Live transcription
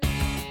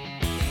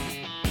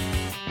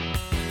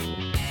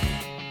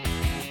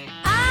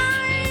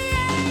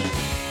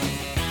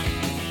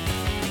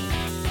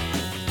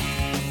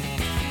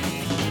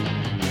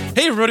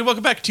Hey, everybody,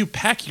 welcome back to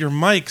Pack Your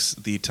Mics,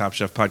 the Top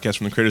Chef podcast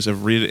from the creators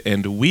of Read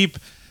and Weep.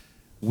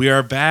 We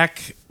are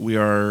back. We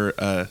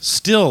are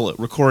still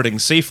recording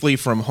safely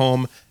from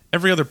home.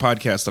 Every other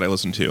podcast that I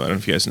listen to, I don't know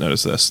if you guys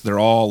noticed this, they're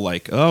all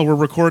like, oh, we're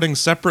recording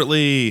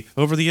separately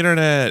over the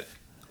internet.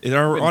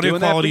 Our audio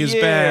quality is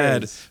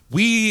bad.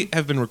 We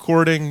have been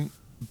recording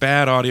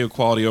bad audio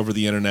quality over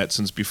the internet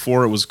since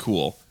before it was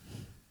cool.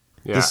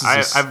 Yeah,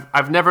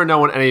 I've never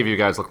known what any of you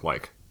guys look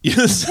like.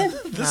 Yes,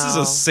 this is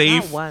a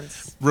safe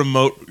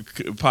remote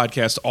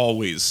podcast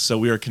always. So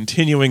we are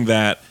continuing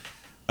that.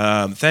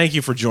 Thank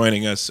you for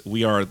joining us.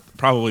 We are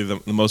probably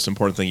the most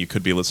important thing you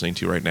could be listening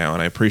to right now,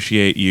 and I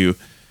appreciate you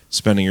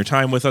spending your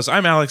time with us.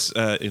 I'm Alex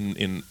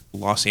in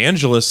Los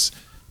Angeles,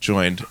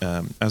 joined,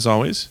 as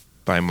always,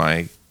 by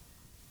my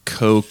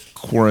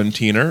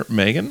co-quarantiner,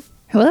 Megan.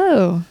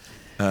 Hello.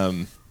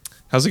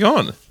 How's it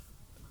going?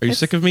 Are you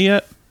sick of me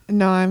yet?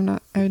 No, I'm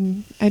not.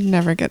 I'd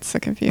never get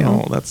sick of you.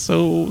 Oh, that's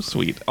so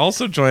sweet.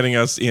 Also joining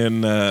us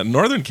in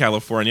Northern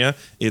California,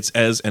 it's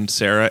Ez and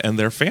Sarah and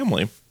their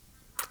family.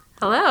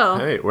 Hello.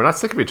 Hey, we're not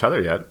sick of each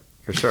other yet,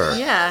 for sure.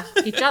 Yeah,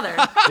 each other.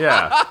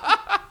 Yeah.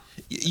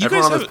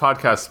 Everyone on have, this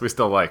podcast we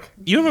still like.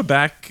 You have a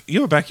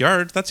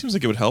backyard. That seems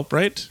like it would help,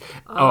 right?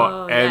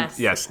 Oh, and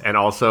yes, and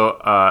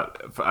also,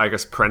 I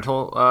guess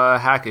parental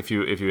hack. If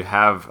you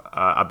have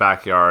a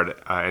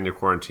backyard and you're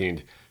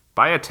quarantined,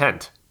 buy a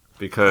tent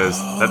because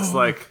that's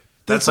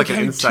like an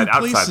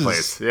inside-outside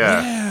place.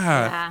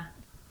 Yeah.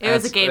 It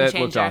was a game changer.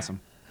 That looked awesome.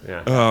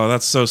 Yeah. Oh,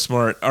 that's so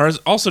smart.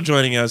 Also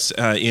joining us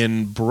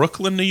in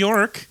Brooklyn, New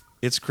York,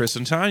 it's Chris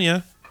and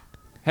Tanya.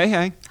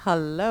 Hey.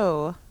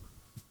 Hello.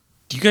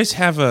 Do you guys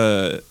have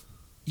a?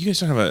 You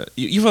guys don't have a.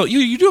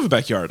 You do have a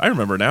backyard. I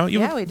remember now. You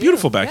have a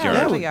beautiful backyard.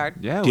 Yeah, backyard.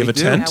 Yeah, do you have a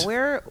tent?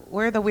 Yeah,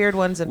 we're the weird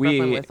ones in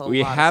Brooklyn with a lot of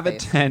We have a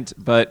space. tent,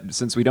 but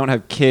since we don't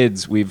have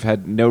kids, we've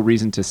had no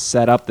reason to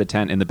set up the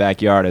tent in the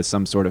backyard as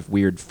some sort of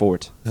weird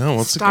fort. Oh,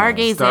 what's it called?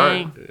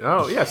 Stargazing.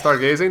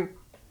 Stargazing.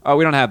 Oh,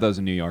 we don't have those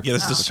in New York. Yeah,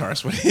 this is the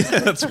stars.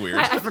 That's weird.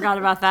 I forgot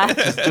about that.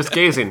 Just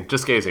gazing. The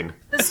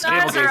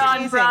stars are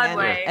on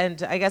Broadway.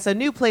 And I guess a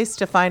new place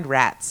to find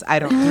rats. I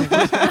don't know.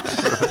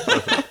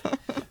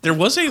 There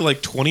was a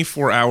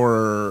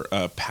 24-hour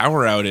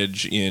power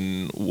outage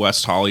in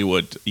West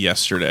Hollywood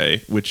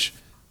yesterday, which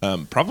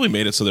probably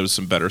made it so there was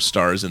some better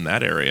stars in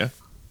that area.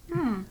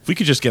 If we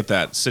could just get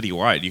that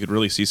citywide, you could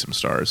really see some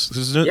stars.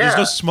 There's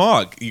no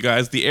smog, you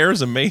guys. The air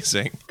is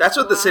amazing. That's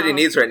what the city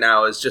needs right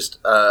now is just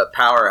a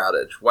power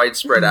outage,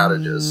 widespread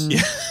outages.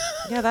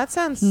 Yeah, that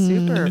sounds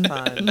super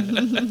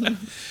fun.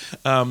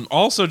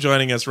 Also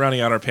joining us,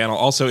 rounding out our panel,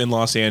 also in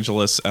Los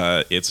Angeles,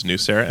 it's New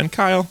Sarah and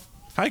Kyle.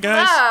 Hi,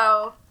 guys.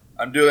 Hello.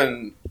 I'm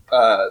doing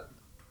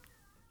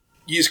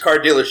used car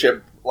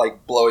dealership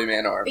blowy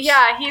man arms.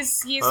 Yeah,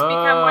 he's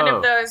become one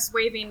of those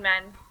waving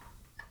men.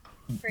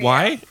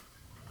 Why?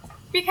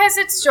 Because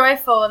it's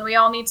joyful, and we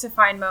all need to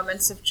find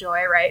moments of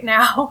joy right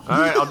now. All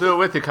right, I'll do it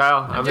with you,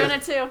 Kyle. I'm doing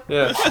it too.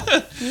 Yeah.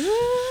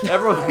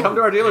 Everyone, come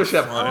to our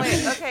dealership. Oh,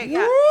 wait, okay,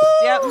 yeah.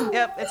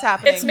 Yep, it's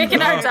happening. It's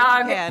making our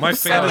dog. My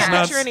fan is I'm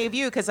not not sure any of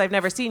you because I've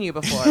never seen you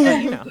before,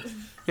 but you know.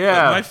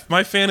 Yeah.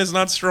 My fan is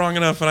not strong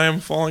enough, and I am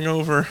falling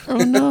over. Oh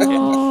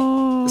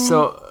no.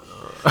 So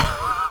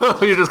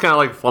you're just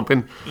kind of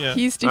flumping. Yeah.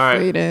 He's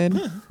deflated.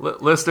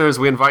 Right. Listeners,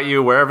 we invite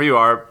you wherever you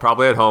are,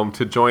 probably at home,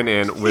 to join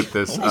in with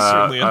this.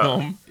 Certainly at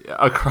home.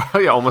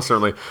 Almost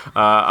certainly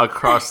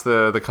across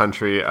the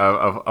country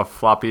of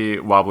floppy,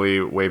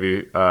 wobbly,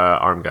 wavy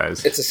arm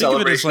guys. It's a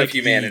celebration of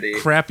humanity. The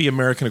crappy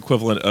American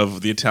equivalent of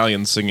the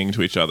Italians singing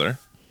to each other.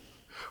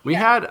 We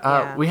had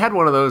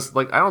one of those.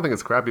 I don't think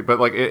it's crappy, but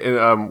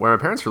where my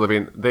parents were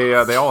living, they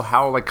all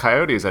howl like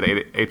coyotes at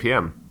 8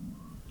 p.m.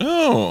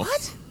 Oh,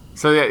 What?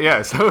 So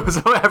yeah. So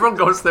everyone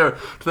goes to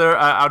their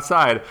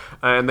outside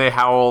and they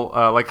howl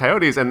like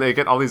coyotes, and they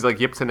get all these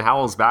yips and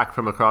howls back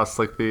from across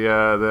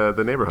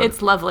the neighborhood.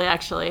 It's lovely,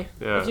 actually.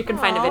 Yeah. If you can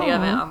find a video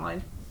of it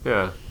online.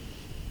 Yeah.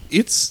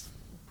 it's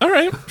all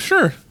right.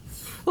 Sure.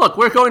 Look,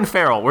 we're going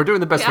feral. We're doing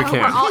the best we Yeah,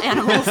 can. we're all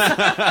animals.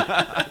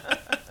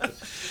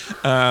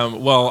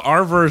 Well,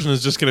 our version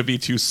is just going to be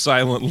to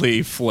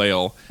silently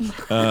flail.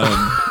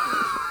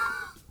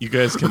 You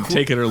guys can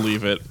take it or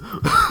leave it.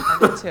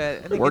 I'm into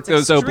it. I think Work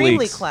it's those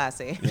extremely obliques.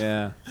 classy.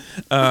 Yeah.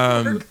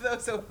 Work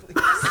those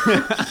obliques.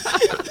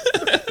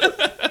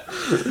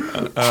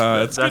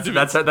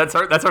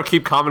 That's our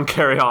keep calm and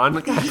carry on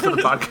for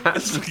the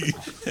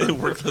podcast.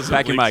 Work those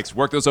Pack your obliques. mics.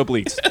 Work those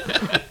obliques.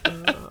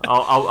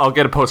 I'll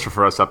get a poster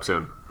for us up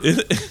soon.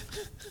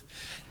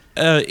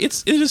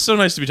 It is so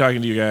nice to be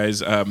talking to you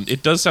guys.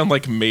 It does sound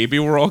like maybe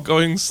we're all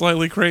going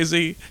slightly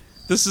crazy.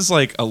 This is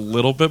a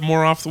little bit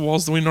more off the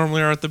walls than we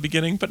normally are at the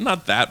beginning, but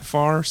not that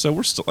far. So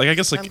we're still I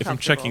guess if I'm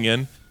checking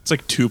in, it's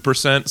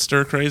 2%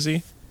 stir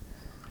crazy.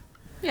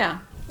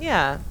 Yeah.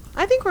 Yeah,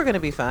 I think we're gonna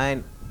be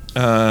fine.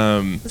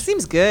 This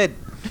seems good.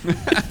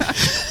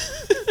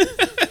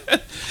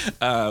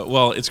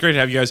 Well, it's great to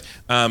have you guys.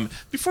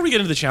 Before we get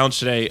into the challenge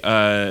today,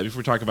 before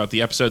we talk about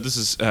the episode, this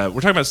is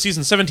we're talking about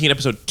season 17,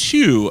 episode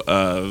 2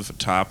 of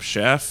Top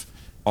Chef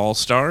All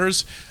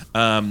Stars.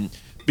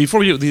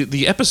 before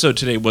the episode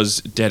today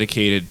was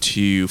dedicated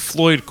to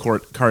Floyd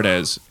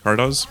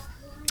Cardoz.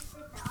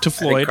 To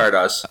Floyd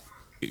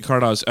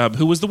Cardoz,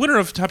 who was the winner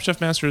of Top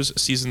Chef Masters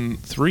season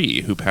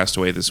 3, who passed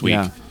away this week.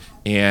 Yeah.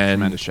 And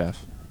Tremendous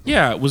chef.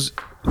 yeah, it was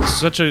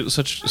such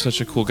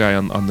a cool guy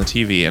on the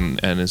TV, and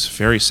it's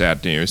very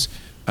sad news.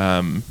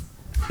 So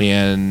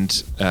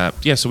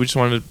we just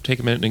wanted to take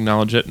a minute and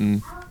acknowledge it.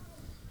 And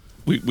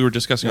we were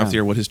discussing off the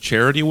air what his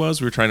charity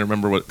was. We were trying to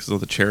remember what, because of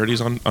the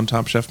charities on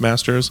Top Chef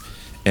Masters,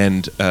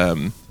 and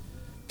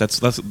that's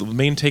the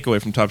main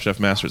takeaway from Top Chef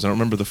Masters. I don't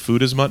remember the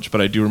food as much,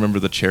 but I do remember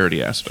the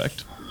charity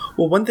aspect.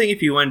 Well, one thing,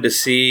 if you wanted to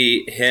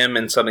see him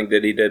in something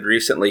that he did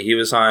recently, he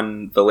was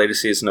on the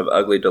latest season of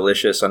Ugly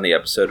Delicious on the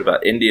episode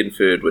about Indian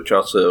food, which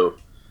also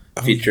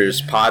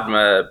features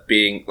Padma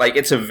being, like,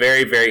 it's a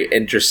very, very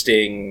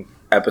interesting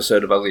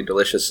episode of Ugly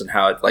Delicious, and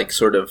how it, like,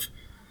 sort of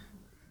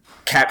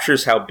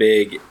captures how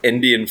big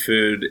Indian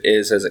food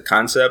is as a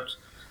concept.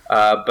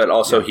 But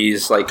also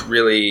he's, like,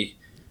 really...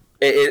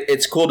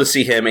 It's cool to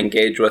see him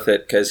engage with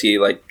it, because he,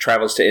 like,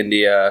 travels to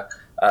India...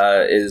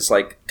 is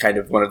like kind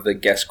of one of the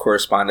guest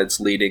correspondents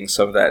leading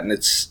some of that, and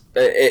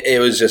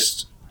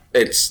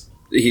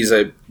he's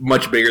a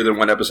much bigger than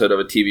one episode of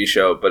a TV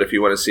show. But if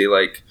you want to see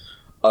like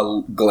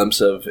a glimpse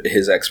of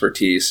his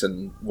expertise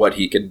and what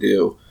he can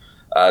do,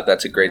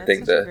 that's a great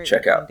thing to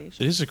check out.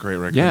 It is a great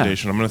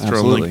recommendation. I'm going to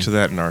throw a link to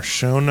that in our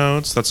show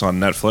notes. That's on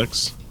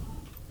Netflix.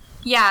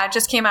 Yeah, it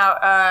just came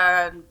out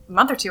a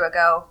month or two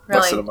ago.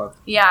 Really. Less than a month.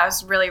 Yeah, it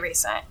was really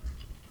recent.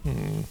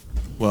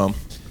 Well,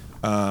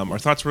 our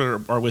thoughts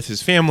are with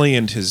his family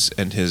and his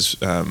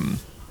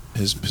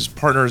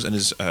partners and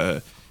his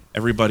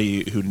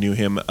everybody who knew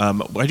him. I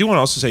do want to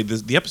also say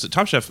the episode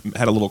Top Chef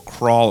had a little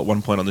crawl at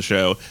one point on the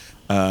show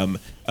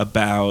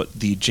about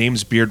the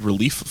James Beard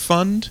Relief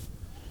Fund.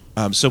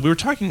 So we were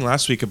talking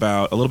last week a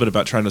little bit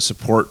about trying to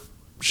support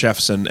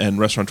chefs and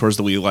restaurateurs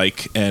that we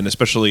like, and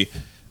especially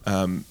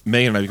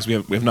Megan and I, because we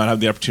have not had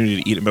the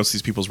opportunity to eat at most of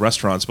these people's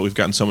restaurants, but we've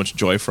gotten so much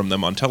joy from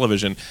them on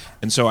television.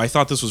 And so I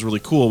thought this was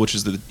really cool, which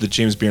is that the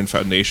James Beard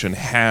Foundation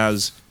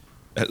has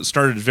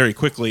started very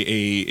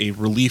quickly a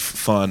relief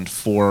fund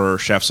for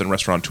chefs and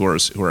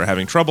restaurateurs who are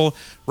having trouble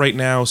right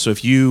now. So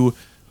if you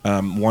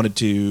wanted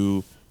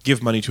to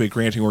give money to a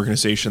granting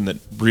organization that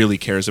really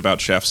cares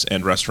about chefs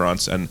and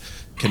restaurants and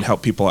can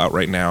help people out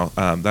right now,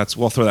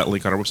 we'll throw that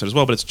link on our website as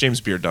well, but it's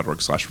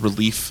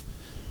jamesbeard.org/relief.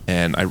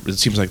 And it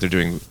seems like they're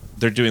doing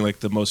like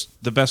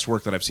the best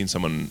work that I've seen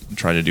someone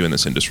trying to do in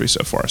this industry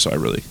so far. So I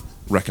really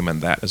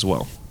recommend that as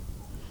well.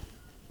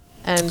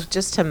 And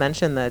just to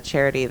mention the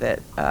charity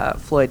that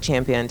Floyd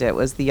championed, it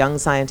was the Young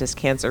Scientist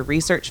Cancer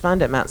Research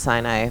Fund at Mount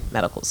Sinai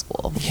Medical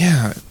School.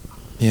 Yeah,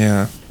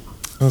 that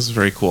was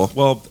very cool.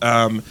 Well,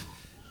 all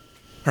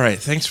right,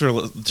 thanks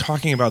for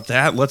talking about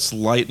that. Let's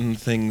lighten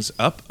things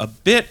up a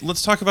bit.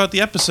 Let's talk about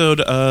the episode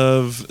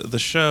of the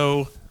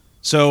show.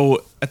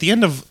 So, at the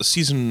end of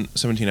season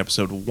 17,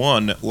 episode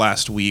 1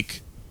 last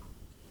week,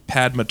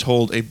 Padma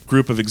told a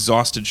group of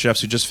exhausted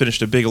chefs who just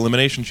finished a big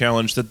elimination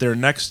challenge that their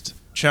next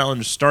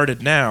challenge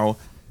started now,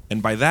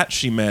 and by that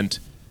she meant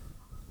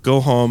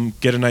go home,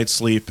 get a night's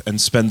sleep, and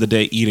spend the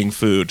day eating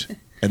food,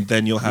 and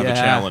then you'll have a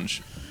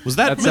challenge. Was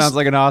that sounds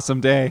like an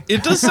awesome day.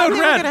 It does sound They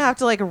were rad. gonna have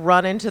to like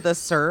run into the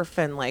surf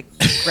and like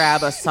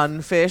grab a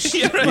sunfish,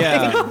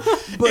 Yeah.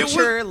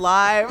 butcher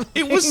live.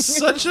 It was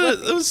such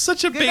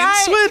a bait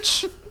night.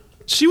 switch.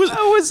 She was.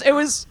 It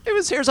was.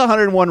 Here's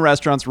 101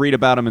 restaurants. Read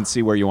about them and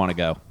see where you want to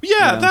go.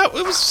 Yeah,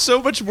 it was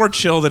so much more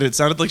chill than it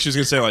sounded like she was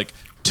gonna say. Like,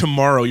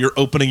 tomorrow you're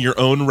opening your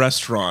own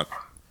restaurant.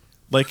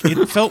 Like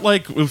it felt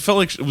like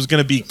it was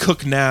gonna be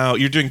cook now.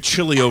 You're doing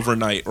chili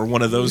overnight or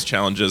one of those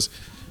challenges.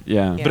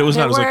 Yeah. But it was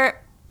not. It was like,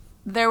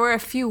 There were a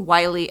few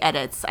wily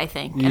edits, I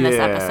think, in this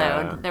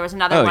episode. There was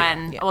another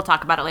one, we'll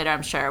talk about it later,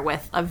 I'm sure,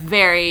 with a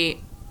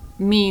very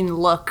mean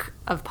look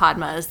of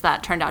Padma's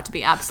that turned out to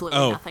be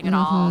absolutely nothing at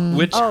all.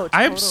 which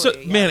I'm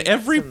totally. man, Yeah,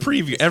 every some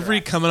preview, Easter every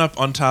eggs. coming up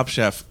on Top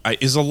Chef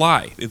is a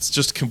lie. It's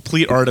just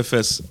complete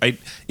artifice.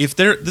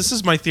 This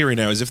is my theory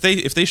now, is if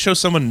they show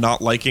someone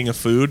not liking a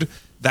food,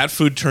 that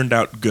food turned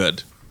out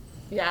good.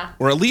 Yeah.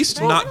 Or at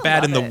least not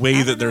bad in the love it. way I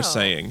that don't they're know.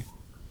 saying.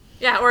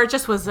 Yeah, or it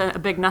just was a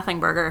big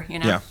nothing burger, you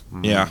know? Yeah.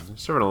 Yeah.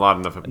 Serving a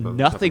lot of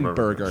Nothing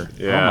burger.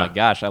 Yeah. Oh my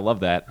gosh, I love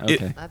that.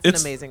 Okay.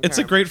 That's an amazing It's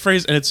a term. great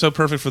phrase, and it's so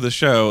perfect for the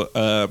show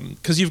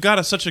because you've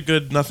got such a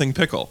good nothing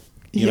pickle.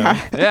 You know?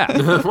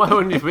 Yeah. Why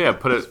wouldn't you? Yeah,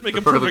 put it make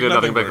a perfectly perfect good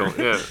nothing nothing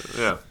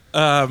pickle.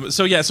 Yeah.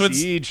 So it's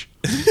Siege.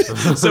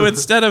 so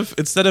instead of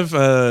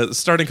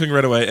starting cooking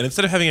right away, and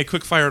instead of having a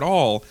quick fire at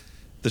all,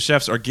 the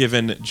chefs are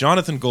given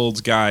Jonathan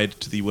Gold's guide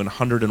to the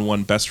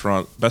 101 best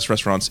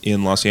restaurants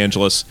in Los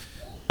Angeles,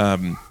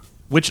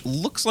 which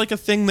looks like a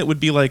thing that would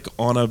be like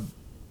on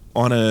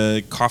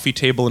a coffee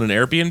table in an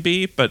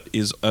Airbnb, but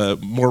is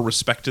more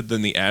respected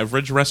than the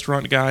average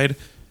restaurant guide,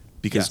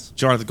 because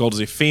Jonathan Gold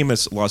is a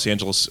famous Los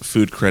Angeles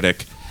food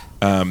critic.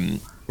 And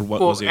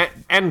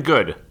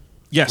good.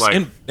 Yes,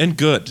 Like- and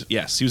good.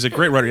 Yes, he was a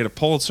great writer. He had a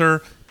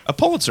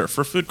Pulitzer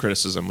for food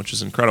criticism, which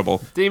is incredible.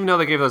 Didn't even know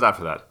they gave those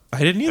after that. I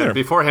didn't either. And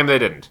before him, they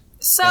didn't.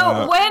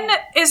 So when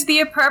is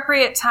the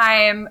appropriate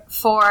time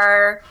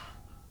for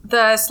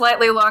the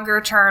slightly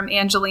longer term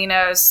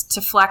Angelinos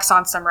to flex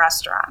on some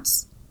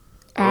restaurants?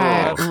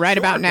 Right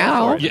about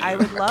now. I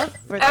would love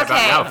for Okay. that.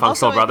 Now,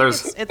 Functional I think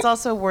Brothers. It's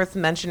also worth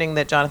mentioning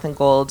that Jonathan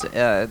Gold.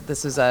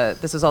 This is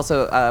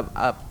also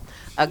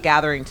a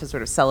gathering to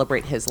sort of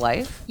celebrate his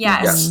life.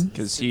 Yes.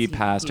 Because he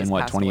passed in,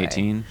 what, passed away.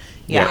 2018?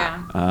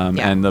 Yeah.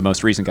 Yeah. And the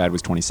most recent guide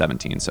was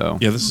 2017, so...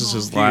 Yeah, this is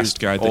his last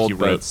guide that he old,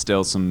 but wrote.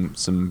 still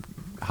some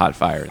hot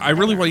fire. I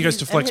really want you guys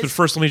to flex, and but his-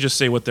 first let me just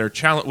say what their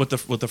challenge, what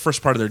the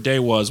first part of their day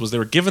was they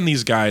were given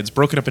these guides,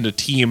 broken up into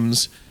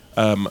teams.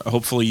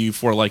 Hopefully you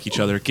four like each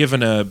other.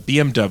 Given a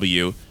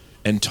BMW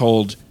and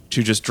told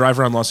to just drive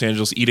around Los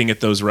Angeles eating at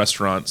those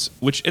restaurants.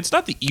 Which it's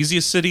not the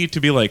easiest city to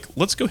be like,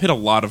 let's go hit a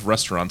lot of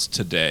restaurants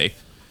today.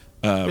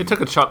 They took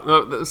a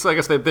chunk. So I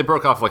guess they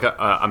broke off like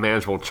a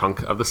manageable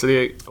chunk of the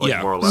city,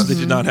 like more or less. They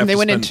did not have. And they to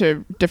went spend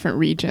into different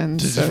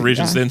regions. different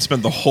regions. They didn't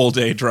spend the whole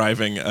day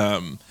driving.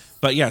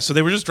 But yeah, so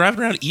they were just driving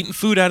around eating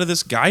food out of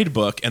this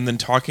guidebook and then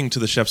talking to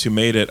the chefs who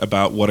made it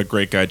about what a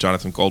great guy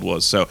Jonathan Gold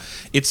was. So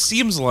it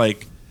seems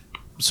like,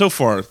 so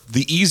far,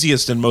 the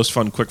easiest and most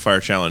fun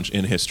quickfire challenge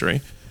in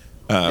history.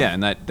 Yeah,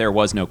 and that there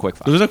was no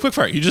quickfire. There was no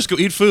quickfire. You just go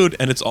eat food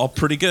and it's all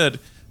pretty good.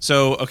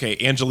 So, okay,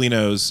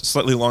 Angelinos,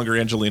 slightly longer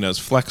Angelinos,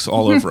 flex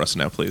all over us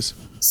now, please.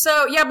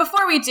 So yeah,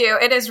 before we do,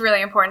 it is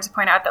really important to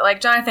point out that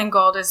like Jonathan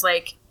Gold is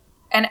like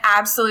an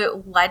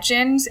absolute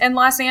legend in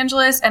Los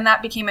Angeles, and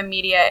that became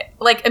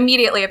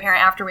immediately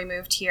apparent after we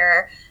moved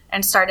here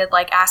and started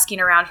like asking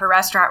around for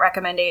restaurant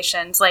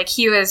recommendations. Like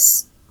he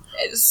was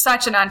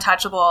such an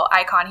untouchable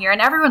icon here,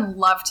 and everyone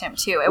loved him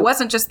too. It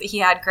wasn't just that he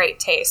had great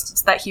taste;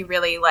 it's that he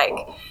really like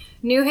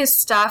knew his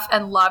stuff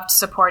and loved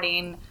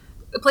supporting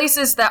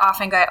places that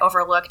often get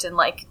overlooked in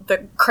like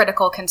the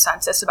critical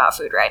consensus about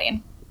food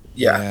writing.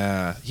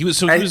 Yeah. He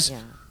was.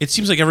 It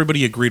seems like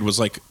everybody agreed was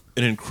like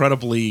an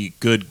incredibly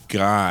good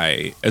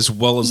guy, as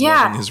well as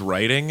loving his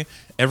writing.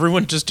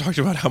 Everyone just talked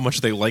about how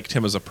much they liked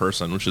him as a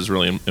person, which is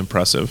really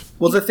impressive.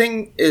 Well, the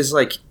thing is,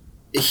 like,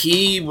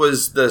 he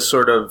was the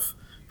sort of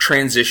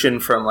transition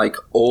from like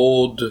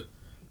old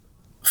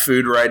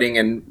food writing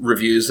and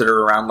reviews that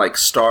are around like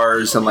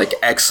stars and like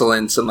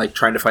excellence and like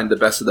trying to find the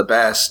best of the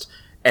best,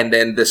 and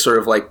then this sort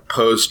of like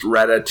post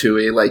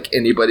Ratatouille, like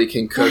anybody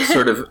can cook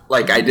sort of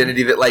like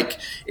identity that like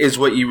is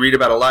what you read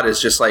about a lot,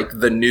 is just like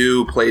the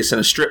new place in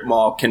a strip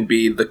mall can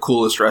be the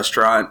coolest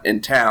restaurant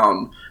in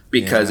town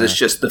because it's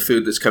just the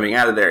food that's coming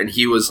out of there. And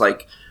he was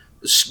like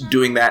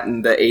doing that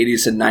in the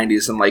 80s and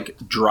 90s and like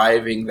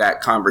driving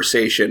that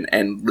conversation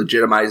and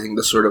legitimizing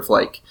the sort of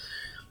like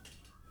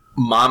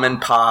mom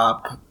and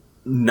pop,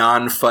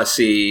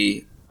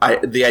 non-fussy,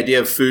 the idea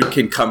of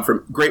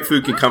great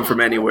food can come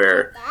from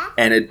anywhere,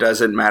 and it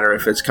doesn't matter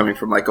if it's coming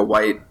from like a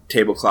white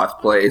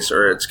tablecloth place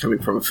or it's coming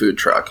from a food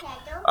truck.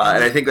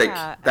 And I think like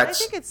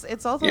that's. I think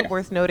it's also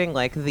worth noting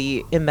like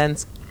the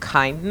immense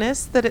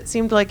kindness that it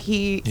seemed like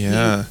he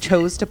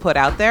chose to put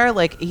out there.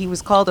 Like he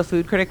was called a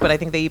food critic, but I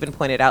think they even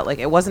pointed out like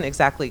it wasn't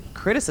exactly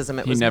criticism.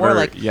 It was more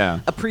like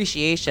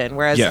appreciation.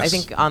 Whereas I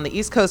think on the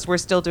East Coast we're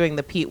still doing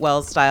the Pete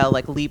Wells style,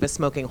 like leave a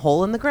smoking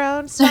hole in the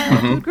ground style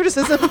food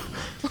criticism.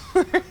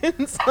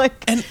 It's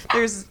like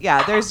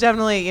there's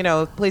definitely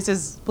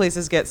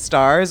places get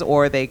stars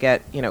or they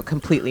get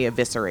completely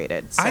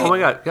eviscerated. So oh my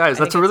god, guys,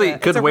 that's a really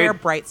good way. Rare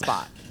bright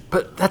spot.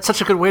 But that's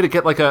such a good way to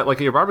get like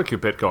your barbecue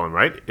pit going,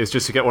 right? Is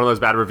just to get one of those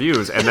bad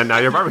reviews, and then now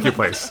your barbecue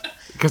place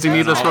because you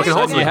need the smoking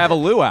holes. You have a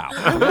luau.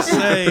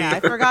 I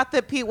forgot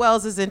that Pete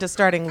Wells is into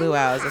starting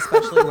luau's,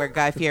 especially where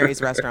Guy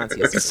Fieri's restaurants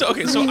used to. So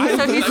he's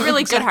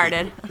really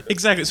good-hearted.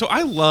 Exactly. So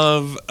I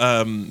love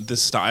the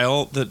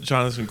style that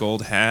Jonathan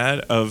Gold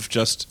had of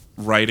just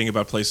writing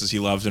about places he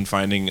loved and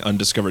finding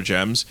undiscovered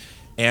gems.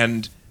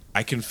 And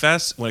I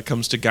confess, when it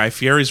comes to Guy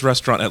Fieri's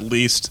restaurant, at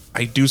least,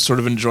 I do sort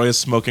of enjoy a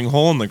smoking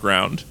hole in the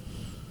ground.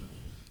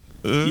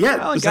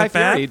 Well, is Guy that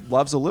bad? Fieri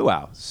loves a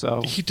luau,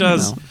 so He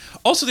does.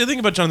 Also, the other thing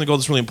about Jonathan Gold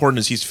that's really important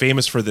is he's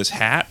famous for this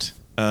hat.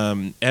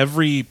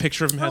 Every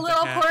picture of him has A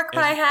little pork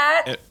pie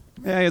hat.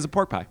 Yeah, he has a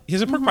pork pie. He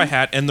has a pork pie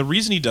hat, and the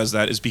reason he does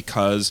that is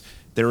because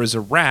there is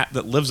a rat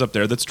that lives up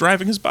there that's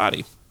driving his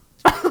body.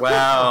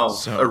 Wow,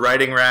 a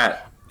riding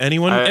rat.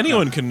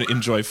 Anyone can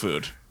enjoy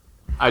food.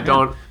 I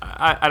don't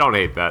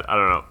hate that. I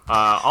don't know.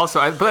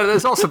 But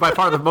it's also by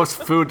far the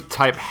most food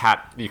type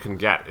hat you can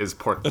get is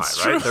pork pie,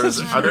 That's right? true.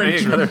 Are there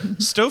any other?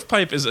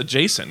 Stovepipe is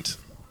adjacent.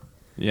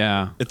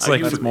 Yeah, It's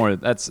like that's more.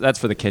 That's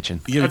for the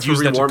kitchen. You That's would use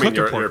for that to rewarming cook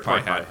your a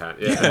pork pie hat.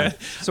 Yeah.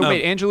 So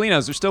wait,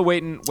 Angelinos, they're still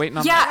waiting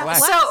on Yeah, that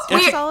flex. so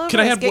we. Can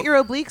I have Get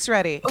your obliques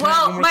ready.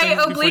 Well, one more my thing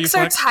before you obliques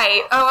are flex?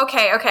 tight. Oh,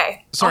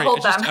 okay. Sorry, I'll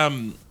hold just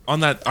them.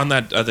 on that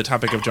the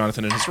topic of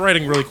Jonathan and his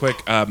writing, really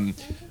quick.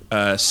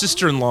 Regular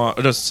sister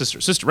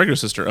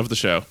of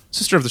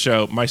the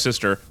show, my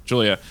sister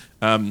Julia,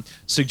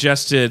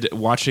 suggested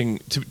watching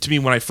to me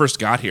when I first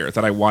got here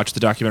that I watch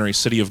the documentary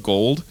City of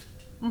Gold,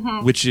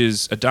 which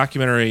is a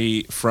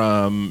documentary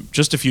from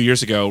just a few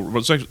years ago. It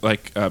was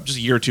like just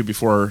a year or two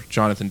before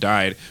Jonathan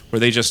died, where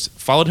they just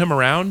followed him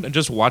around and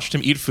just watched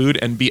him eat food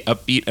and be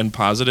upbeat and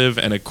positive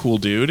and a cool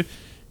dude.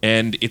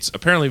 and it's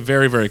apparently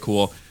very, very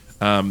cool.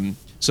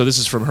 So this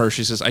is from her.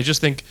 She says, I just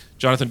think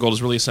Jonathan Gold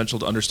is really essential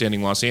to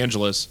understanding Los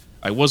Angeles.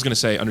 I was going to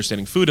say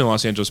understanding food in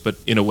Los Angeles, but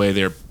in a way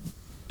they're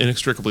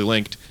inextricably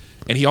linked.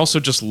 And he also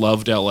just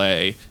loved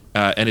L.A.,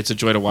 and it's a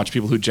joy to watch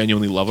people who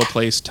genuinely love a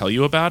place tell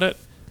you about it.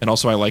 And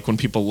also I like when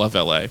people love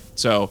L.A.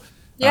 So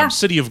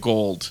City of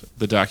Gold,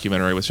 the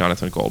documentary with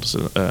Jonathan Gold, is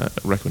a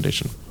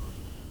recommendation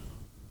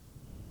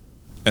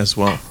as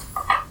well.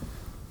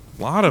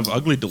 A lot of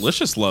Ugly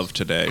Delicious love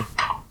today.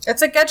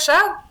 It's a good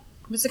show.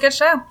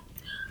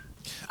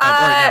 All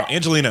right, now,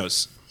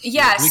 Angelinos.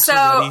 Yeah,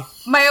 so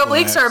my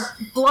obliques are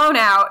blown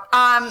out.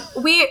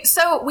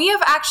 We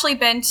have actually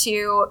been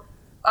to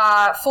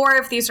 4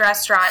 of these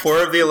restaurants.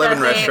 4 of the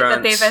 11 restaurants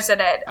that they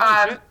visited.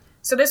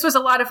 So this was a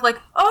lot of like,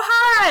 oh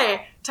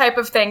hi type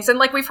of things, and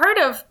like we've heard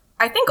of.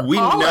 I think we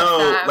all know,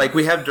 of them. like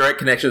we have direct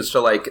connections to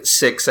like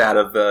 6 out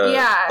of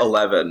the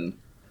 11.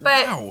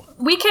 But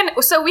we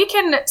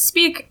can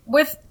speak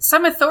with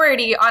some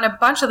authority on a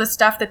bunch of the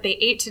stuff that they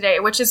ate today,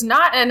 which is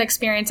not an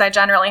experience I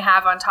generally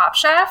have on Top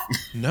Chef.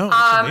 No,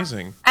 it's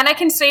amazing. And I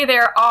can say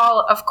they're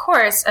all, of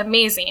course,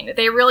 amazing.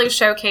 They really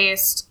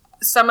showcased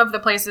some of the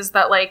places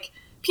that like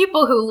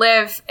people who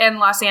live in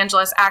Los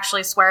Angeles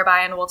actually swear by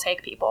and will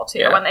take people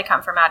to when they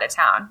come from out of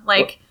town.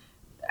 Like,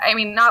 I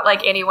mean, not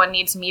like anyone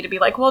needs me to be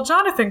like, well,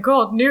 Jonathan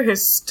Gold knew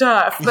his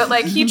stuff, but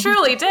like he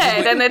truly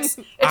did, and it's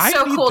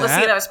so cool to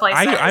see those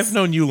places. I've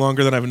known you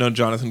longer than I've known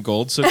Jonathan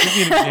Gold, so give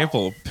me an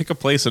example. Pick a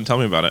place and tell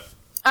me about it.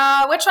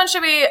 Which one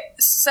should we?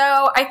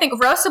 So I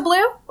think Rosa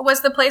Blue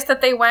was the place that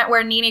they went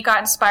where Nini got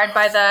inspired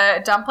by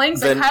the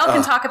dumplings. And Kyle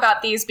can talk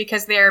about these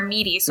because they're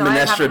meaty. So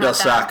Minestra del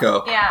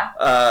Sacco.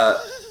 Yeah.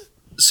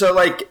 So,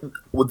 like,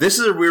 this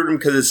is a weird one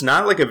because it's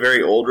not, like, a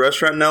very old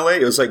restaurant in LA.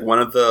 It was, like, one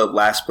of the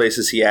last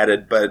places he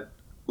added, but,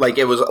 like,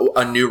 it was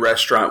a new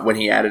restaurant when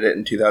he added it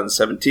in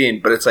 2017.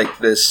 But it's, like,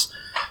 this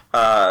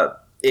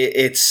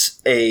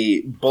it's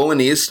a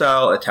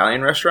Bolognese-style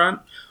Italian restaurant.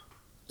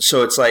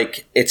 So it's,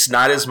 like, it's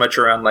not as much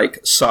around,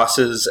 like,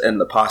 sauces and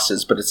the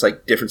pastas, but it's,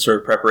 like, different sort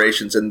of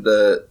preparations. And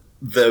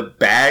the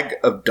bag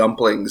of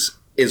dumplings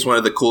is one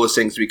of the coolest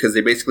things because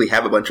they basically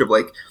have a bunch of,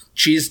 like,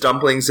 cheese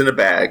dumplings in a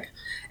bag.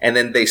 And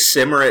then they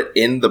simmer it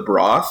in the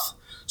broth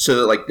so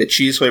that, like, the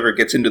cheese flavor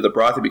gets into the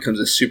broth. It becomes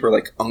a super,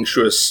 like,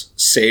 unctuous,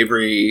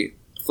 savory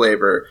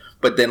flavor.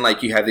 But then,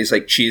 like, you have these,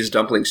 like, cheese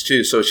dumplings,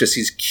 too. So it's just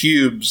these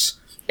cubes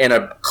in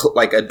a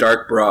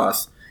dark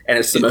broth. And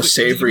it's the most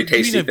savory,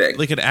 tasty thing.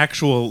 Like an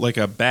actual, like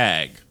a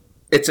bag.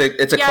 It's a cloth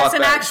bag. It's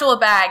an actual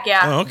bag,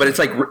 yeah. Oh, okay. But it's,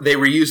 like, they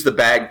reuse the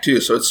bag, too.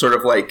 So it's sort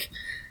of, like,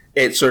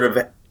 it sort of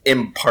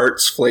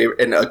imparts flavor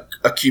and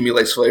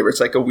accumulates flavor.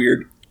 It's, like, a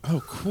weird...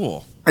 Oh,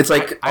 cool. It's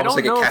like I don't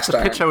like know a if cast the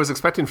iron. pitch I was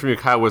expecting from you,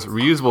 Kyle, was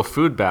reusable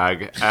food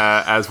bag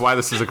as why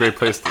this is a great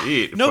place to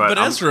eat. No, but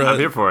Ezra, I'm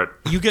here for it.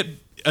 You get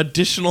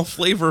additional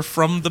flavor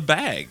from the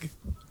bag.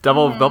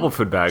 Double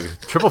food bag,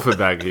 triple food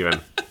bag,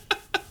 even.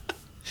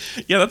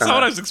 Yeah, that's not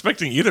what I was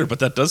expecting either, but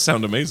that does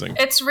sound amazing.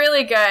 It's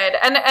really good,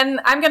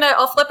 and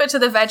I'll flip it to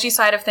the veggie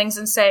side of things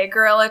and say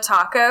Gorilla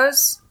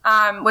Tacos.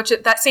 Which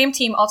that same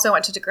team also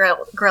went to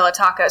Gorilla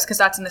Tacos because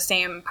that's in the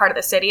same part of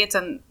the city. It's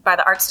by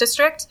the Arts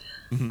District.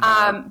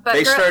 But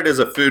they started as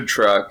a food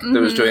truck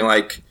that was doing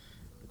like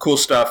cool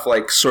stuff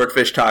like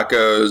swordfish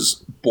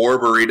tacos, boar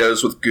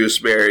burritos with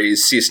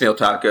gooseberries, sea snail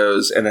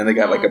tacos, and then they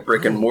got like a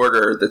brick and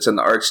mortar that's in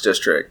the Arts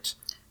District.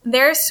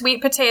 Their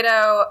sweet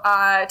potato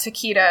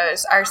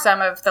taquitos are some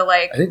of the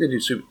like. I think they do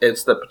soup.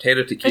 It's the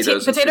potato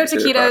taquitos. Potato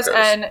taquitos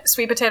and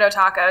sweet potato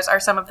tacos are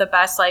some of the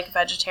best like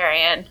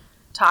vegetarian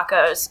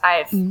tacos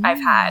I've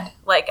had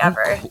like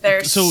ever. Oh, cool.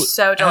 They're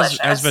so delicious.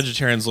 As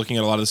vegetarians looking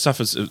at a lot of the stuff,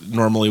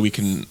 normally we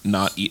can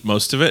not eat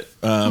most of it.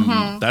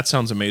 That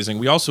sounds amazing.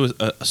 We also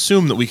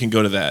assume that we can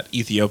go to that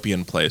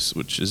Ethiopian place,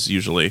 which is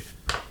usually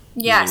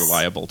really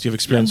reliable. Do you have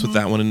experience with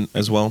that one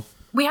as well?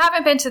 We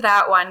haven't been to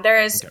that one. There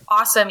is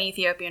awesome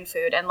Ethiopian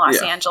food in Los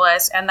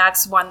Angeles, and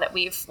that's one that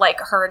we've like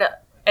heard.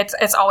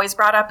 It's always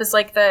brought up as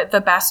like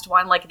the best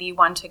one, like the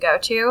one to go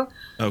to.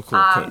 Oh,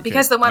 cool.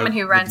 Because the woman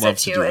who runs it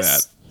too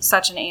is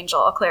such an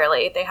angel.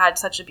 Clearly, they had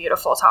such a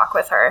beautiful talk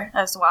with her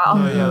as well.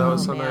 Oh yeah, that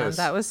was so nice.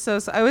 That was so.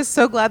 I was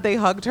so glad they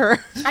hugged her.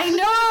 I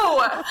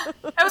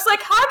know. I was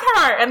like,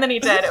 hug her, and then he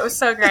did. It was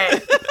so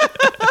great.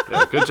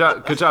 Yeah,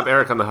 good job,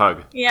 Eric, on the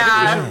hug.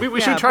 Yeah, we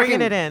should track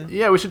it in.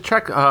 Yeah, we should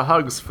track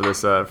hugs for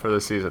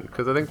this season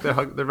because I think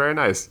they're very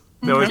nice.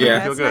 They always make you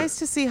feel It's good. nice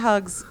to see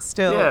hugs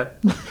still. Yeah,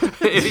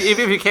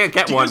 even if you can't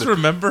get one, Do you guys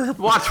remember?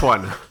 watch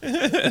one.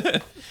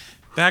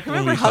 Back when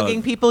Remember we hugging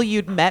hugged. people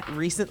you'd met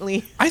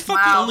recently? I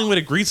thought the only way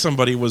to greet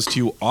somebody was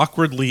to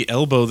awkwardly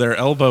elbow their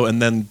elbow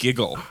and then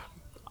giggle.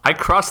 I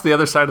cross the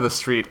other side of the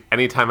street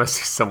anytime I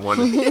see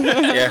someone.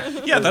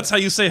 Yeah, that's how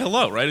you say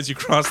hello, right? As you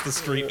cross the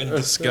street in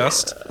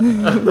disgust.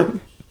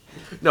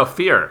 No,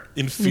 fear.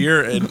 In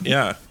fear and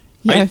Yeah.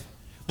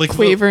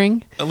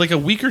 quavering. Like a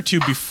week or two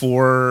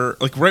before,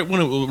 like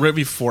right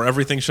before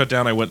everything shut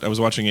down, I was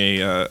watching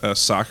a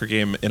soccer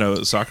game in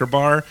a soccer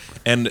bar,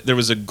 and there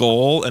was a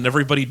goal, and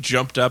everybody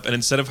jumped up, and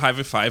instead of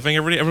high-fiving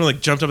everyone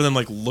like jumped up and then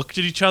like looked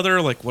at each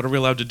other, like, what are we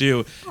allowed to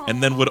do?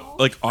 And then would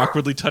like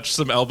awkwardly touch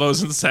some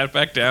elbows and sat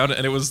back down,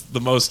 and it was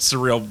the most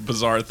surreal,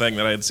 bizarre thing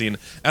that I had seen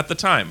at the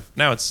time.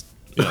 Now it's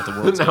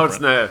the world's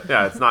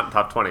now it's not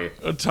top 20.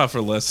 A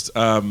tougher list.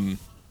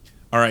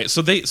 All right,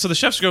 so the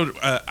chefs go.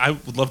 I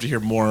would love to hear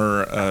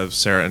more of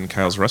Sarah and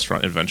Kyle's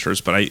restaurant adventures,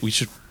 but we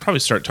should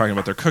probably start talking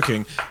about their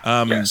cooking.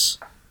 Yes.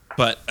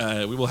 But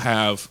we'll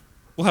have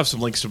some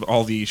links to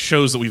all the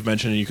shows that we've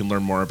mentioned, and you can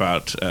learn more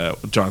about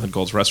Jonathan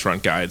Gold's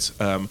restaurant guides.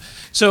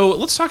 So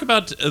let's talk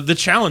about the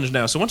challenge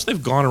now. So once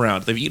they've gone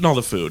around, they've eaten all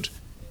the food,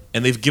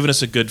 and they've given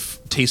us a good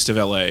taste of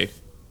LA.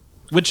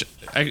 Which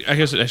I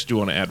guess I do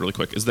want to add really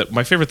quick is that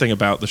my favorite thing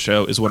about the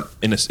show is when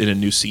in a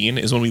new scene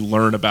is when we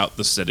learn about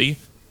the city.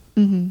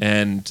 Mm-hmm.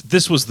 And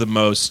this was the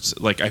most,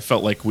 like, I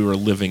felt like we were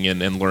living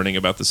in and learning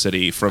about the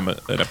city from an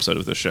episode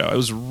of the show. It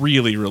was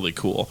really, really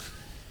cool.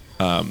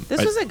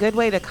 This was a good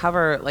way to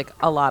cover, like,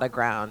 a lot of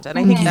ground. And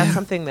I think that's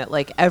something that,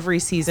 like, every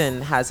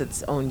season has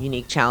its own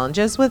unique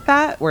challenges with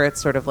that, where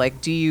it's sort of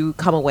like, do you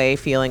come away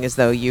feeling as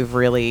though you've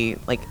really,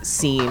 like,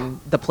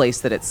 seen the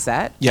place that it's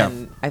set? Yeah.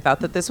 And I thought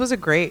that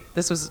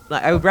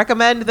I would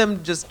recommend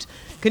them just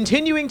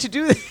continuing to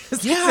do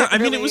this. Yeah, I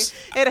mean,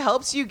 it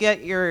helps you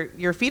get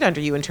your feet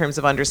under you in terms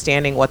of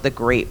understanding what the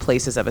great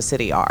places of a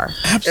city are.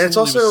 Absolutely. And it's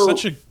also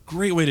such a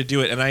great way to do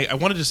it. And I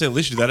wanted to say at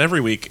least do that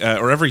every week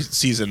or every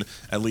season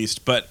at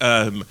least. But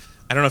I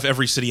don't know if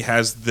every city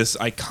has this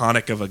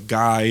iconic of a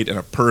guide and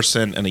a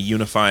person and a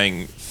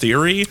unifying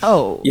theory.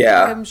 Oh,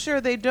 yeah. I'm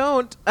sure they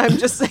don't. I'm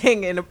just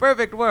saying in a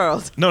perfect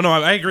world. No,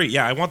 I agree.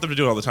 Yeah, I want them to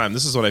do it all the time.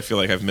 This is what I feel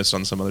like I've missed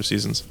on some other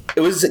seasons.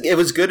 It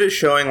was good at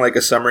showing like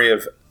a summary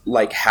of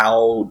like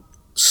how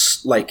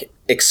like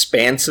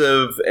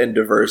expansive and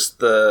diverse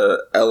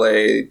the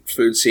LA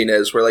food scene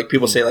is, where like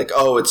people say like,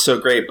 oh, it's so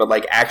great, but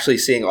like actually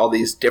seeing all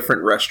these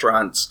different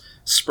restaurants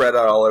spread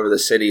out all over the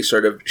city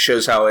sort of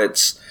shows how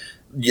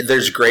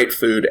there's great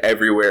food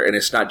everywhere and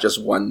it's not just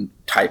one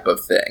type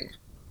of thing.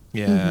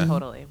 Yeah.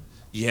 Totally.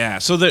 Yeah,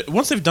 so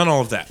once they've done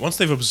all of that, once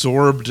they've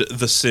absorbed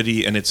the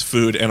city and its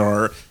food and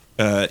are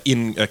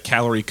in a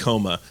calorie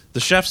coma, the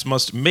chefs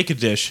must make a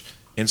dish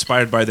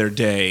inspired by their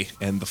day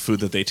and the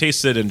food that they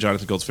tasted and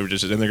Jonathan Gold's favorite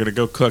dishes, and they're going to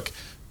go cook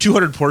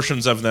 200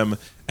 portions of them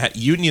at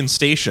Union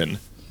Station.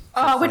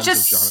 Which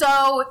is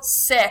so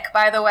sick,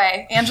 by the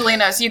way.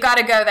 Angelinos, you got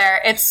to go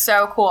there. It's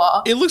so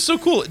cool. It looks so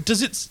cool.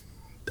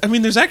 I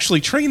mean, there's actually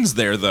trains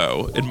there,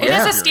 though. It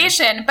is a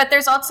station, but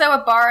there's also a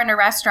bar and a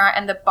restaurant,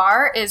 and the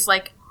bar is,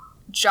 like,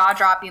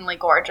 jaw-droppingly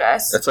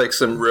gorgeous. That's like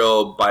some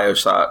real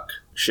Bioshock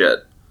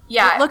shit.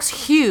 Yeah. It looks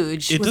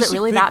huge. Was it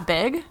really that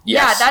big? Yes.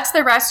 Yeah, that's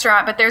the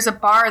restaurant, but there's a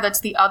bar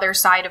that's the other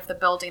side of the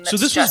building that's so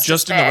this was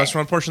just in the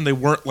restaurant portion? They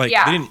weren't like,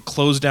 they didn't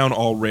close down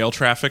all rail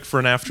traffic for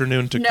an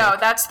afternoon to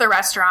cook? That's the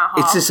restaurant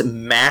hall. It's this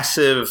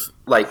massive,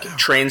 like,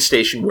 train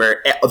station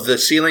where the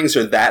ceilings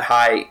are that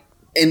high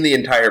in the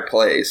entire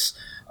place.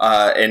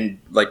 And,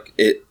 like,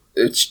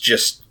 it's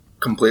just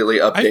completely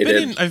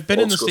updated. I've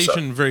been in the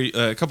station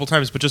a couple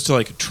times, but just to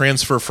like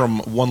transfer from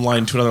one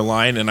line to another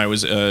line, and I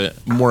was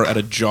more at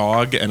a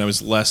jog, and I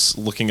was less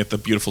looking at the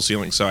beautiful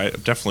ceiling. So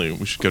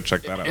we should go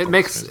check that out. It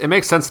makes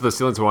sense that the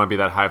ceilings would want to be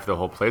that high for the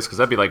whole place, because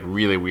that'd be like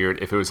really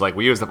weird if it was like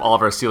we used up all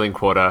of our ceiling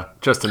quota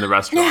just in the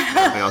restaurant. And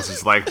everything else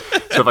is like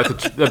sort of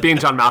like the being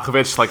John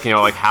Malkovich, like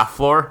like half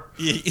floor.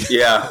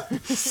 Yeah,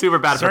 super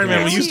bad. Sorry,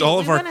 man. We used all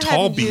of our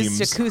tall beams.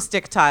 Used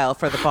acoustic tile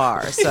for the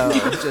bar, so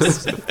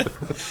just.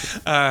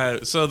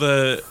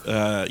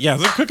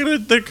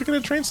 They're cooking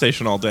a train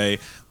station all day.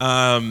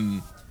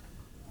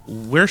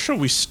 Where shall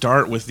we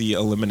start with the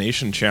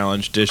elimination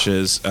challenge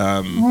dishes?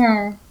 I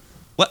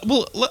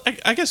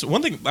guess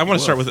one thing I want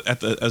to start with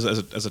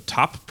as a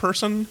top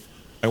person.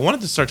 I wanted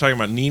to start talking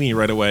about Nini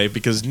right away,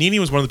 because Nini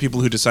was one of the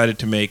people who decided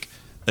to make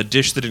a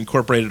dish that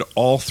incorporated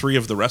all three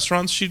of the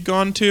restaurants she'd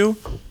gone to.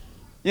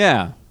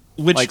 Yeah.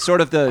 Which, like, sort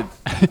of the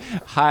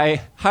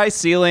high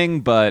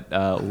ceiling but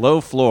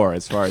low floor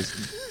as far as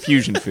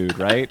fusion food,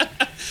 right?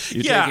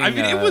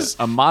 It was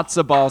a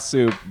matzo ball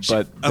soup,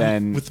 but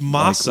then with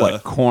masa,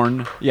 like,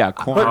 corn. Yeah,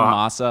 corn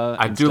masa.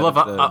 I do love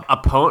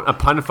a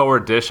pun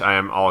forward dish. I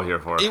am all here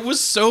for it. It was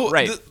so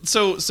right.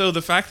 So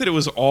the fact that it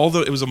was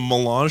it was a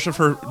melange of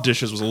her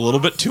dishes was a little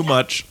bit too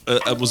much.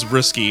 It was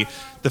risky.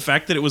 The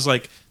fact that it was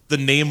like the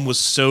name was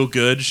so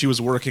good, she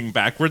was working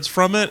backwards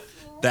from it.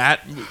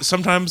 That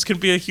sometimes can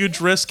be a huge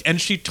risk,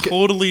 and she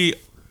totally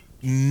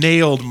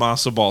nailed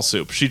masa ball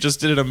soup. She just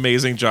did an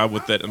amazing job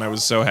with it, and I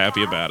was so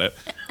happy about it.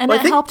 And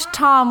it helped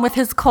Tom with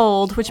his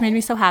cold, which made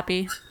me so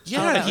happy.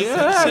 Yeah, he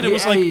said it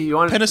was like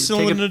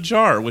penicillin in a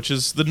jar, which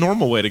is the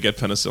normal way to get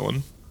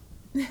penicillin.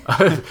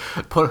 Can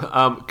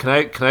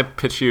I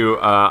pitch you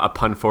a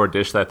pun forward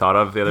dish that I thought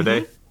of the other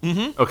day?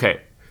 Mm-hmm.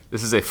 Okay,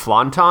 this is a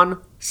flanton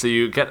So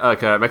you get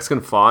like a Mexican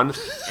flan,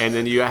 and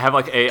then you have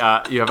like a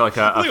like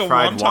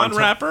fried wonton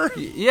wrapper.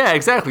 Yeah,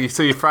 exactly.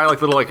 So you fry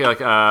like little like you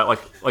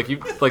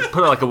like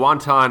put like a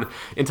wonton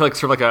into like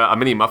sort of like a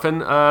mini muffin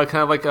kind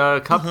of like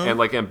a cup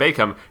and bake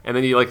them, and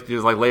then you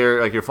just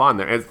layer like your flan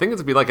there. And I think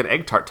it'd be like an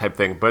egg tart type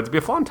thing, but it'd be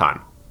a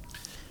flanton.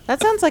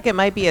 That sounds like it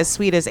might be as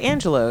sweet as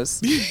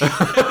Angelo's.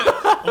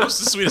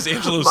 Almost as sweet as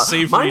Angelo's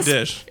savory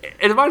dish.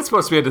 And mine's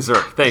supposed to be a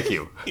dessert. Thank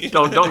you.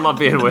 Don't lump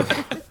me in with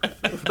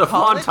the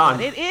flanton.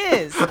 It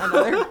is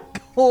another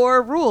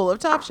core rule of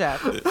Top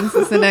Chef. This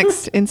is the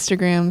next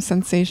Instagram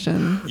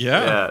sensation.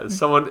 Yeah.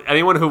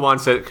 Anyone who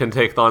wants it can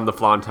take on the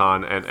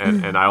flanton,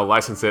 and I'll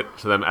license it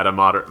to them at a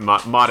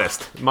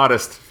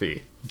modest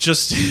fee.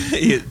 Just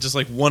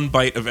like one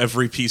bite of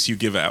every piece you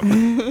give out.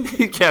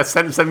 Yeah,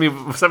 send me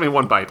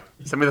one bite.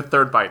 Send me the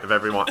third bite of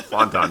every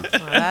wonton.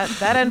 Well,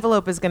 that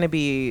envelope is going to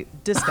be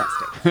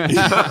disgusting.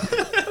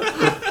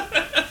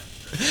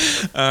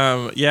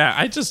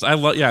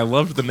 I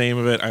loved the name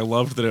of it. I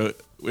loved that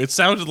it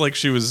sounded like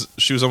she was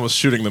almost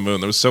shooting the moon.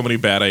 There was so many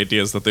bad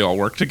ideas that they all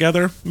worked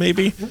together.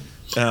 Maybe.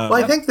 Well,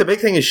 I think the big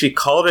thing is she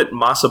called it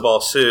matzo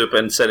ball soup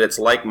and said it's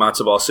like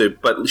matzo ball soup,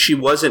 but she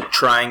wasn't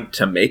trying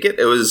to make it.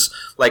 It was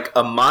like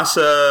a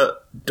masa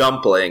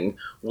dumpling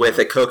with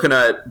a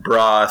coconut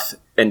broth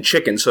and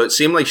chicken. So it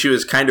seemed like she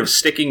was kind of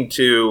sticking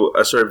to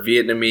a sort of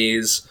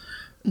Vietnamese,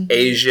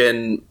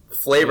 Asian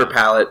flavor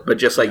palette, but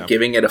just like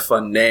giving it a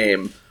fun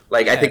name.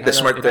 Like I think the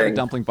smart thing. Had a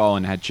dumpling ball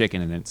and had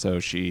chicken in it, so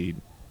she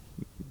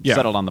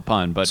settled on the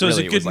pun. But so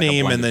really, it was a good like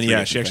name, and then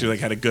she actually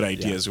had a good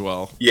idea as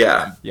well.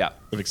 Yeah.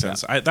 That makes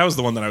sense. That was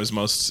the one that I was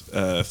most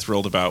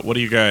thrilled about. What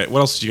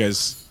else did you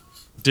guys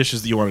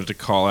dishes that you wanted to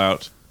call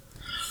out?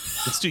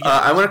 Let's do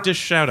a dish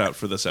shout out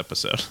for this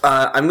episode.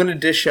 I'm going to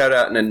dish shout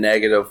out in a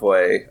negative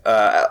way.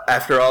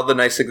 After all the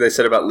nice things I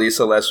said about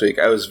Lisa last week,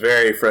 I was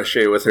very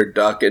frustrated with her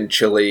duck and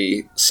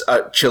chili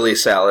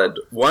salad.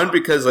 One,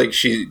 because like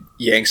she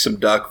yanked some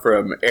duck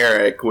from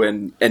Eric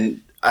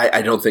and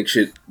I don't think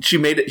she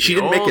made it. She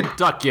didn't make it.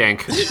 Duck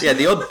yank. Yeah,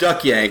 the old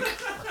duck yank.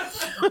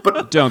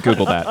 But don't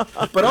Google that.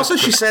 But also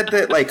she said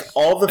that like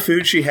all the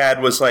food she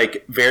had was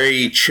like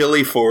very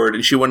chili forward,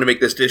 and she wanted to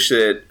make this dish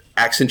that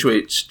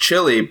accentuates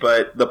chili.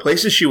 But the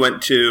places she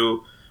went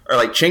to are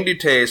like Cheng Du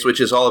Taste, which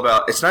is all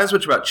about. It's not as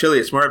much about chili.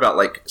 It's more about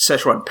like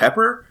Szechuan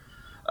pepper.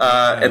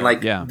 And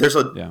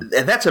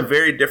that's a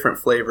very different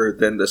flavor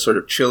than the sort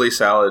of chili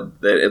salad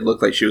that it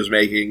looked like she was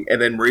making. And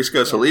then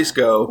Marisco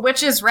Salisco,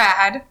 which is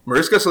rad.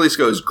 Marisco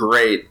Salisco is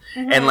great,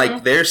 and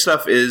like their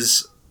stuff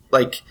is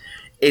like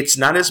it's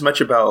not as much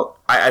about.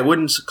 I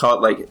wouldn't call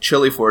it like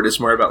chili forward. It's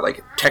more about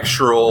like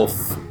textural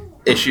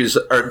issues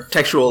or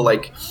textual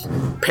like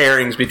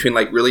pairings between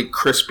like really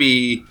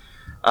crispy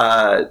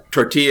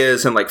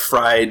tortillas and like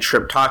fried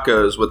shrimp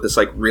tacos with this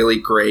like really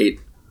great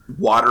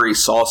watery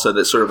salsa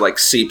that sort of like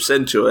seeps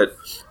into it.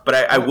 But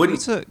I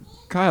wouldn't.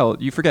 Kyle,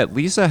 you forget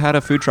Lisa had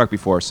a food truck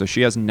before, so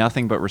she has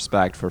nothing but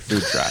respect for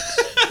food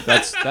trucks.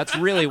 That's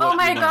really what. Oh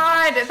my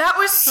god, that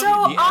was so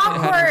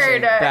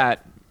awkward.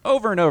 That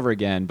over and over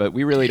again, but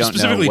we really don't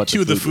know what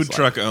to the food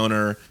truck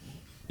owner.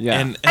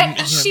 Yeah, and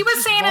she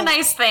was saying a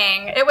nice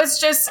thing. It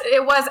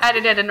was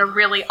edited in a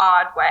really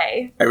odd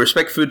way. I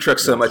respect food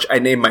trucks so much. I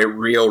named my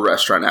real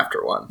restaurant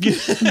after one.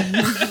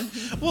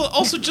 Well,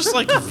 also just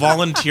like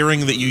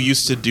volunteering that you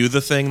used to do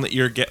the thing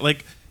that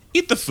like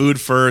eat the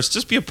food first.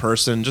 Just be a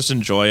person. Just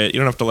enjoy it.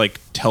 You don't have to like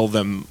tell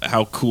them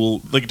how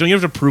cool. Like, don't you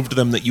have to prove to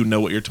them that you know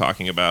what you're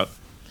talking about?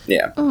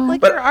 Yeah,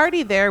 but you're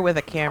already there with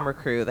a camera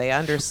crew. They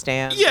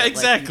understand. Yeah, that,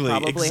 exactly.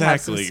 Like, you probably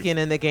have some skin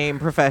in the game,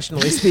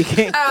 professionally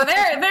speaking. Oh,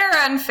 they're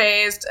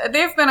unfazed.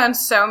 They've been on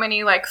so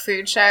many like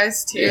food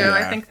shows too. Yeah.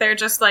 I think they're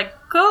just like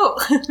cool.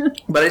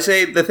 But I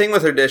say the thing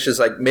with her dish is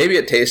like maybe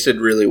it tasted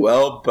really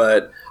well,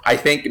 but I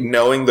think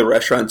knowing the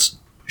restaurants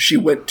she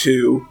went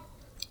to,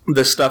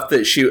 the stuff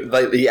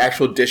that the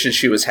actual dishes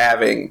she was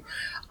having,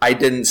 I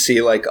didn't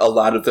see like a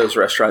lot of those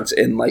restaurants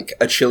in like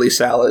a chili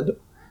salad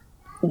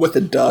with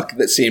a duck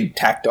that seemed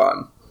tacked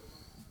on.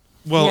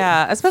 Well,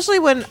 yeah, especially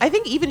when I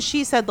think even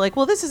she said like,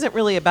 well, this isn't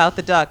really about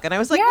the duck. And I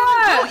was like,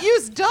 well, don't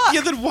use duck.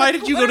 Yeah, then why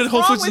did you go to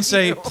Whole Foods and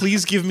say,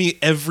 please give me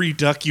every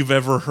duck you've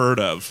ever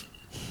heard of?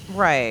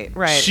 Right.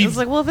 I was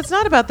like, well, if it's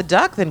not about the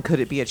duck, then could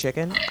it be a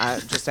chicken?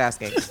 Just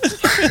asking.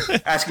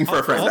 Asking for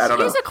a friend. I don't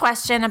know. Here's a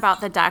question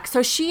about the duck.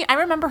 So I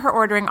remember her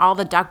ordering all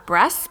the duck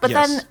breasts, but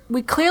then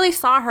we clearly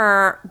saw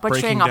her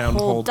butchering a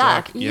whole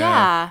duck.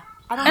 Yeah.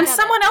 And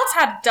someone else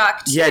had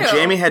duck, too. Yeah,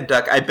 Jamie had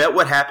duck. I bet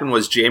what happened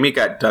was Jamie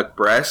got duck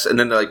breasts, and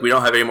then they're like, we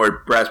don't have any more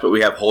breasts, but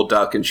we have whole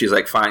duck. And she's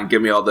like, fine,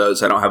 give me all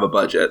those. I don't have a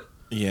budget.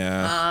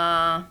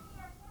 Yeah.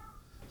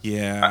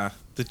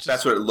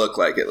 That's what it looked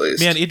like, at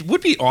least. Man, it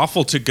would be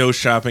awful to go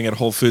shopping at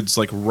Whole Foods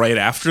like right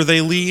after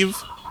they leave.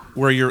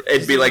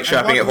 It'd be like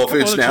shopping at Whole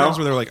Foods now.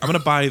 Where they're like, I'm going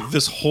to buy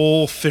this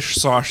whole fish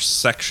sauce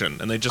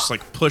section, and they just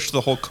like push the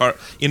whole cart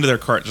into their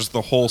cart, just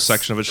the whole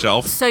section of a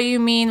shelf. So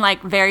you mean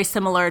like very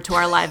similar to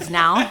our lives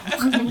now?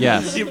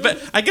 Yes. Yeah, but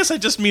I guess I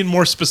just mean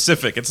more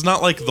specific. It's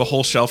not like the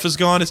whole shelf is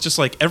gone. It's just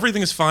like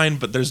everything is fine,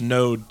 but there's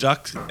no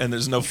duck and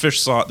there's no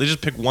fish sauce. They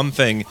just pick one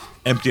thing,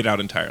 empty it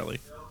out entirely.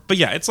 But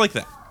yeah, it's like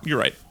that. You're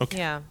right. Okay.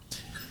 Yeah.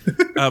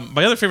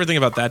 My other favorite thing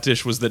about that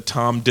dish was that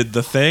Tom did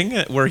the thing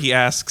where he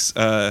asks,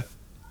 do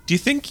you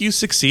think you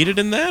succeeded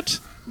in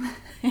that?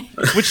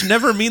 Which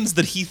never means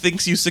that he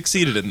thinks you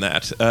succeeded in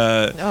that.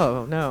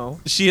 Oh, no.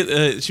 She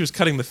was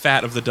cutting the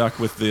fat of the duck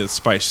with the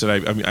spice. She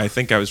said, I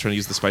think I was trying to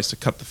use the spice to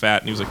cut the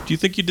fat. And he was like, do you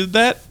think you did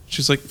that?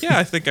 She's like, yeah,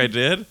 I think I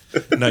did.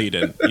 No, you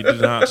didn't. You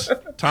did not.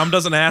 Tom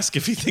doesn't ask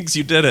if he thinks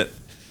you did it.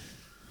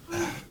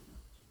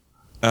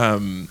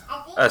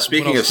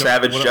 Speaking of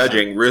savage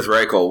judging, Ruth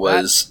Reichel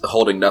was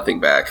holding nothing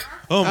back.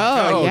 Oh, my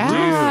God,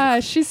 yeah.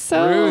 dude. She's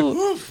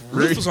so...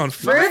 Ruth was on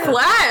fire.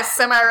 Ruthless,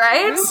 am I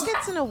right? Ruth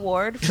gets an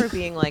award for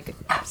being like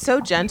so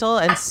gentle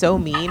and so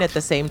mean at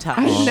the same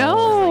time. I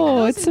know.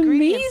 Those It's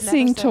ingredients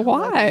amazing never to said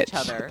hello to each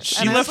watch. other.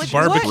 She And I was left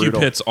like, barbecue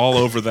what? pits all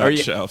over that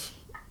shelf.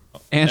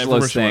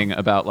 Angela's thing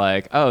about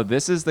like, oh,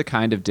 this is the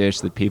kind of dish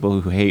that people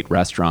who hate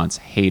restaurants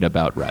hate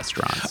about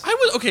restaurants.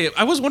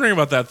 I was wondering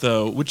about that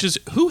though, which is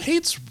who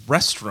hates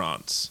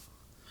restaurants?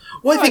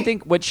 Well, I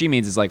think what she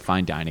means is like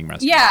fine dining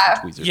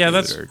restaurants. Yeah. Yeah,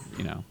 that's or,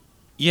 you know.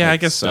 Yeah, like I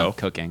guess so.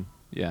 Cooking.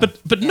 Yeah.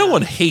 But no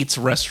one hates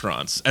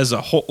restaurants as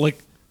a whole. Like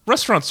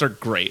restaurants are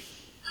great.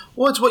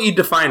 Well, it's what you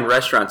define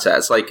restaurants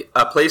as. Like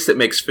a place that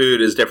makes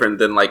food is different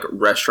than like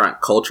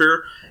restaurant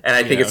culture, and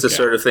I think it's the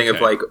sort of thing of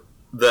like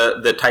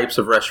the types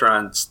of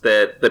restaurants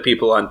that the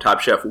people on Top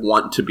Chef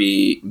want to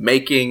be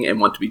making and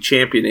want to be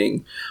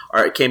championing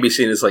it can be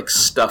seen as like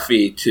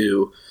stuffy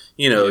to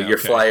your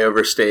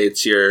flyover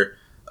states, your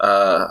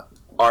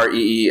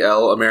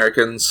REEL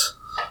Americans.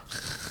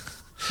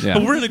 Yeah.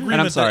 But we're in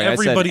agreement that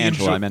everybody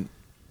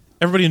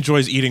everybody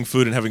enjoys eating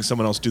food and having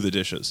someone else do the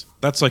dishes.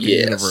 That's like a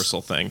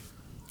universal thing.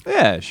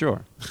 Yeah,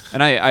 sure.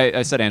 And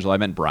I said Angela, I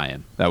meant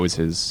Brian. That was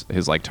his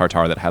like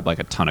tartare that had like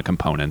a ton of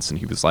components, and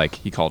he was like,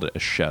 he called it a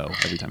show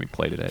every time he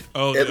plated it.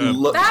 Oh,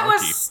 that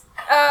was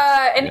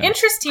an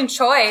interesting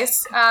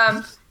choice.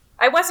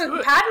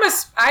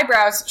 Padma's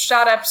eyebrows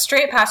shot up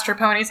straight past her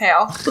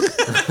ponytail.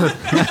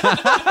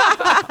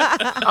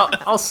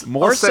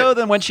 More so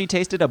than when she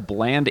tasted a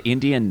bland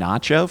Indian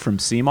nacho from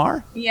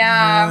Seymour?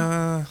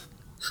 Yeah.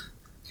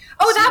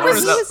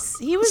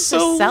 He was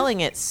just selling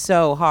it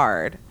so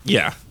hard.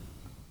 Yeah.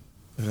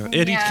 And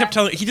he kept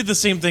telling, he did the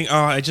same thing. Oh,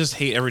 I just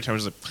hate every time. I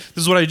was like, this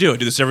is what I do. I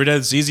do this every day.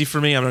 It's easy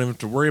for me. I don't even have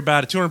to worry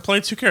about it. 200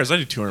 plates? Who cares? I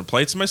do 200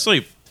 plates in my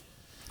sleep.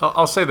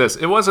 I'll say this.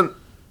 It wasn't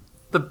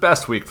the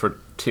best week for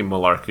Team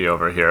Malarkey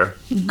over here.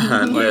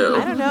 I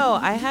don't know.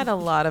 I had a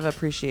lot of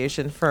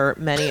appreciation for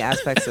many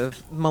aspects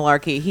of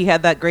Malarkey. He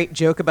had that great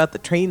joke about the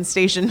train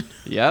station.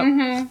 Yep.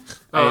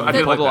 Mm-hmm. I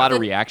put a lot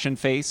of reaction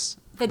face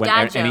when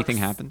anything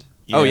happened.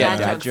 Yeah. Oh, yeah,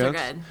 dad jokes.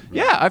 Are good.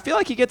 Yeah, I feel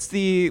like he gets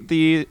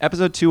the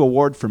episode 2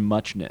 award for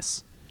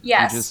muchness.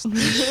 Yes. He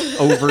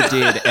just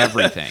overdid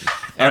everything.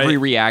 Every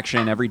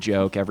reaction, every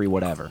joke, every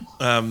whatever.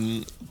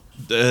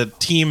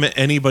 Team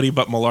Anybody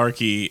But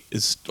Malarkey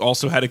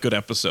also had a good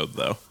episode,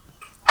 though.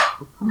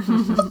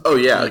 Oh,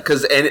 yeah,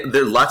 because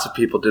there lots of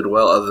people did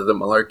well other than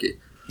Malarkey.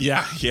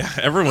 Yeah,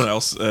 everyone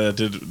else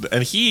did.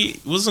 And he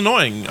was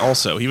annoying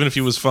also. Even if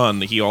he was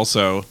fun, he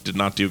also did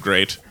not do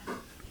great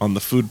on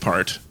the food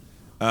part.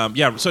 So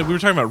we were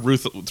talking about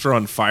Ruth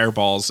throwing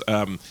fireballs.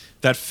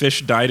 That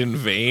fish died in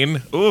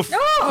vain. Oof.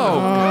 Oh,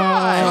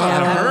 God. Yeah,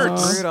 that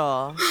hurts. was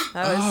brutal.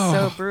 That was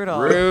so brutal.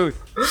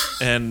 Ruth.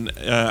 And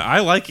I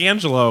like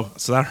Angelo,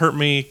 so that hurt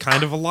me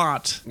kind of a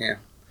lot. Yeah.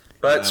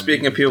 But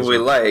speaking of people we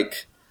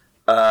like,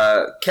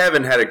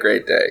 Kevin had a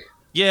great day.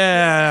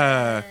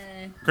 Yeah.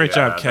 Great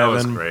job, Kevin.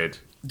 That was great.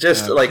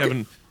 Just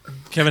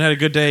Kevin had a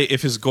good day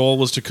if his goal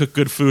was to cook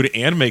good food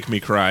and make me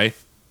cry.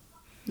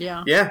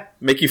 Yeah. Yeah.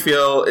 Make you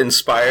feel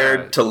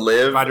inspired to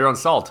live. Find your own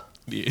salt.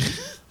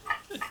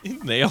 He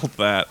nailed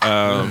that.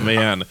 Oh,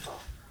 man.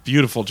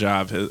 Beautiful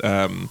job.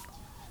 I've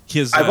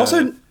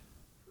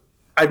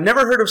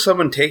never heard of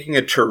someone taking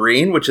a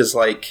terrine, which is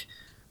like,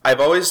 I've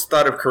always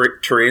thought of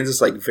terrines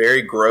as like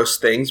very gross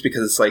things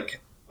because it's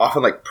like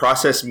often like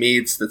processed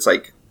meats that's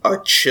like a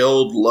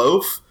chilled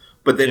loaf,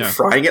 but then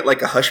frying it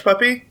like a hush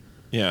puppy.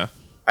 Yeah.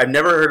 I've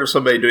never heard of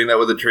somebody doing that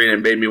with a terrine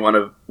and made me want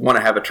to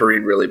have a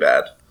terrine really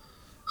bad.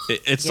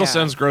 It still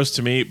sounds gross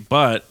to me,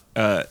 but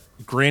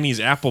Granny's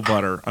apple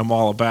butter I'm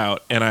all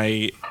about.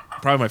 And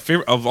probably my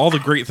favorite of all the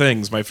great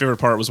things, my favorite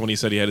part was when he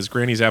said he had his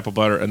Granny's apple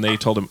butter and they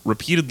told him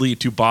repeatedly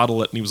to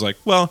bottle it. And he was like,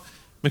 well,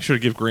 make sure to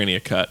give Granny a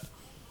cut.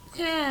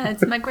 Yeah,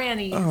 it's my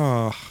granny.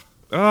 A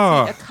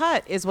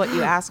cut is what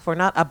you ask for,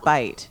 not a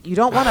bite. You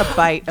don't want a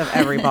bite of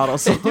every bottle.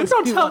 So You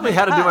don't tell me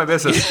how to do my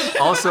business.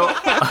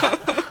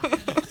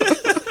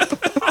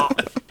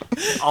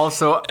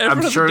 Also,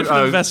 I'm sure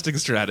investing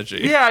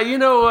strategy. Yeah, you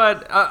know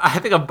what? I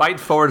think a bite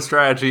forward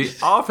strategy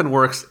often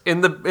works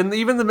in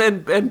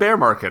bear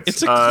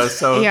markets.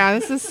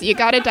 This is you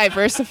got to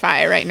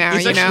diversify right now.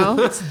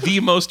 It's the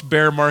most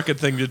bear market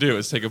thing to do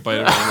is take a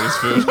bite of everybody's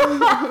food.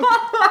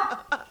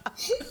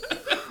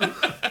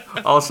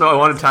 Also, I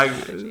want to tag.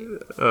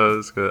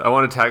 That's good. I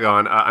want to tag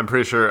on. I'm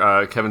pretty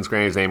sure Kevin's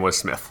granny's name was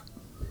Smith.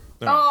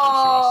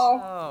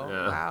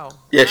 Wow.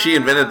 Yeah, she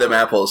invented them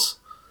apples.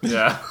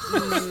 Yeah.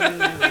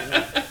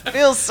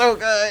 Feels so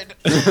good.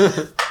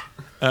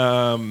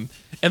 And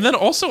then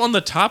also on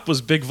the top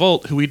was Big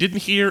Volt, who we didn't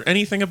hear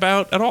anything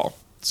about at all.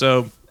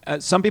 So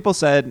some people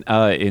said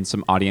in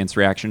some audience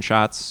reaction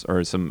shots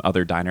or some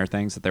other diner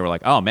things that they were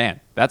like, "Oh man,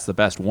 that's the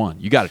best one.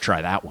 You got to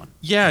try that one."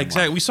 Yeah,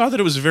 exactly. We saw that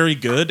it was very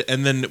good,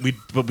 and then we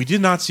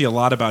did not see a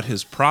lot about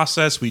his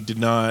process. We did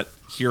not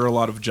hear a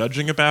lot of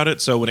judging about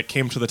it. So when it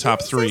came to the top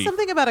Did he say three,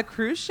 something about a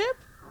cruise ship?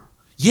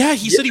 yeah,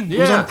 he said he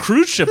was on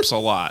cruise ships a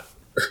lot.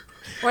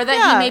 Or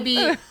that he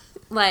maybe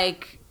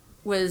like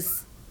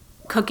was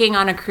cooking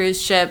on a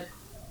cruise ship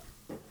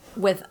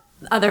with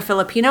other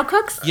Filipino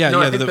cooks. Yeah,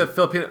 No, yeah. I think the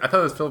Filipino. I thought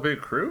it was Filipino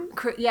crew.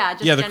 Just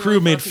The crew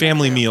made Filipino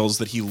family crew. meals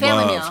that he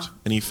Family loved, meal.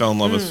 and he fell in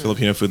love with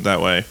Filipino food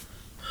that way.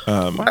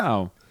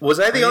 Wow. Was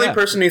I the only yeah.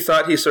 person who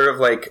thought he sort of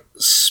like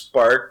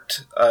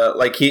sparked,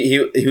 like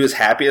he was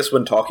happiest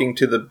when talking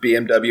to the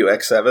BMW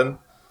X7?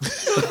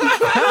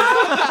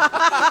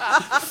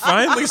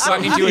 Finally,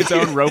 Talking to his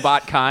own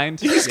robot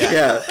kind.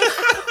 Yeah.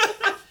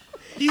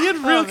 he had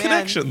real man.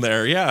 connection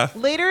there. Yeah.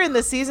 Later in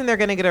the season, they're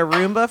going to get a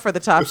Roomba for the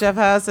Top Chef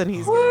house, and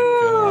he's going to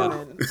go in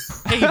and...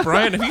 Hey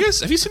Brian, have you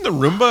seen the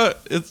Roomba?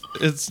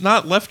 It's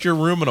not left your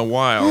room in a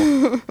while.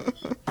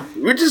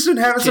 We've just been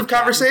having some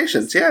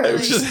conversations. Yeah.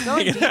 It's just,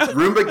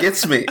 Roomba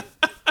gets me.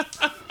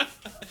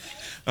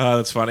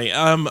 That's funny.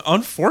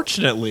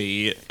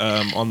 Unfortunately,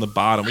 on the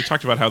bottom, we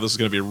talked about how this is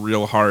going to be a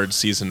real hard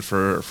season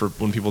for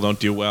when people don't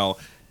do well.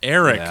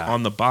 Eric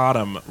on the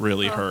bottom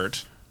really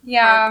hurt.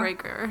 Yeah.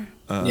 Heartbreaker.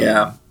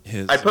 Yeah.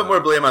 His, I put more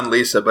blame on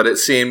Lisa, but it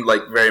seemed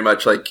like very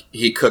much like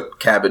he cooked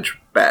cabbage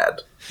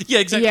bad. Yeah,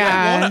 exactly.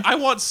 Yeah. I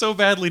want so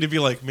badly to be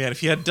like, man,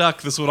 if you had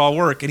duck, this would all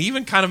work. And he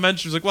even kind of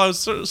mentions like, well, I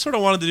sort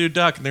of wanted to do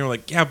duck, and they were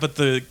like, yeah, but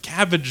the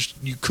cabbage,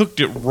 you cooked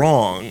it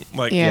wrong.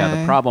 Like, Yeah.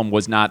 The problem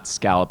was not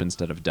scallop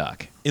instead of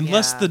duck.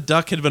 unless the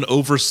duck had been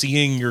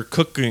overseeing your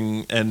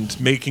cooking and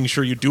making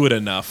sure you do it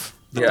enough.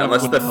 Yeah,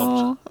 unless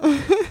the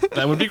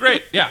That would be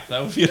great. Yeah,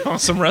 that would be an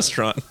awesome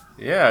restaurant.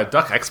 Yeah,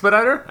 duck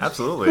expediter.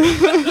 Absolutely.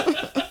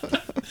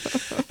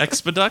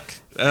 Expeduck.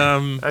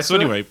 So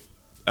anyway,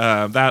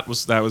 that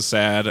was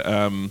sad.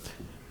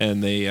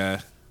 And they,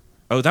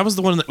 that was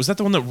the one. Was that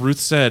the one that Ruth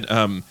said?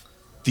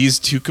 These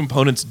two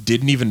components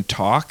didn't even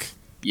talk.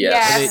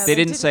 yes. They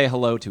didn't say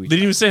hello to each They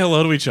didn't other. even say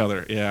hello to each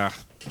other. Yeah.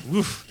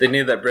 Oof. They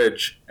needed that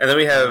bridge. And then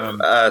we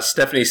have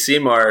Stephanie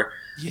Seymour.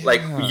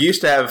 Like, we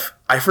used to have,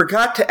 I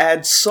forgot to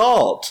add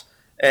salt.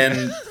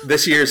 And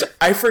this year's,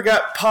 I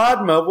forgot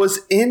Padma was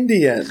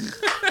Indian.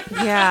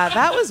 Yeah,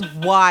 that was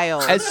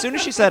wild. As soon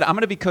as she said, I'm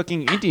going to be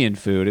cooking Indian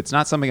food, it's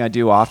not something I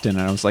do often.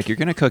 And I was like, you're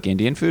going to cook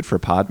Indian food for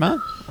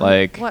Padma?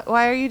 Like,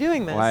 Why are you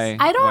doing this? why?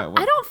 I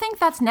don't think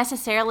that's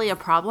necessarily a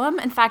problem.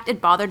 In fact,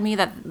 it bothered me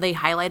that they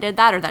highlighted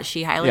that, or that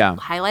she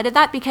highlighted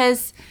that,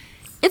 because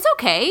it's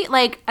okay.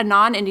 Like, a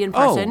non-Indian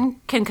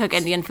person can cook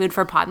Indian food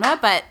for Padma,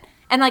 but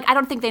I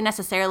don't think they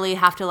necessarily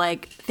have to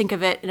like think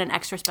of it in an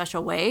extra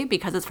special way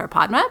because it's for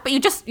Padma. But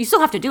you still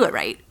have to do it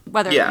right,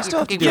 whether you're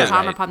cooking for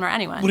Padma or Padma or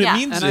anyone. What it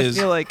means And is,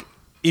 I feel like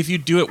if you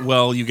do it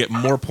well, you get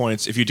more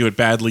points. If you do it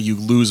badly, you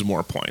lose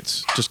more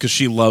points. Just because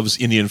she loves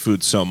Indian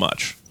food so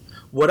much.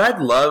 What I'd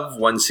love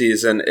one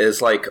season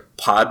is like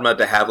Padma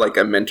to have like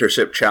a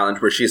mentorship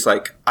challenge where she's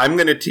like, I'm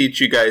going to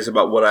teach you guys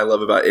about what I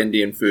love about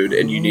Indian food,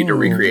 and you need to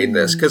recreate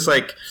this. Because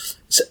like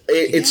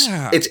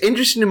it's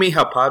interesting to me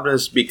how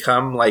Padma's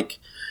become like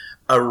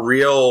a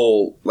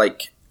real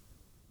like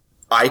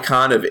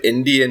icon of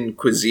Indian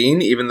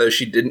cuisine, even though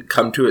she didn't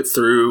come to it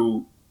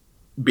through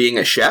being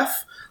a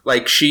chef.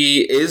 Like,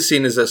 she is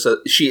seen as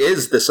she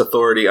is this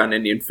authority on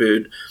Indian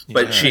food,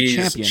 but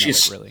she's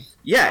really.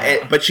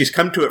 But she's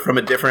come to it from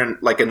a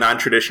different, like a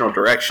non-traditional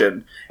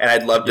direction. And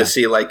I'd love to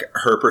see like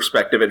her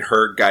perspective and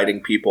her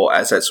guiding people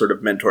as that sort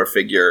of mentor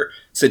figure,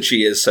 since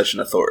she is such an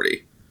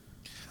authority.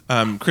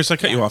 Chris, I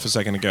cut you off a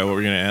second ago. What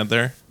were you going to add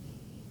there?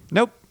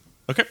 Nope.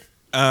 Okay.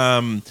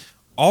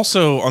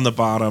 Also on the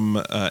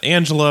bottom,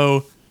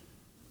 Angelo,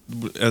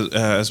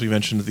 as we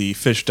mentioned, the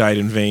fish died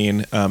in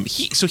vain.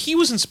 He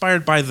was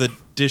inspired by the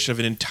dish of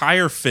an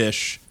entire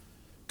fish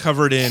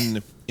covered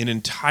in an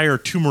entire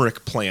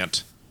turmeric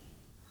plant,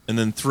 and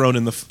then thrown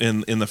in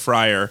the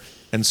fryer.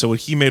 And so what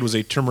he made was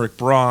a turmeric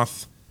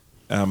broth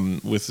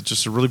with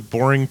just a really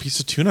boring piece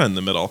of tuna in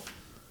the middle.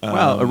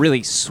 A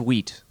really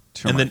sweet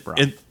turmeric broth.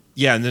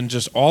 And then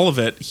just all of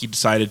it, he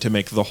decided to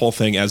make the whole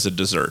thing as a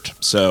dessert.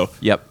 So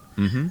Yep.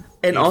 Mm-hmm.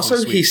 And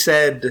also he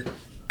said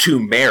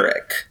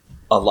turmeric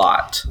a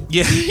lot.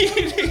 yeah,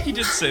 he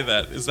did say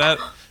that. Is that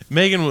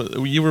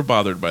Megan? You were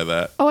bothered by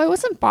that? Oh, I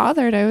wasn't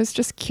bothered. I was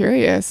just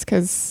curious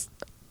because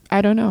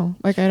I don't know.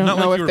 Like, I don't Not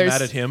know like if you were there's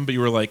mad at him, but you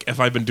were like, if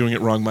I've been doing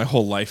it wrong my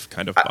whole life,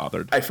 kind of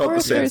bothered. I felt or the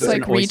if same there's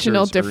thing. like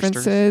regional Oysters,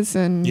 differences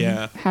in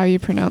how you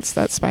pronounce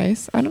that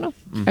spice. I don't know.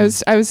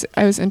 Mm-hmm.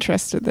 I was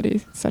interested that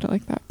he said it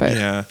like that. But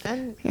Yeah,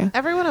 And Yeah.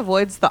 everyone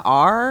avoids the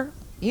R.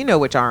 You know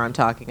which R I'm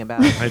talking about.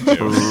 I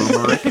do.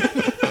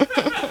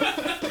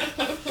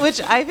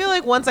 Which I feel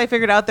like once I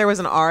figured out there was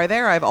an R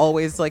there, I've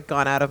always like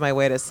gone out of my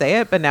way to say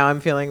it. But now I'm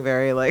feeling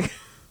very like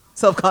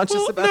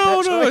self-conscious about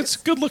that choice. It's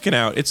good looking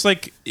out. It's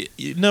like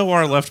no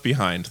R left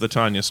behind. The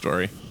Tanya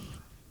story,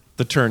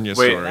 the Turnya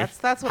story.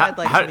 That's what I'd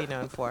like to be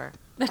known for.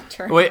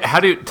 Wait, how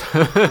do you?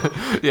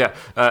 Yeah,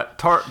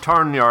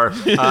 Tarnyar.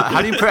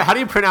 How do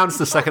you pronounce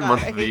the second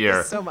month of the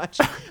year? So much.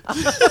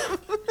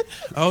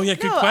 Oh yeah,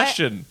 good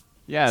question.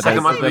 Yeah,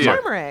 Second month of the year.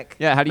 Turmeric.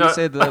 Yeah, how do you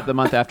say the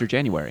month after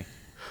January?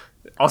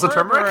 Also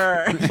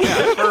turmeric.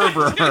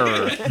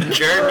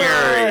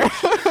 January.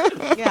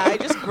 Yeah, I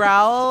just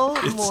growl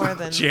more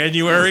than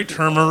January,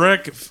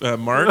 turmeric,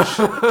 March,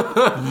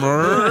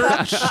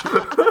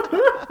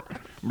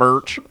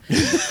 Merch.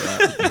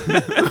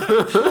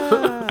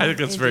 I think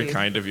that's very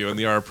kind of you, and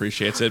the R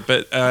appreciates it.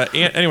 But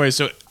anyway,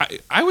 so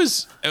I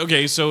was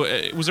okay. So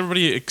was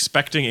everybody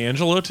expecting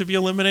Angelo to be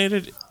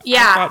eliminated?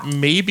 Yeah. I thought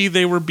maybe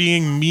they were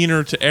being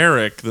meaner to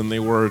Eric than they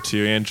were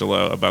to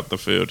Angelo about the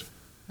food.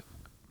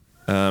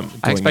 I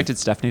expected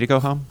Stephanie to go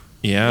home.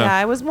 Yeah,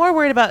 I was more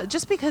worried about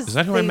just because Is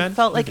that who I meant?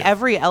 felt like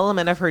every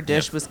element of her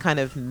dish was kind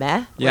of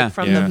meh. Yeah. Like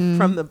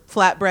from the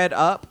flatbread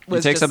up You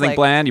was take just something like,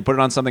 bland, you put it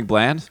on something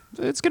bland,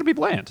 it's gonna be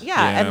bland.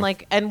 Yeah,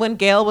 and when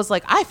Gail was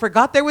like, I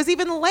forgot there was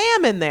even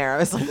lamb in there. I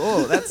was like,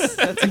 oh, that's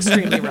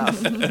extremely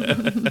rough.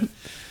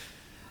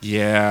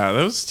 Yeah,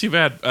 that was too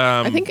bad.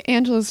 I think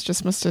Angela's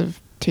just must have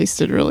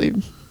tasted really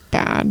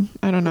bad.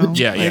 I don't know.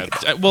 Yeah.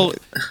 Well,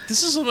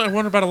 this is something I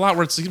wonder about a lot,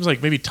 where it seems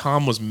like maybe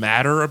Tom was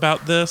madder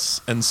about this,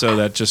 and so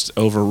that just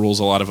overrules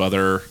a lot of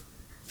other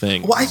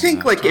things. Well, I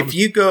think like if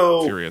you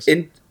go furious.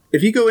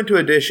 if you go into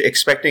a dish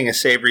expecting a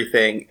savory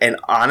thing and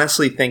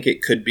honestly think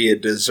it could be a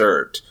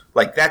dessert,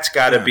 like that's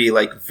got to be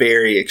like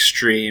very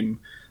extreme,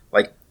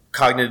 like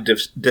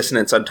cognitive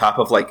dissonance on top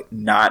of like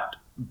not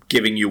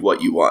giving you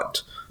what you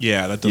want.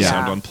 Yeah, that does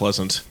sound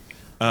unpleasant.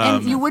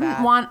 And you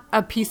wouldn't want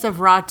a piece of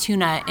raw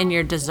tuna in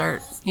your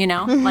dessert,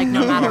 like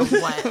no matter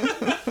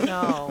what.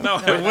 No,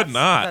 I would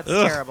not. That's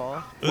Ugh. terrible.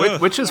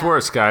 Which is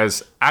worse,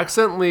 guys?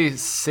 Accidentally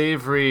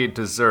savory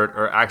dessert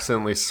or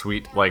accidentally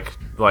sweet like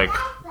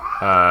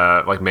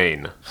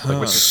Maine? Like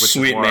which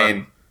Sweet more-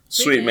 Maine.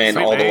 Sweet Maine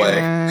all the Maine. way.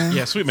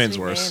 Yeah, sweet Maine's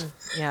worse.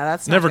 Yeah,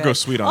 that's not Never good. go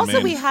sweet on Also,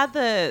 Maine. we had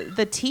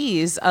the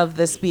tease of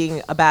this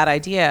being a bad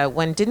idea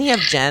when didn't he have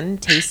Jen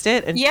taste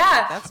it? And she's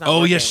like, that's not Oh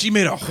working. yeah, she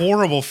made a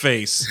horrible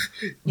face.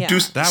 Yeah. Do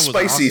That was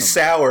spicy, awesome.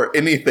 sour,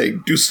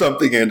 anything. Do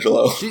something,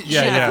 Angelo. I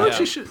feel like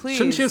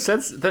shouldn't she have said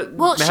that?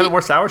 Well, have it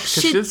more sour? Because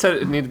she- she did say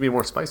it needed to be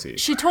more spicy.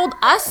 She told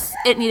us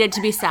it needed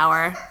to be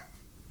sour,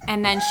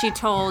 and then she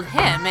told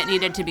him it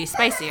needed to be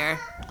spicier.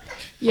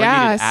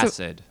 Yeah. needed So,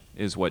 acid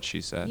is what she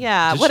said.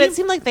 Yeah, Did what she? it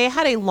seemed like they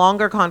had a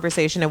longer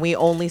conversation, and we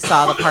only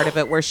saw the part of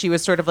it where she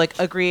was sort of like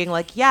agreeing,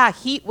 like, yeah,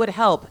 heat would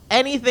help,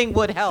 anything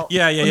would help.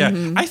 Yeah.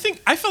 I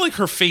felt like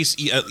her face,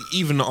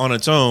 even on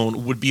its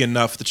own, would be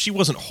enough that she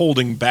wasn't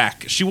holding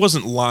back. She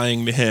wasn't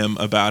lying to him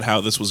about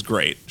how this was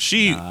great.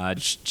 She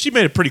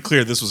made it pretty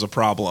clear this was a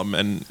problem,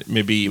 and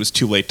maybe it was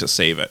too late to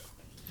save it.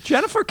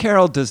 Jennifer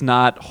Carroll does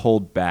not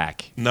hold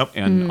back. Nope.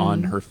 And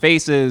on her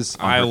faces,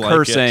 on I her like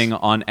cursing, it.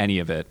 on any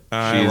of it.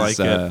 I like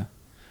it.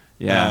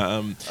 Yeah.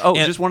 And-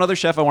 just one other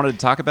chef I wanted to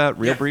talk about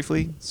real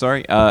briefly.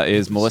 Sorry,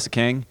 is Melissa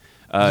King.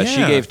 She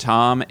Yeah. gave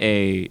Tom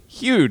a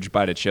huge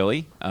bite of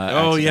chili.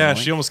 Oh yeah,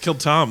 accidentally. she almost killed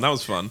Tom. That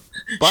was fun.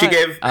 But, She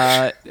gave-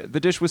 the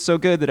dish was so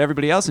good that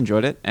everybody else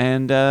enjoyed it,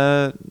 and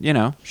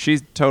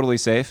she's totally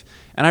safe.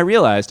 And I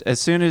realized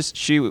as soon as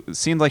she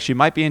seemed like she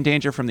might be in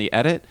danger from the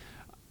edit,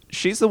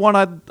 she's the one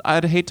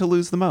I'd hate to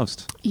lose the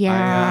most.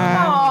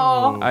 yeah.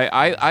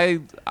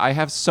 I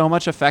have so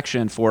much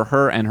affection for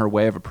her and her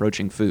way of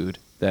approaching food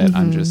that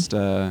I'm just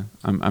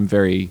I'm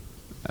very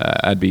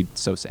I'd be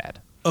so sad.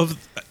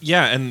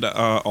 And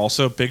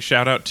also big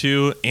shout out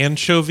to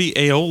anchovy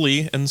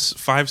aioli and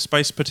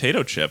 5-spice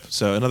potato chip.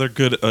 So another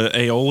good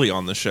aioli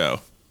on the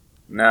show.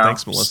 No.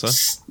 Thanks,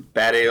 Melissa.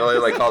 Bad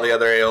aioli like all the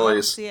other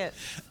aiolis. See it.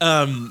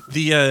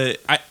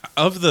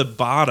 Of the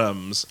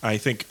bottoms,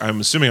 I'm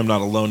assuming I'm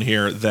not alone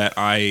here that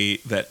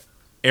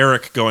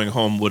Eric going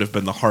home would have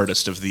been the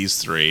hardest of these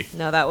three.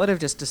 No, that would have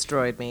just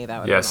destroyed me. That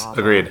would Yes, have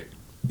been awful. agreed.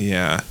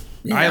 Yeah.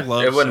 Yeah, I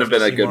love it wouldn't have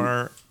been a good-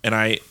 Simar, and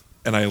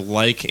I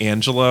like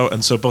Angelo,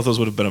 and so both those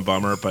would have been a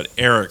bummer, but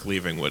Eric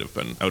leaving I would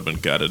have been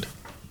gutted.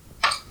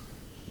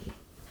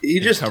 He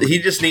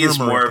just needs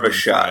more of a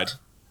shot.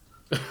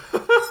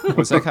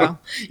 What's that, Kyle?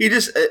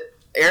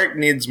 Eric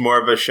needs more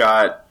of a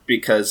shot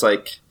because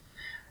like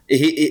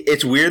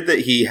it's weird that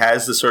he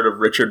has the sort of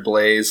Richard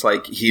Blaze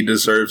like he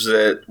deserves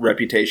it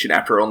reputation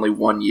after only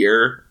 1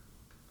 year.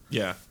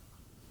 Yeah.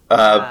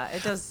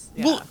 It does.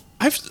 Yeah. Well,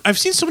 I've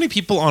seen so many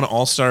people on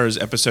All Stars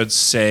episodes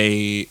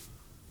say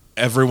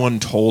everyone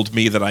told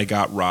me that I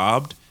got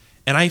robbed,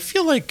 and I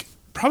feel like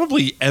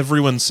probably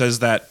everyone says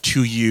that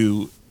to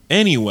you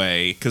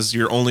anyway because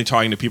you're only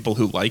talking to people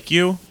who like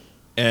you,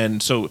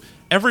 and so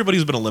everybody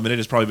who's been eliminated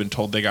has probably been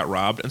told they got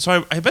robbed, and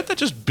so I bet that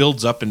just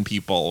builds up in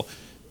people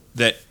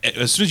that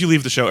as soon as you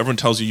leave the show, everyone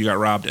tells you got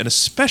robbed, and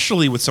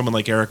especially with someone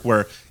like Eric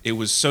where it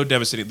was so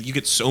devastating that you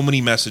get so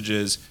many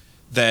messages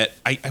that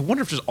I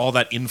wonder if just all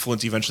that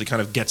influence eventually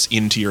kind of gets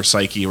into your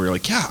psyche where you're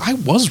like, yeah, I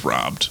was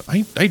robbed.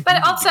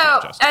 But also,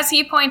 as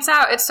he points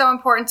out, it's so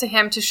important to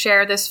him to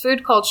share this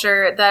food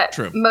culture that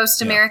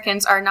most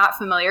Americans are not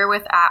familiar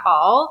with at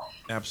all.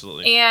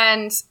 Absolutely.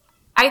 And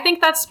I think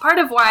that's part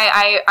of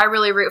why I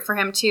really root for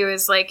him too,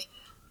 is like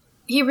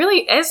he really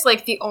is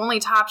like the only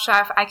Top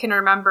Chef I can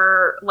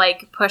remember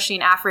like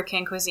pushing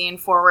African cuisine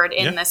forward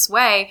in this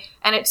way.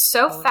 And it's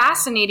so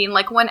fascinating.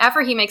 Like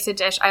whenever he makes a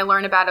dish, I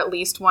learn about at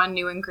least one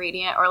new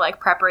ingredient or like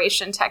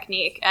preparation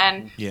technique.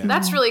 And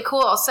that's really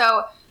cool.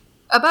 So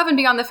above and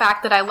beyond the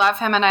fact that I love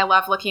him and I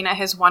love looking at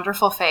his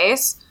wonderful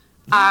face,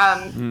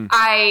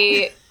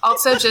 I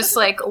also just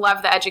like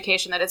love the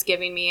education that it's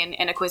giving me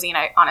in a cuisine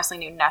I honestly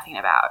knew nothing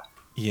about.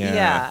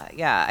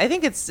 Yeah. I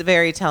think it's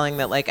very telling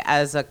that like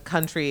as a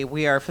country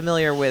we are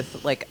familiar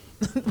with like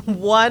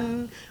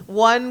one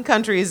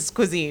country's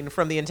cuisine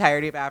from the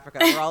entirety of Africa.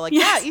 We're all like,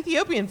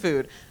 Ethiopian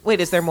food. Wait,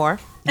 is there more?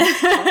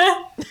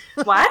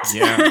 What?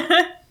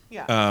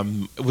 Yeah.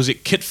 Was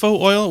it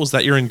kitfo oil? Was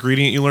that your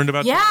ingredient you learned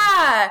about?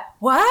 Yeah.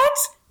 What?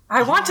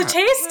 I want to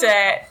taste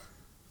it.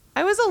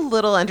 I was a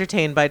little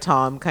entertained by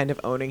Tom kind of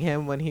owning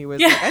him when he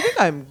was like, I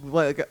think I'm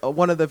like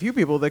one of the few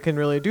people that can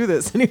really do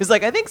this. And he was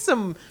like, I think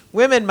some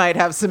women might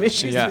have some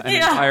issues. Yeah, an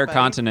entire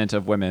continent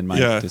of women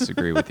might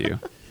disagree with you.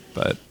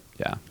 But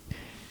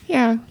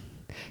Yeah.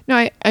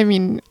 No, I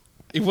mean,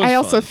 I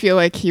also feel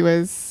like he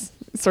was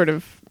sort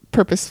of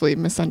purposefully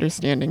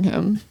misunderstanding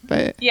him,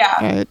 but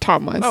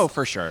Tom was. Oh,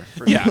 for sure.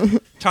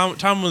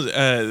 Tom was.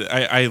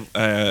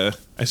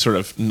 I sort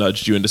of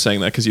nudged you into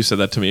saying that because you said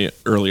that to me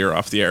earlier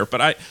off the air.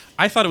 But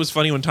I thought it was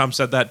funny when Tom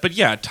said that. But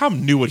yeah,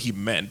 Tom knew what he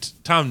meant.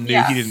 Tom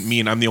knew he didn't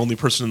mean I'm the only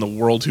person in the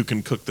world who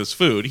can cook this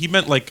food. He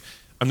meant like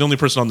I'm the only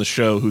person on the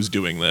show who's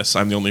doing this.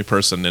 I'm the only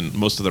person in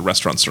most of the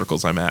restaurant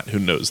circles I'm at who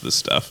knows this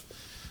stuff.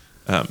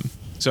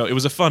 So it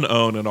was a fun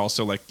own, and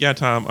also like, yeah,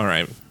 Tom. All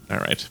right.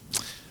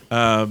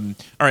 All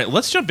right,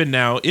 let's jump in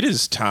now. It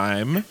is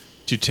time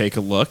to take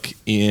a look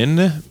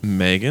in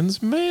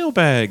Megan's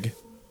mailbag.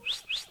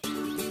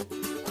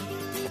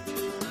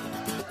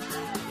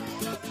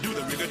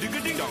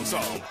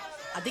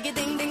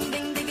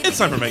 It's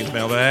time for Megan's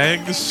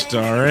mailbag,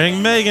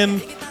 starring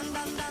Megan.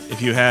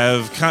 If you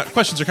have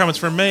questions or comments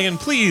for Megan,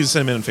 please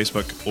send them in on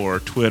Facebook or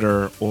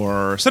Twitter,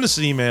 or send us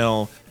an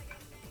email,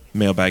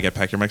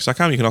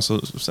 mailbag@packyourmics.com. You can also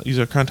use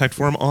our contact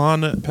form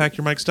on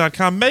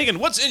packyourmics.com. Megan,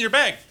 what's in your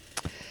bag?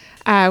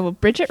 Well,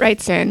 Bridget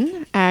writes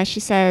in. She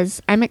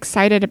says, I'm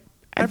excited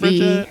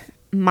the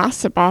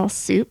masa ball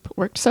soup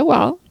worked so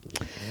well.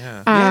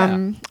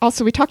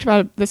 Also, we talked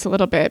about this a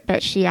little bit,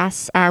 but she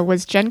asks,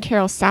 was Jen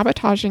Carroll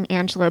sabotaging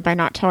Angelo by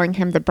not telling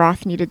him the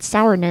broth needed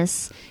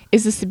sourness?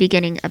 Is this the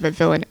beginning of a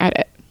villain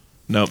edit?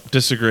 Nope,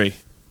 disagree.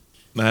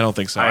 I don't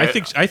think so. I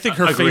think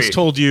her face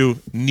told you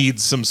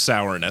needs some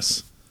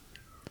sourness.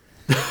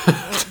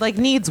 Like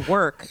needs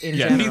work in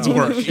general. Needs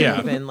work.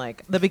 Have been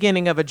like the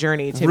beginning of a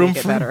journey to Room make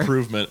it for better.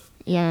 improvement.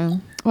 Yeah.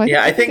 Well,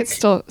 I think it's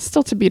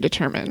still to be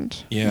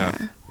determined. Yeah.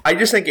 I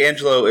just think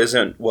Angelo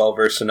isn't well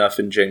versed enough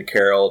in Jen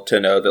Carroll to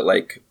know that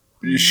like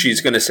she's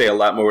going to say a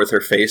lot more with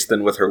her face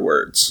than with her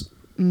words.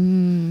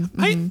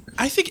 Mm-hmm.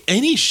 I think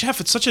any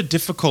chef, it's such a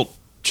difficult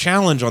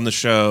challenge on the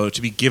show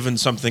to be given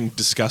something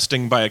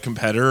disgusting by a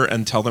competitor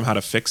and tell them how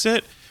to fix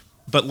it.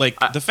 But like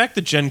the fact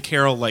that Jen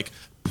Carroll like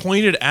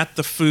pointed at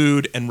the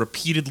food and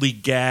repeatedly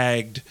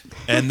gagged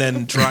and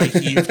then dry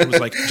heaved and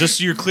was like, just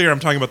so you're clear, I'm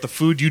talking about the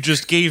food you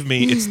just gave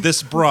me. It's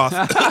this broth.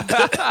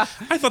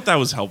 I thought that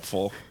was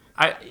helpful.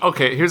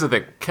 Okay, here's the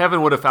thing.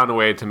 Kevin would have found a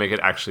way to make it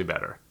actually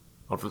better.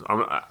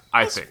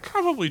 I think.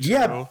 Probably true.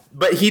 Yeah,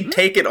 but he'd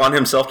take it on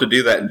himself to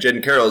do that. And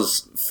Jen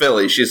Carroll's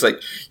Philly. She's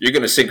like, you're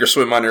going to sink or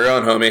swim on your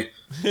own, homie.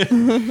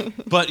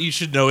 But you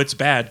should know it's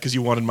bad because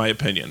you wanted my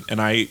opinion. And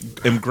I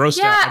am grossed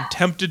out. I'm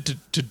tempted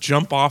to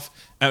jump off.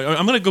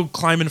 I'm going to go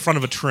climb in front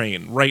of a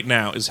train right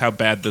now is how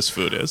bad this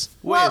food is.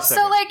 Well,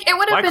 so like it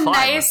would have been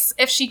nice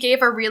if she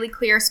gave a really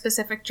clear,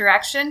 specific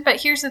direction.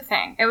 But here's the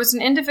thing. It was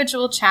an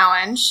individual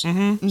challenge.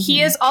 Mm-hmm.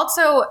 He is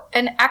also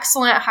an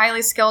excellent,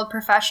 highly skilled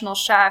professional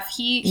chef.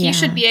 He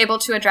should be able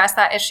to address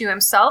that issue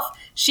himself.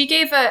 She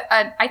gave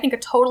I think a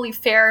totally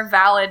fair,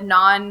 valid,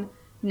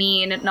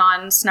 non-mean,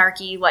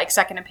 non-snarky, like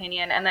second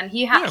opinion, and then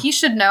he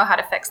should know how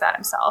to fix that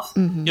himself.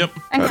 Mm-hmm. Yep.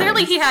 And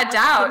clearly he had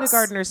doubts.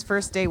 Kindergartner's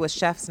first day with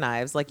chef's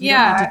knives. Like, you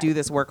don't need to do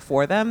this work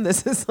for them.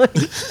 This is like,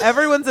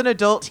 everyone's an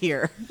adult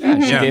here. She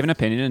gave an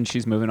opinion and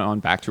she's moving on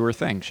back to her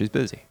thing. She's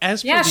busy.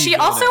 She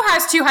also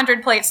has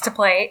 200 plates to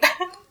plate.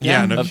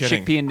 No of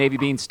kidding. chickpea and navy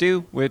bean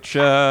stew, which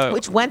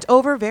went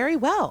over very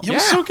well. It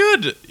was so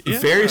good. Yeah.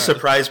 Very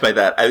surprised by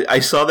that. I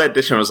saw that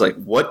dish and I was like,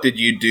 what did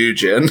you do,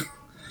 Jen?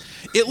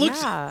 It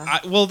looks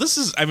this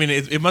is. I mean,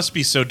 it must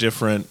be so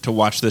different to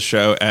watch this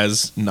show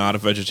as not a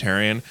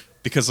vegetarian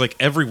because, like,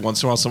 every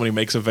once in a while somebody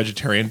makes a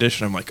vegetarian dish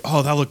and I'm like,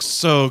 oh, that looks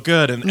so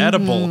good and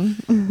edible.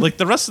 Like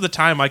the rest of the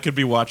time, I could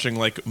be watching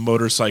like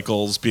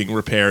motorcycles being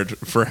repaired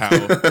for how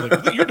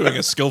like, you're doing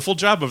a skillful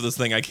job of this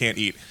thing I can't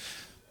eat.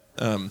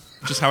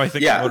 Just how I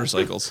think of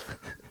motorcycles.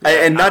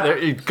 And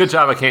good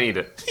job. I can't eat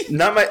it.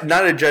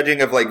 Not a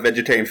judging of like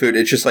vegetarian food.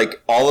 It's just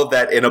like all of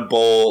that in a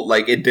bowl.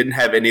 Like it didn't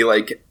have any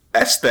like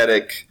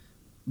aesthetic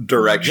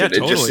direction. Yeah,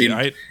 totally. It just seemed,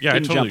 I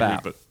totally agree.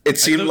 But it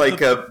seemed like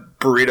a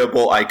burrito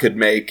bowl I could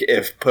make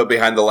if put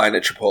behind the line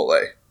at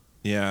Chipotle.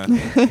 Yeah.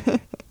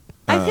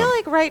 I feel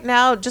like right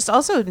now, just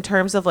also in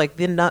terms of like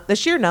the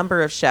sheer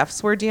number of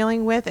chefs we're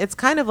dealing with, it's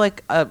kind of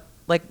like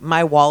like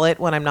my wallet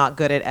when I'm not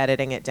good at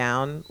editing it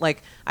down.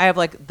 Like I have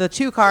like the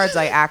 2 cards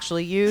I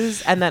actually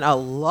use, and then a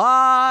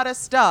lot of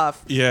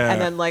stuff. Yeah. And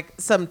then like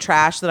some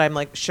trash that I'm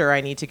like sure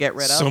I need to get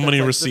rid of. So many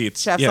like,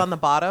 receipts. Chefs on the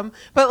bottom.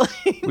 But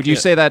like, Would you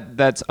say that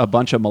that's a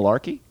bunch of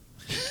malarkey?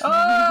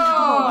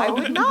 Oh, I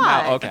would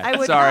not. No, okay. I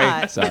would Sorry.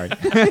 not. Sorry.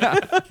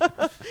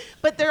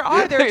 But there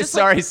are just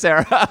Sorry, like,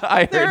 Sarah.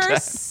 I there heard are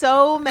that.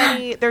 so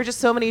many. There are just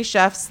so many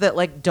chefs that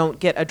like don't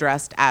get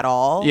addressed at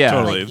all. Yeah.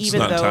 Totally. Like, It's even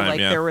not though time, like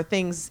yeah. there were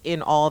things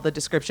in all the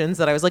descriptions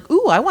that I was like,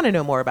 ooh, I want to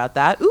know more about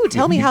that. Ooh,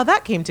 tell me how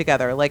that came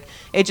together. Like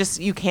it just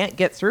you can't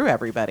get through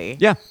everybody.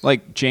 Yeah,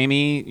 like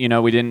Jamie,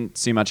 we didn't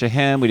see much of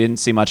him. We didn't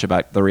see much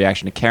about the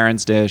reaction to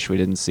Karen's dish. We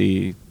didn't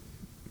see,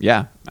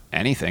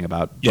 anything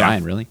about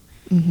Brian, really.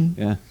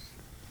 Mm-hmm. Yeah.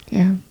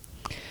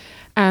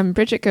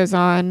 Bridget goes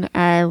on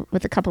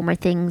with a couple more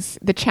things.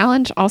 The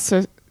challenge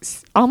also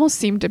almost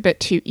seemed a bit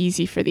too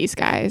easy for these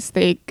guys.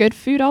 They eat good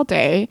food all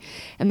day,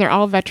 and they're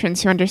all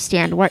veterans who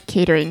understand what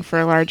catering for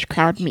a large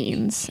crowd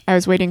means. I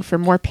was waiting for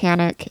more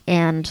panic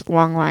and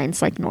long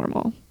lines like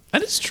normal.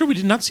 That is true. We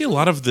did not see a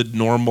lot of the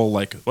normal,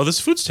 like, well, this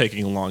food's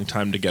taking a long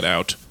time to get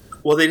out.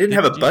 Well, they didn't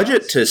have a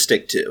budget to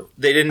stick to.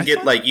 They didn't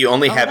get, like, you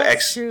only have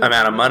X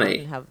amount of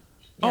money.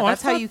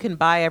 That's how you can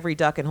buy every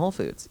duck in Whole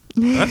Foods.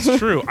 That's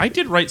true. I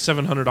did write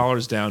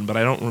 $700 down, but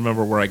I don't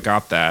remember where I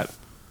got that.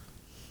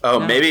 Oh,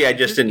 maybe I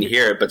just didn't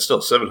hear it, but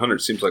still,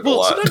 700 seems like a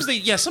lot.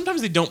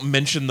 Sometimes they don't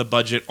mention the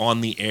budget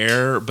on the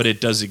air, but it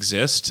does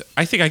exist.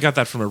 I think I got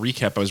that from a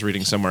recap I was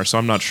reading somewhere, so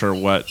I'm not sure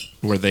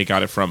where they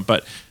got it from.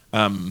 But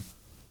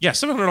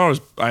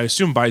 $700 I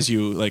assume buys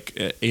you like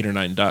 8 or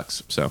 9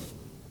 ducks. So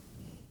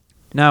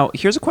now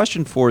here's a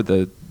question for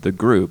the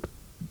group.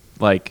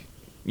 Like,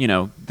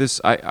 this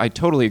I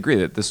totally agree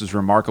that this is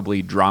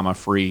remarkably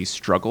drama-free,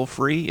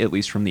 struggle-free, at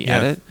least from the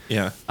edit.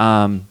 Yeah.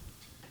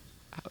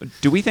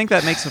 Do we think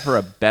that makes it for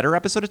a better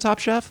episode of Top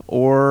Chef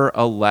or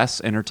a less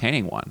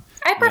entertaining one?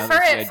 I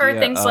prefer it for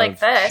things like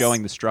this.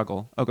 Showing the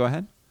struggle. Oh, go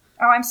ahead.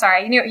 Oh, I'm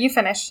sorry. You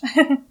finish.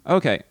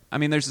 Okay. I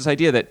mean, there's this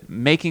idea that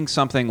making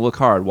something look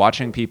hard,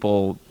 watching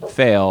people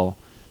fail,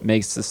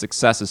 makes the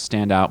successes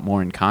stand out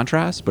more in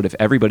contrast. But if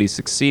everybody's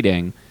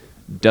succeeding,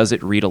 does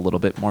it read a little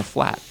bit more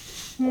flat?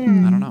 I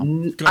don't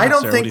know. I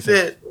don't think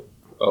that...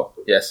 Oh,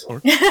 yes.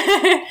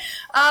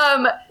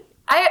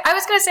 I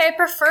was going to say I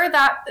prefer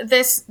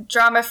this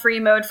drama-free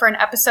mode for an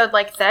episode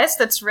like this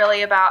that's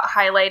really about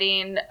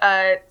highlighting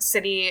a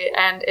city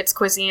and its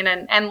cuisine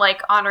and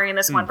like honoring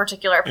this one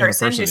particular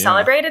person who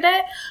celebrated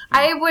it.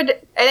 I would,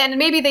 and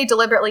maybe they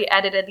deliberately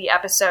edited the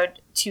episode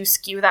to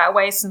skew that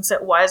way since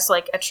it was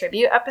like a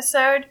tribute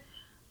episode.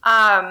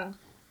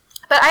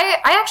 But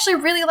I actually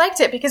really liked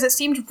it because it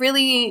seemed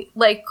really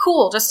like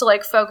cool just to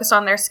like focus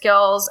on their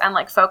skills and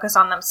like focus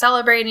on them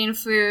celebrating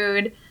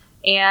food.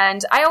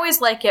 And I always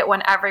like it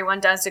when everyone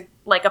does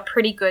a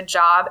pretty good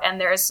job,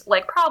 and there's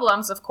like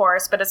problems, of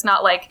course, but it's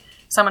not like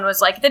someone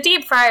was like the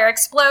deep fryer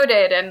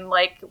exploded and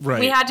like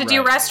we had to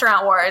do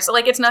restaurant wars.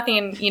 Like it's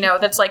nothing,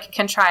 that's like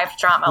contrived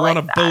drama. We're like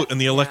on a boat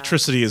and the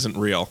electricity isn't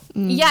real.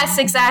 Yes,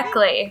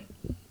 exactly.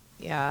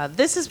 Yeah,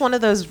 this is one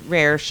of those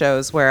rare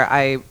shows where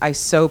I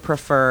so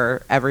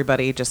prefer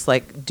everybody just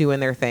like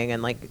doing their thing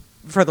and like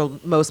for the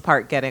most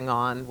part getting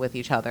on with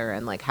each other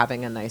and like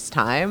having a nice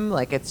time.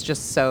 Like it's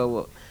just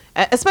so.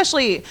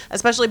 Especially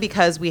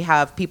because we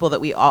have people that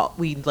we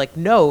like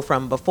know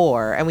from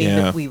before, and we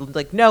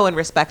like know and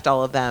respect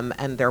all of them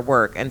and their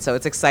work, and so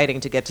it's exciting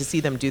to get to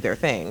see them do their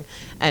thing.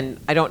 And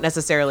I don't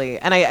necessarily,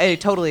 and I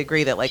totally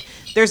agree that like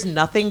there's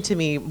nothing to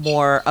me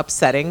more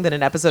upsetting than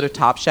an episode of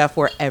Top Chef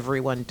where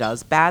everyone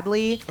does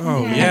badly.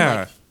 Oh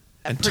yeah.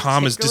 And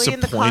Tom is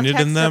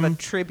disappointed in them. Of a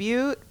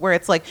tribute where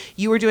it's like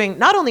you were doing.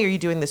 Not only are you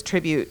doing this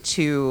tribute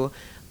to.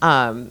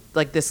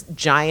 Like this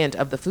giant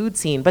of the food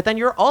scene, but then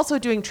you're also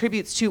doing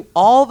tributes to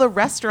all the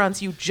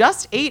restaurants you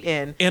just ate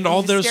in, and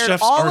all those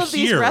chefs all are of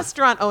these here.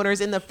 Restaurant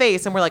owners in the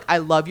face, and we're like, "I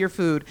love your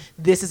food.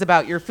 This is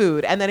about your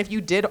food." And then if you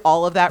did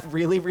all of that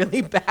really,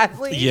 really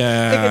badly,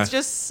 like, it's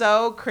just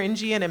so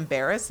cringy and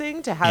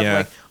embarrassing to have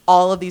like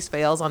all of these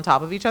fails on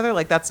top of each other.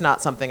 Like that's not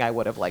something I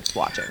would have liked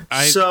watching.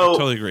 I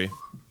totally agree.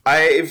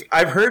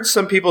 I've heard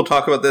some people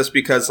talk about this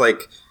because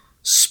like.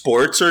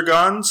 Sports are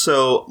gone,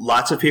 so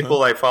lots of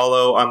people I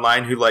follow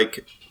online who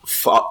like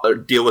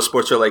deal with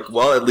sports are like,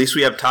 well, at least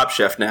we have Top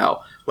Chef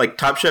now. Like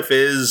Top Chef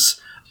is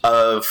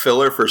a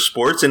filler for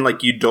sports, and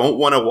like you don't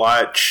want to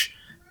watch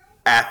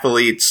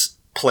athletes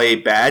play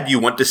bad. You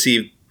want to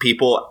see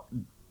people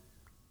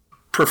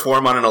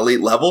perform on an elite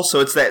level.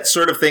 So it's that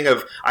sort of thing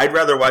of I'd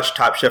rather watch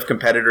Top Chef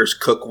competitors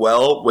cook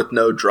well with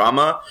no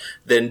drama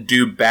than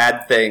do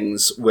bad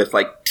things with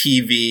like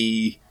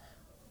TV.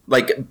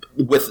 Like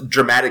with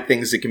dramatic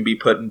things that can be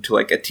put into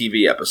like a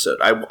TV episode.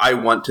 I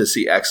want to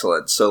see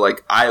excellence. So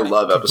like I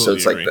love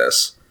episodes like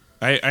this.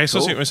 I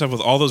associate myself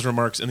with all those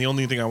remarks, and the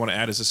only thing I want to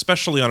add is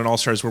especially on an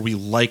All-Stars where we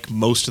like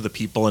most of the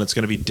people and it's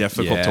going to be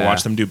difficult to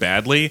watch them do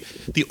badly,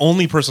 the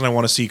only person I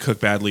want to see cook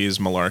badly is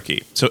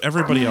Malarkey. So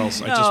everybody else,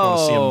 I just want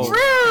to see him...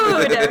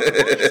 Rude! What's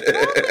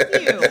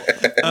wrong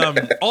with you?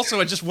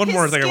 Also, just one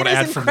more thing I want to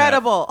add from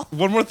incredible. that.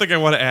 One more thing I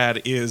want to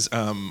add is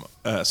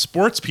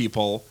sports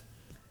people,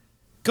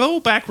 go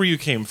back where you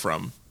came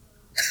from.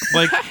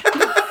 Like,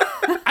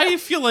 I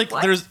feel like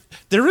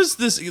there's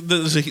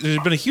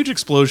been a huge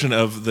explosion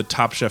of the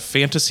Top Chef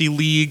Fantasy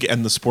League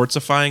and the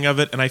sportsifying of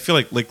it, and I feel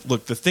like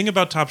look, the thing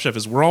about Top Chef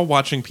is we're all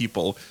watching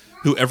people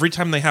who every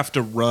time they have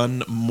to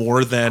run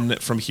more than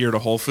from here to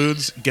Whole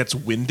Foods gets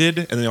winded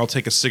and they all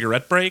take a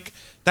cigarette break.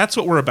 That's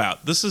what we're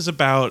about. This is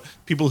about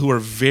people who are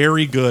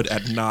very good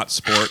at not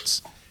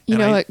sports. You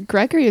know what?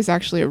 Gregory is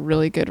actually a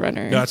really good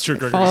runner. No, that's true.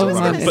 Follow him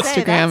on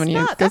Instagram, and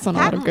he goes on a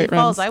lot of great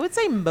runs. I would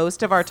say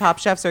most of our top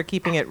chefs are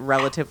keeping it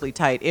relatively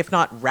tight, if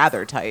not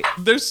rather tight.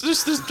 There's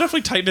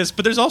definitely tightness,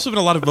 but there's also been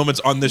a lot of moments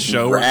on this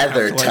show where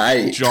rather they have to,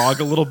 tight. jog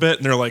a little bit,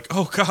 and they're like,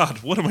 "Oh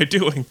God, what am I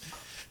doing?"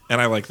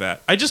 And I like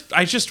that. I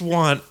just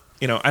want,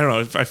 I don't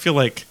know. I feel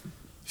like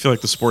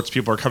the sports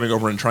people are coming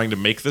over and trying to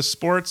make this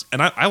sports,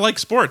 and I like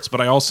sports,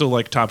 but I also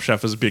like Top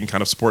Chef as being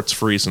kind of sports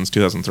free since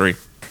 2003.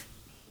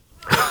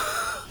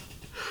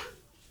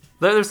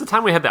 There's the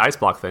time we had the ice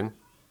block thing.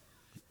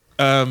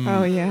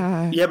 Oh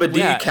yeah. Yeah, but do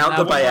you count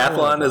the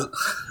biathlon as?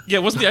 Yeah,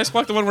 wasn't the ice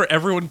block the one where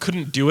everyone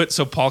couldn't do it,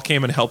 so Paul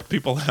came and helped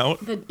people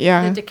out? The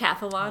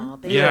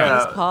decathlon.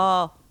 Yeah,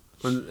 Paul.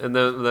 And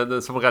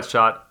then someone got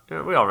shot.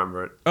 Yeah, we all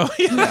remember it. Oh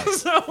yeah,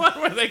 that's the one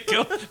where they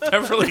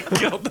Beverly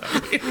killed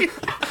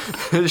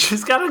them.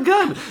 She's got a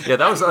gun. Yeah,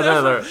 that was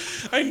another.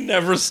 I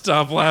never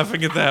stop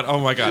laughing at that. Oh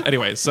my God.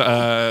 Anyways,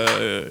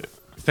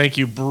 thank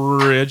you,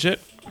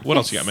 Bridget. What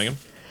else you got,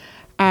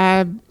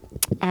 Megan?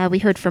 We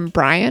heard from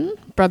Brian,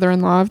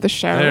 brother-in-law of the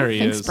show. There he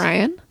Thanks, is.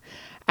 Brian.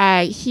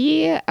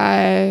 He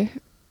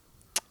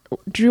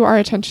drew our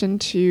attention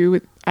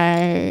to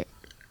a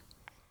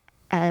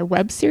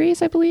web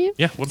series, I believe.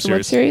 Yeah, web series.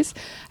 Web series.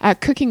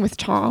 Cooking with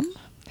Tom.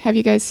 Have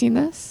you guys seen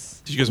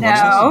this? Did you guys watch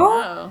this?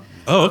 No.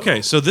 Oh,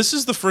 okay. So this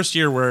is the first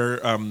year where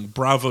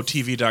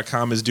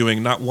BravoTV.com is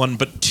doing not one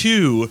but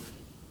two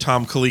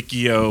Tom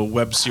Colicchio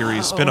web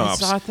series spinoffs. I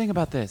saw a thing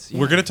about this. Yeah.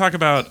 We're going to talk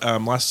about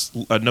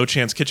No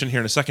Chance Kitchen here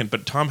in a second,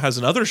 but Tom has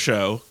another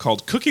show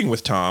called Cooking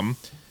with Tom,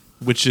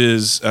 which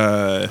is,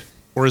 or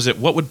is it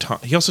What Would Tom?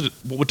 He also did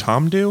What Would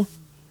Tom Do?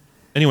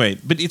 Anyway,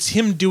 but it's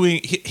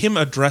him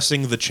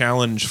addressing the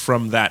challenge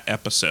from that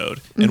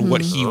episode and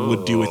what he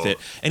would do with it,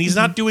 and he's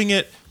not doing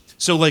it.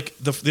 So like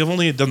they've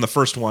only done the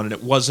first one, and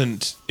it was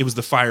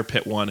the fire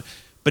pit one.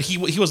 But he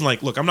wasn't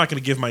like, look, I'm not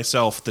going to give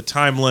myself the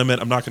time limit.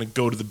 I'm not going to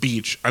go to the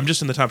beach. I'm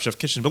just in the Top Chef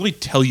kitchen. But let me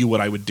tell you what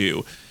I would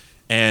do.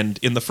 And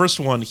in the first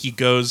one, he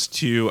goes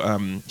to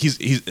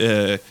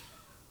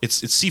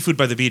it's seafood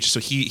by the beach.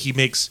 So he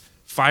makes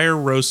fire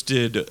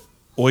roasted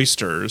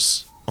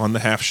oysters on the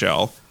half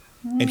shell,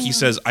 and he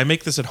says, I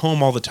make this at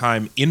home all the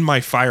time in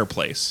my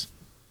fireplace.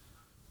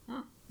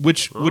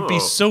 Which would be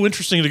so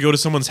interesting to go to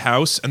someone's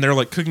house and they're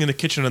like cooking in the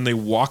kitchen and they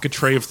walk a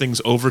tray of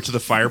things over to the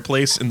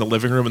fireplace in the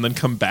living room and then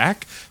come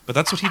back. But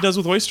that's what he does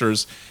with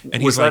oysters.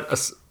 And was he's like,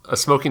 that a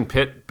smoking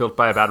pit built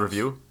by a bad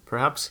review,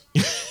 perhaps?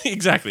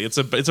 Exactly. It's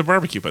a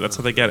barbecue pit. That's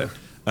how they get it.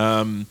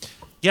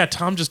 Yeah,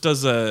 Tom just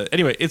does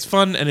anyway, it's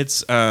fun and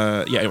it's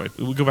anyway,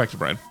 we'll go back to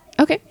Brian.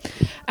 Okay.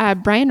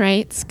 Brian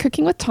writes,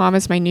 cooking with Tom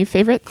is my new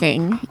favorite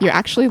thing. You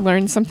actually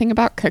learn something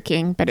about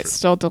cooking, but it's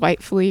still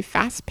delightfully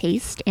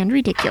fast-paced and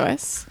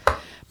ridiculous.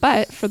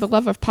 But for the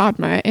love of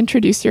Padma,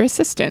 introduce your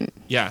assistant.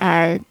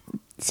 Yeah.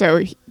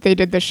 So they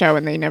did the show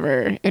and they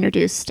never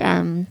introduced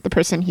the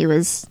person he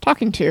was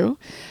talking to,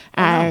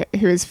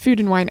 who is food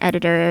and wine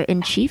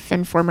editor-in-chief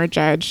and former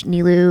judge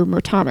Nilu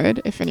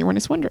Motammed, if anyone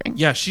is wondering.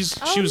 Yeah, she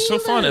was so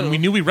fun, and we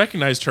knew we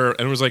recognized her,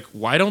 and it was like,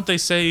 why don't they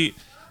say,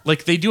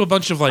 like, they do a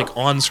bunch of like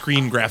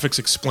on-screen graphics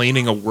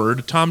explaining a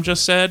word Tom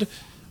just said.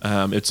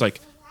 It's like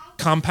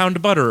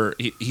compound butter.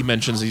 He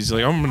mentions, he's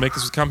like, oh, I'm gonna make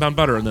this with compound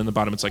butter, and then the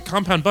bottom it's like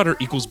compound butter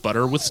equals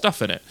butter with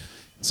stuff in it.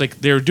 It's like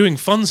they're doing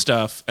fun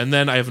stuff, and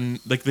then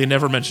they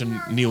never mentioned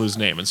Nilu's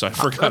name, and so I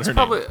forgot her name.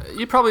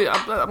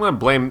 I'm gonna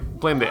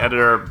blame the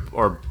editor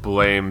or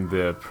blame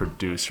the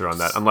producer on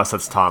that, unless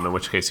that's Tom, in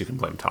which case you can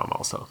blame Tom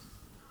also.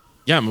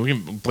 Yeah, I mean, we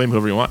can blame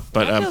whoever you want,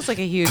 but that feels like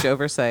a huge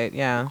oversight.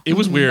 Yeah, it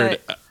was weird.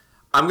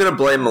 I'm gonna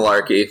blame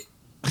Malarkey.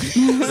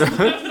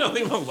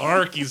 Definitely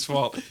Malarkey's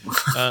fault.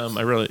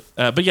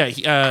 But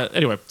yeah.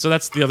 Anyway, so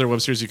that's the other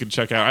web series you can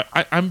check out.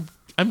 I'm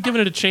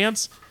giving it a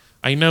chance.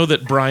 I know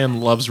that Brian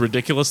loves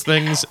ridiculous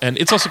things, and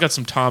it's also got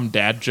some Tom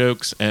dad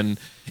jokes, and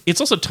it's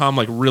also Tom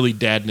like really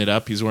dadding it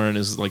up. He's wearing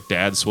his like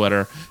dad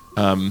sweater.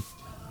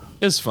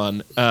 It's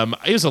fun. It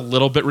is a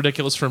little bit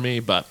ridiculous for me,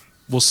 but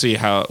we'll see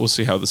how the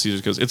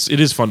season goes. It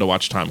is fun to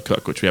watch Tom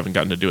cook, which we haven't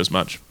gotten to do as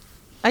much.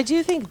 I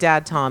do think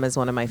Dad Tom is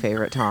one of my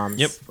favorite Toms.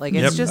 Yep. Like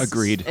it's just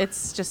agreed.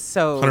 It's just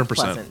so 100%.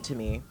 pleasant to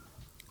me.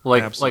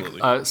 Like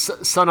Absolutely.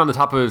 sun on the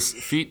top of his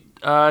feet,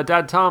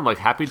 Dad Tom, like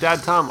happy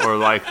Dad Tom, or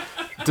like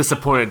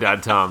disappointed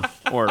Dad Tom,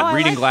 or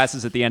reading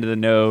glasses at the end of the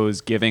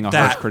nose, giving a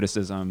harsh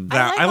criticism.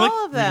 I like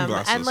all of them.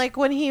 And like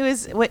when he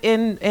was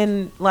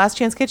in Last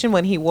Chance Kitchen,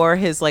 when he wore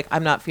his like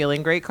I'm not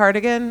feeling great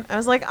cardigan, I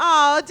was like,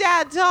 oh,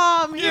 Dad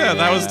Tom. Yeah,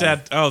 that was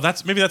Dad. Oh,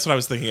 that's what I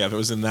was thinking of. It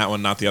was in that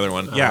one, not the other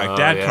one. Yeah,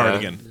 Dad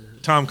cardigan.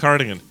 Tom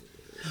Cardigan.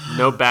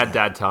 No bad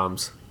dad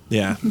Toms.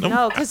 Yeah.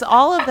 No, because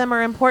all of them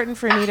are important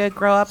for me to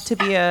grow up to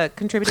be a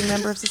contributing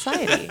member of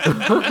society.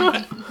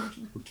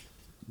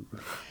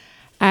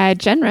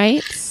 Jen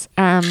writes,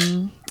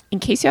 in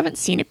case you haven't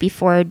seen it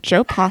before,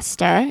 Joe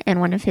Pasta and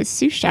one of his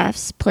sous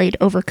chefs played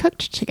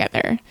Overcooked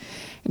together.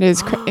 It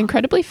is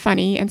incredibly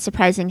funny and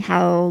surprising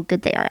how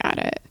good they are at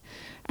it.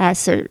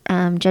 So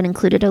Jen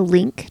included a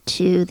link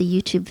to the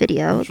YouTube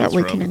video that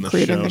we can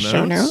include in the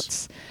show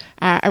notes.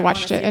 I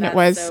watched it and it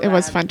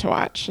was fun to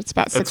watch. It's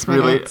about 6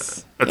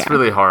 minutes. It's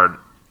really hard.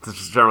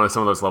 It's generally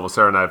some of those levels.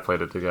 Sarah and I have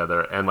played it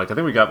together, and like I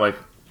think we got like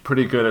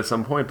pretty good at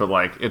some point, but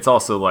like it's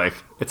also like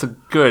it's a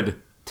good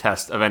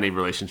test of any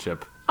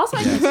relationship. Also,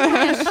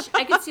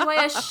 I could see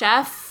why a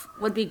chef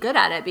would be good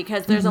at it,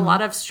 because there's a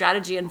lot of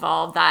strategy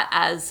involved that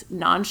as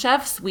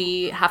non-chefs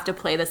we have to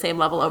play the same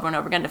level over and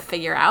over again to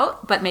figure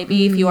out. But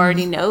maybe if you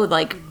already know,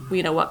 like,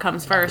 you know, what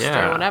comes first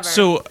or whatever.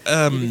 So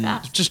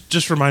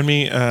just remind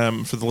me,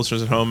 for the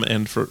listeners at home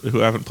and for who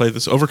haven't played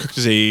this, Overcooked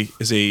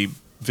is a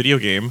video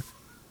game.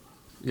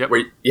 Yep.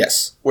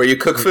 Where you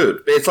cook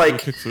food. It's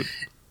like cook food.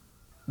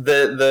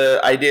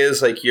 The idea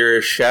is like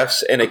you're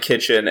chefs in a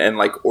kitchen and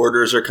like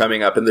orders are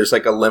coming up and there's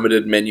like a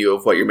limited menu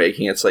of what you're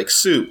making. It's like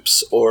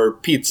soups or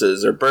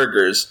pizzas or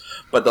burgers,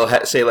 but they'll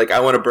say like, I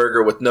want a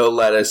burger with no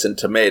lettuce and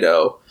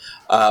tomato.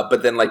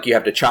 But then like you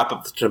have to chop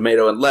up the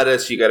tomato and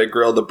lettuce. You got to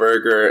grill the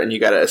burger and you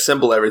got to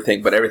assemble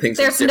everything, but everything's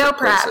there's in no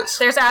different prep. places.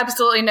 There's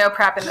absolutely no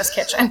prep in this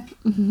kitchen.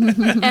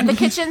 And the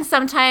kitchen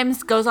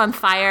sometimes goes on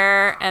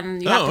fire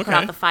and you have to put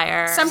out the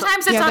fire.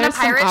 Sometimes it's on a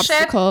pirate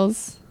ship.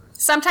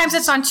 Sometimes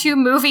it's on 2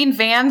 moving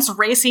vans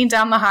racing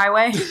down the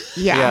highway. Is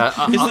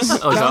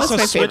this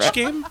a Switch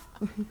game?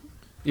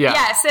 Yeah.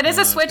 Yes, it is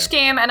a Switch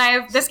game, and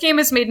this game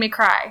has made me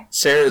cry.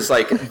 Sarah's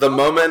like, the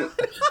moment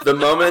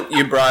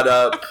you brought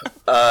up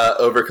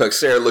Overcooked,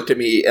 Sarah looked at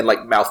me and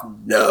like mouthed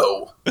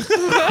no.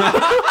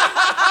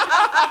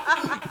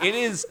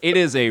 It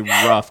is a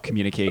rough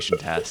communication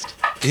test.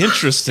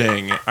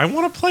 Interesting. I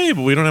want to play,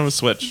 but we don't have a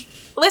Switch.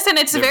 Listen,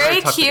 it's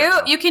very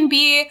cute. You can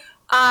be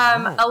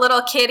a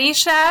little kitty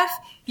chef.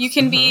 You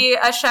can be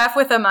a chef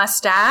with a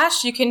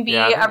mustache. You can be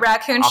a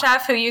raccoon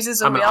chef who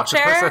uses a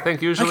wheelchair. Octopus, I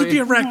think usually. I could be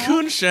a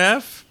raccoon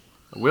chef.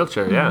 A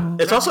wheelchair, yeah.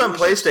 It's also on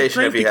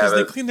PlayStation if you have it.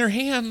 They clean their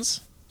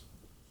hands.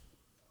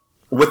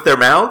 With their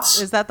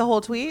mouths? Is that the whole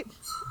tweet?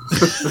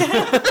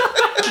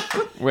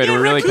 Wait, are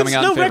we really coming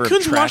out in favor of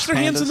raccoons trash wash their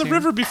hands in the here?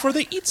 river before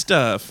they eat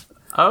stuff.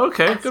 Oh,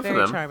 okay, That's good for very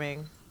them.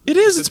 charming. It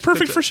is. It's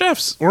perfect for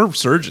chefs or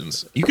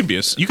surgeons. You can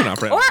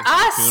operate. Or as a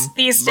us raccoon.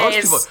 these Most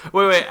days.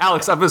 people, wait,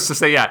 Alex, I'm supposed to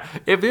say,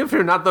 if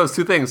you're not those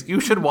two things, you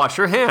should wash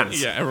your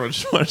hands. Yeah, everyone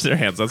should wash their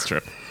hands. That's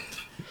true.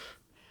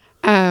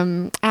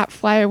 At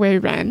Flyaway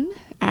Ren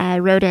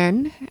wrote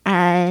in.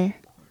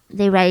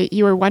 They write,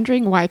 you were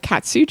wondering why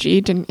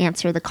Katsuji didn't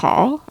answer the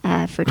call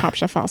for Top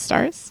Chef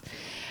All-Stars.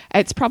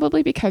 It's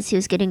probably because he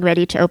was getting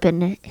ready to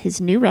open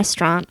his new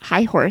restaurant,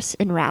 High Horse,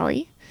 in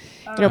Raleigh.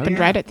 It opened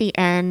right at the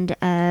end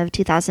of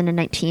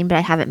 2019, but I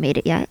haven't made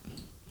it yet.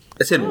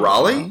 It's in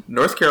Raleigh,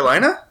 North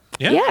Carolina?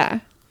 Yeah.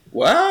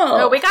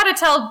 Wow. Oh, we got to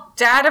tell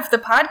Dad of the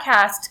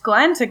podcast,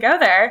 Glenn, to go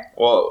there.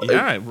 Well,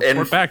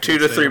 in back 2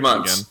 to 3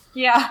 months.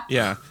 Again.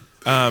 Yeah.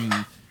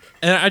 And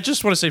I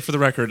just want to say for the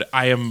record,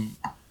 I am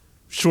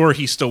sure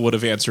he still would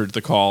have answered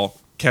the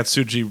call.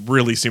 Katsuji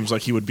really seems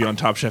like he would be on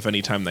Top Chef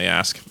anytime they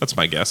ask. That's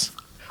my guess.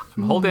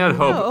 I'm holding out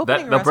hope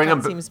that they'll bring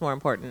him. Seems more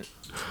important.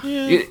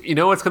 Yeah. You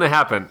know what's going to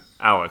happen,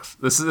 Alex?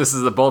 This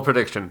is a bold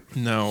prediction.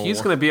 No,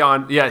 he's going to be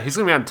on. Yeah, he's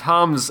going to be on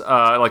Tom's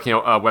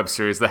web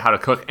series, The How to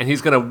Cook, and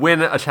he's going to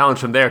win a challenge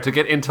from there to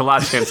get into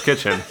Last Chance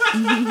Kitchen.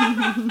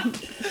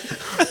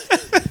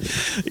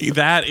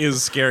 That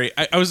is scary.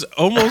 I was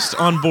almost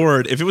on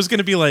board. If it was going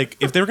to be like,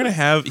 if they were going to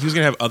have, he was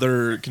going to have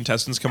other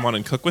contestants come on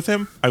and cook with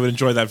him, I would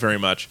enjoy that very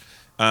much.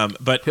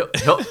 But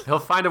he'll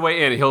find a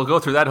way in. He'll go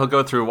through that. He'll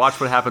go through Watch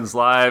What Happens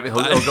Live.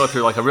 He'll go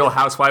through like a Real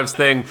Housewives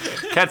thing.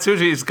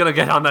 Katsuji is gonna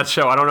get on that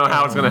show. I don't know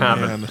how it's gonna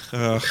happen.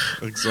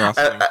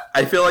 Exhausting.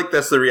 I feel like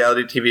that's the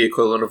reality TV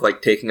equivalent of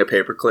like taking a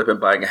paperclip and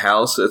buying a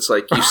house. It's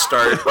like you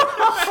start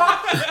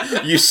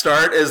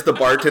as the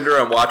bartender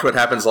on Watch What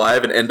Happens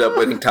Live and end up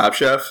winning Top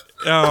Chef.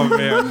 Oh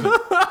man,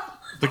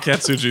 the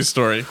Katsuji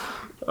story.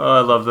 Oh,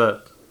 I love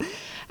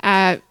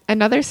that.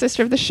 Another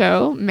sister of the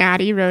show,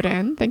 Maddie, wrote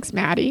in. Thanks,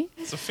 Maddie.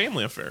 It's a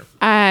family affair.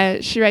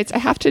 She writes, I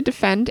have to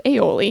defend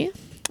aioli.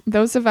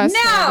 Those of us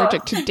who are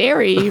allergic to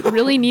dairy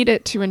really need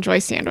it to enjoy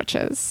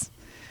sandwiches.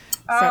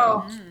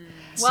 Oh.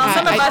 Well,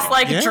 some of us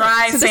like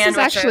dry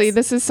sandwiches.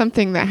 This is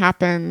something that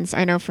happens,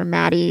 I know from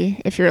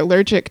Maddie. If you're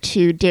allergic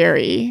to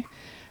dairy,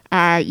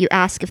 you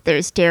ask if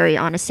there's dairy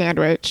on a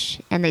sandwich,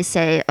 and they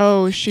say,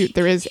 oh, shoot,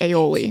 there is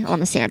aioli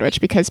on the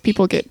sandwich, because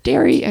people get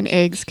dairy and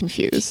eggs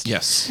confused.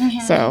 Yes. Mm-hmm.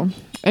 So,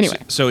 anyway.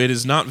 So it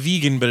is not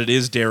vegan, but it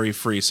is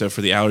dairy-free. So for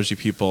the allergy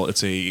people,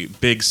 it's a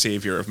big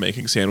savior of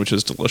making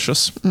sandwiches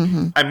delicious.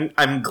 Mm-hmm.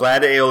 I'm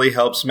glad aioli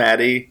helps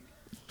Maddie.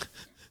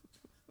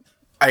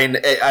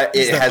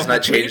 It has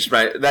not changed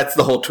my. That's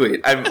the whole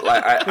tweet. I'm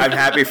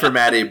happy for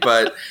Maddie,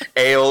 but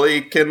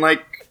aioli can,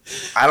 like,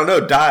 I don't know,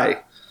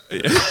 die.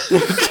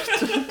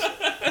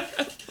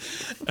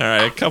 All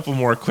right, a couple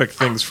more quick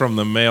things from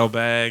the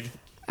mailbag.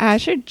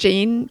 Sure.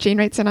 Jane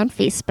writes in on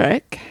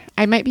Facebook.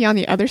 I might be on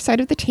the other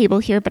side of the table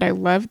here, but I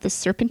love the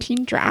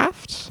Serpentine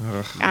draft.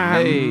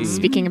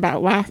 Speaking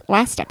about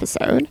last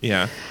episode.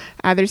 Yeah.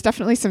 There's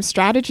definitely some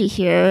strategy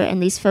here,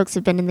 and these folks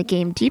have been in the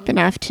game deep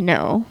enough to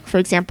know. For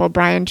example,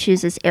 Brian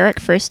chooses Eric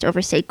first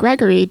over, say,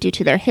 Gregory due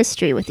to their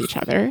history with each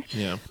other.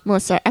 Yeah.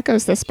 Melissa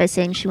echoes this by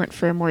saying she went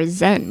for a more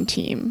zen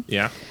team.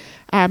 Yeah.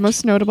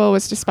 Most notable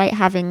was despite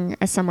having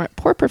a somewhat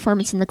poor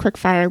performance in the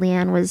quickfire,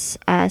 Leanne was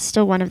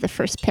still one of the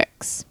first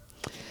picks.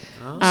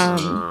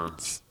 I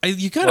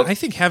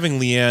think having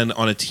Leanne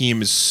on a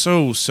team is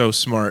so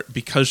smart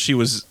because she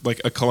was like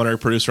a culinary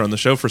producer on the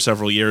show for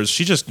several years.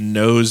 She just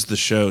knows the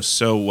show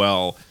so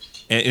well,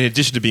 and in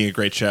addition to being a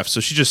great chef, so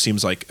she just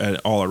seems like an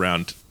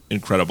all-around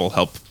incredible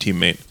help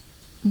teammate.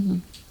 Mm-hmm.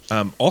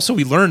 Also,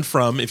 we learned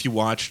from, if you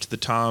watched the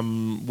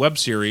Tom web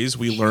series,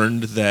 we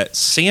learned that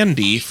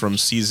Sandy from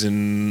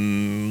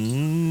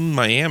season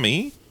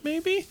Miami,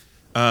 maybe,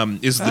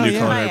 is the new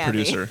culinary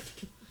producer.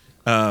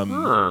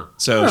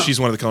 So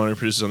she's one of the culinary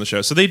producers on the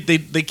show. So they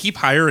keep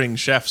hiring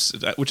chefs,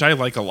 which I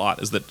like a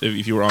lot, is that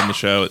if you were on the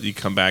show, you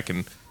come back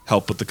and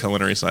help with the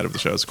culinary side of the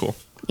show. It's cool.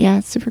 Yeah,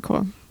 it's super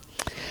cool.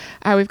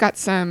 We've got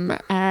some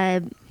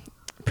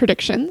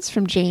predictions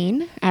from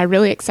Jane.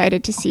 Really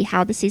excited to see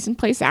how the season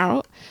plays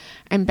out.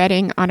 I'm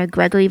betting on a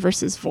Gregory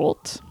versus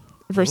Volt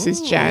versus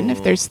Jen,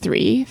 if there's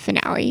 3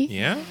 finale.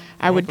 Yeah.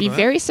 I would be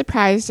very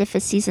surprised if a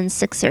season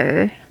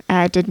 6er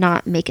did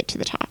not make it to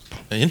the top.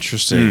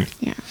 Interesting.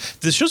 Yeah.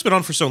 This show's been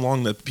on for so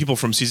long that people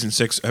from season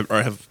 6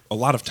 have a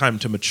lot of time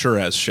to mature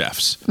as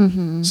chefs.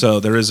 Mm-hmm. So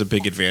there is a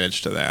big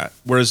advantage to that.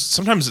 Whereas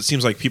sometimes it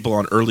seems like people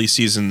on early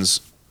seasons,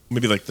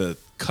 maybe like the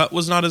cut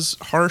was not as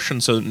harsh,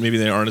 and so maybe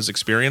they aren't as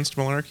experienced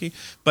malarkey.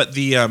 But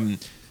the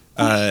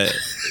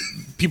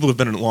people who've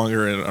been in it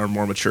longer and are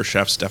more mature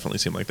chefs definitely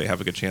seem like they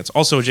have a good chance.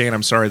 Also, Jane,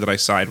 I'm sorry that I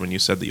sighed when you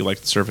said that you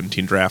liked the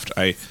Serpentine draft.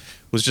 I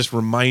was just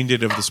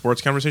reminded of the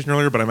sports conversation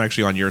earlier, but I'm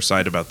actually on your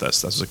side about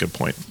this. This is a good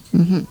point.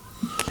 Mm-hmm.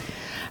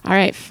 All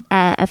right.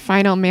 Our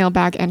final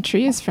mailbag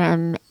entry is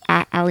from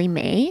Allie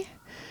Mae.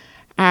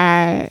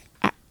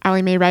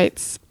 Allie Mae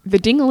writes, "The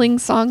Ding-a-Ling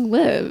song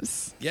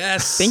lives."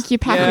 Yes. Thank you,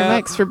 Packer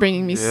Mike's, for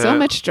bringing me so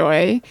much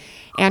joy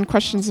and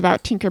questions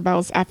about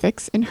Tinkerbell's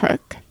ethics in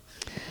Hook.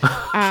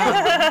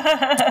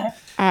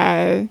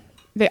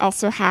 They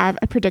also have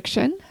a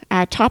prediction.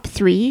 Top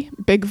 3,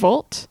 Big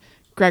Volt,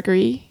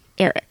 Gregory,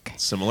 Eric.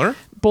 Similar.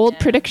 Bold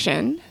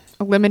prediction.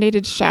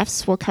 Eliminated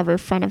chefs will cover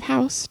front of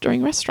house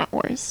during Restaurant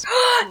Wars.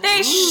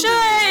 They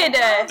should.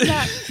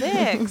 That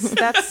fix.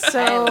 That's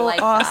so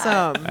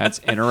awesome. That's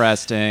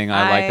interesting.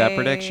 I like that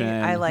prediction.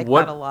 I like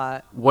that a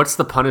lot. What's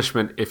the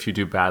punishment if you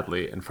do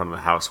badly in front of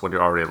the house when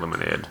you're already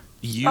eliminated?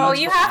 You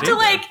have to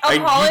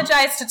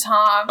apologize to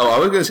Tom. Oh, I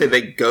was going to say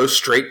they go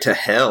straight to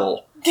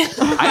hell.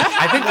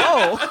 I think.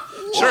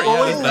 Sure,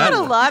 we've got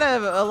a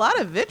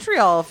lot of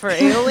vitriol for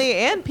Ailey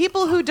and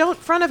people who don't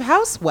front of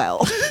house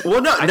well.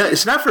 Well, no,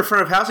 it's not for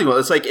front of housing well.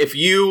 It's like if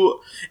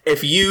you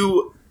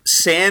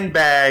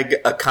sandbag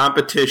a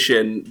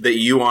competition that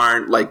you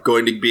aren't like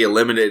going to be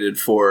eliminated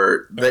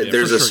for,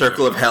 there's a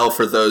circle of hell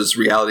for those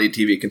reality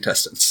TV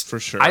contestants. For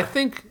sure. I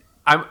think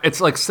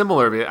it's like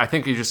similar. I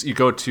think you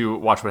go to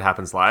Watch What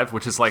Happens Live,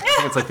 which is like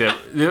it's like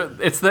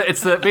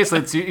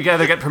basically you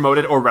gotta get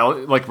promoted or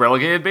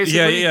relegated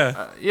basically.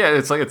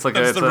 It's like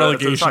that's the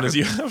relegation is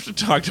you have to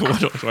talk to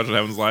Watch What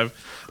Happens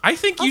Live. I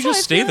think you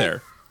just stay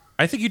there.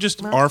 I think you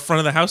just are front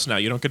of the house now.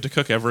 You don't get to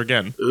cook ever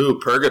again. Ooh,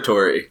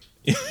 purgatory.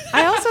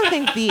 I also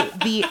think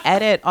the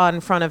edit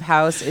on front of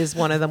house is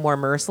one of the more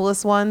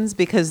merciless ones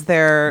because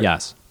they're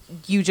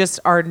you just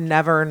are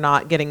never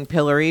not getting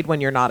pilloried when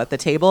you're not at the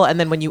table. And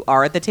then when you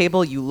are at the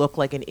table, you look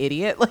like an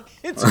idiot. Like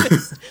it's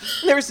just,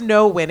 there's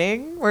no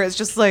winning where it's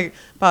just like,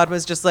 Pod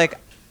was just like,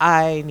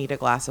 I need a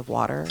glass of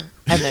water.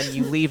 And then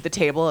you leave the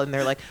table and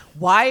they're like,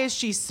 why is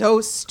she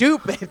so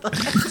stupid? Like,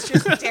 it's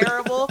just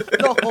terrible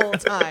the whole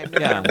time.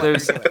 Yeah.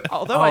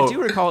 Although I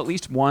do recall at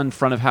least one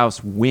front of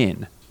house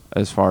win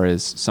as far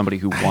as somebody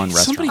who won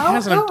restaurant. Somebody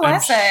has who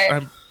was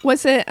it?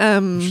 Was it?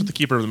 I'm sure the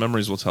keeper of the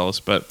memories will tell us,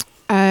 but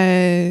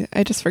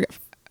I just forgot.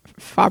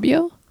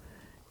 Fabio?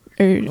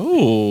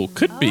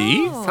 Could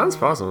be. Sounds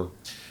possible.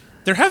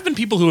 There have been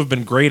people who have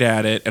been great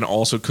at it and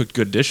also cooked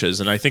good dishes,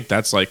 and I think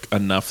that's like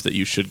enough that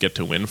you should get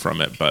to win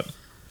from it. But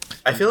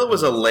I feel it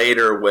was a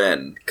later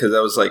win because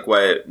that was like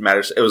why it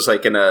matters. It was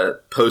like in a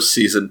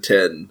post-season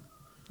 10.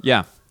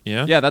 Yeah,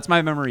 that's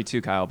my memory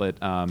too, Kyle.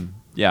 But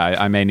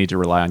I may need to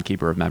rely on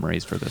Keeper of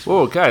Memories for this.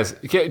 Whoa, guys,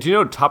 do you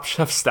know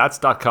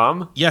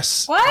TopChefStats.com?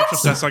 Yes, what?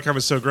 TopChefStats.com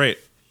is so great.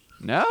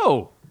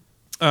 No,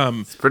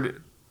 it's pretty.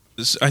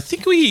 I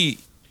think we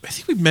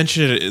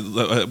mentioned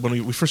it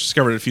when we first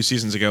discovered it a few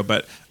seasons ago,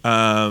 but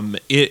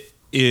it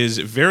is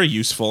very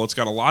useful. It's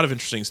got a lot of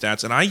interesting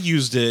stats, and I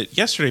used it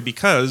yesterday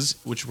because,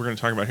 which we're going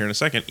to talk about here in a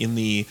second, in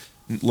the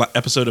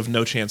episode of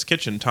No Chance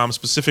Kitchen, Tom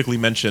specifically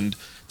mentioned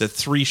that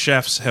 3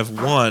 chefs have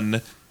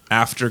won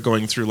after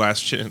going through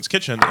Last Chance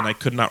Kitchen, and I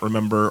could not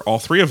remember all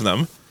 3 of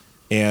them.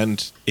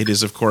 And it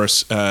is, of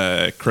course,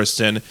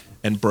 Kristen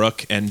and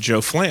Brooke and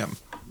Joe Flam.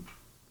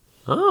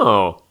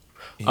 Oh.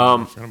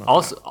 Yeah,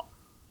 Also,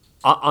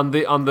 on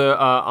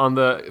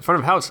the front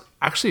of house,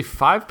 actually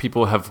 5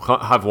 people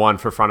have won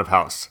for front of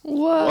house.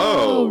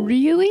 Whoa.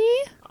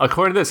 Really?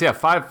 According to this, yeah,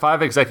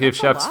 five executive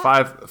chefs,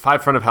 five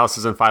front of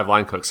houses, and 5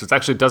 line cooks. So it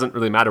actually doesn't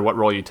really matter what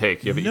role you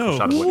take. You have an equal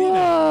shot of winning.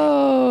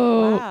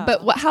 Whoa. Wow.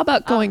 But how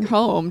about going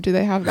home? Do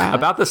they have that?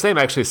 About the same,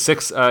 actually.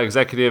 6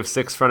 executive,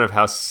 6 front of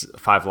house,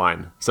 5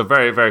 line. So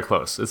very, very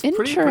close. It's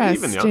pretty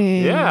even, yo.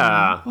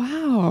 Yeah.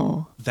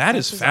 Wow. That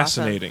is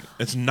fascinating. Awesome.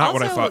 It's not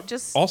what I thought.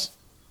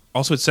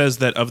 Also, it says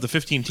that of the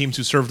 15 teams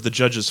who served the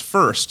judges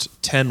first,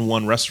 10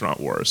 won Restaurant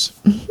Wars.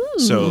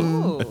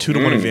 So a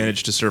 2-to-1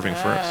 advantage to serving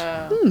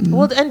first.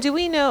 Well, and do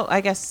we know?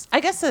 I guess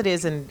it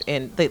is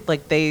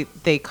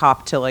they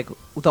cop to like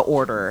the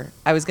order.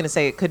 I was going to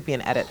say it could be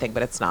an edit thing,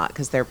 but it's not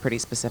because they're pretty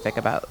specific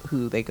about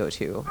who they go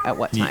to at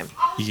what time.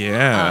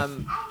 Yeah.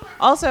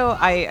 Also,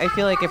 I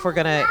feel like if we're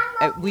gonna,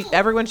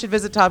 everyone should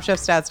visit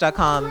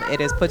TopChefStats.com.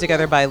 It is put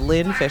together by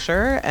Lynn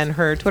Fisher, and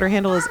her Twitter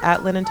handle is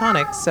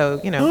 @Lynn&Tonic.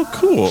 So oh,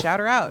 cool. Shout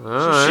her out.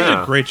 She did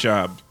a great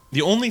job.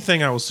 The only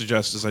thing I will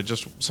suggest is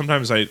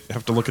sometimes I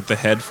have to look at the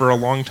head for a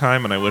long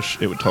time, and I wish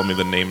it would tell me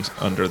the names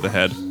under the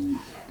head.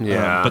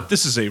 Yeah. But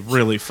this is a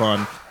really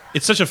fun.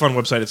 It's such a fun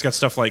website. It's got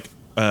stuff like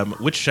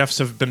which chefs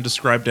have been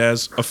described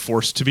as a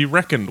force to be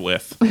reckoned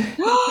with.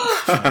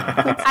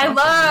 I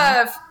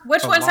love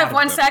which ones have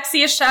won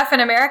sexiest chef in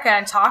America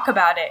and talk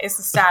about it is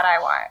the stat I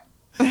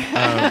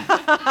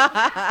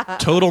want.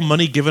 Total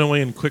money given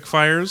away in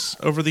quickfires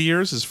over the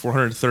years is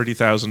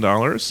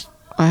 $430,000.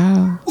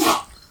 Wow.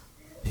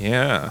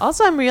 Yeah.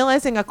 Also, I'm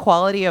realizing a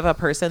quality of a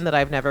person that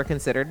I've never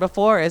considered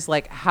before is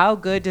like, how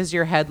good does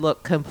your head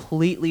look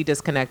completely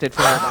disconnected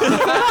from your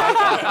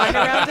body?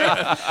 Around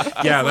it?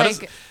 Yeah,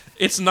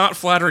 it's not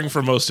flattering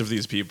for most of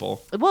these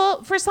people.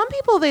 Well, for some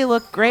people they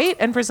look great,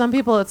 and for some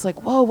people it's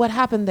like, whoa, what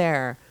happened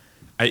there?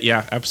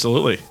 Yeah,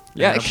 absolutely.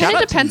 Yeah, it kind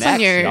of depends on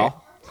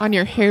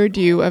your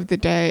hairdo of the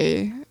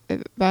day.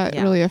 That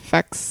really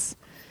affects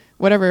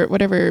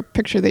whatever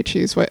picture they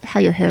choose. How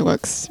your hair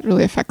looks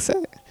really affects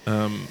it.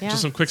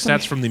 Just some quick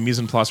stats from the Mise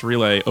en Place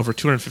Relay. Over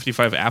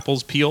 255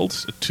 apples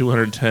peeled,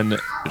 210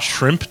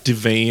 shrimp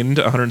deveined,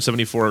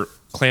 174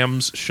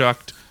 clams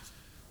shucked,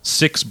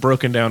 6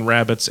 broken down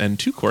rabbits, and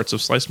 2 quarts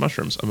of sliced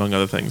mushrooms, among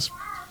other things.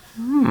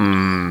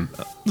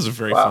 This is a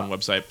very fun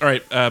website. All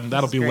right,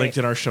 that'll be linked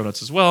in our show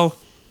notes as well.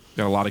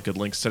 Got a lot of good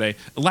links today.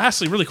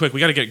 Lastly, really quick, we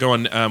got to get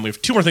going. We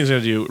have 2 more things we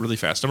got to do really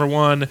fast. Number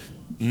 1,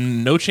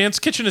 No Chance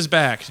Kitchen is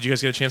back. Did you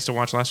guys get a chance to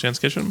watch Last Chance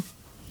Kitchen?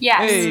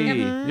 Yes. Hey.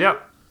 Mm-hmm.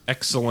 Yep.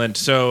 Excellent.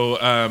 So,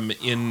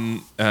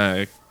 in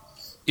a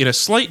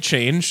slight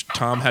change,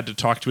 Tom had to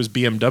talk to his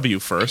BMW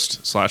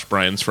first, /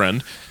 Brian's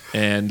friend,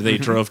 and they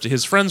drove to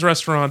his friend's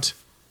restaurant.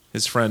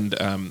 His friend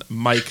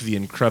Mike, the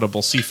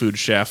incredible seafood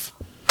chef.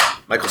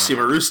 Michael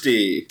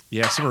Cimarusti.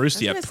 Yeah,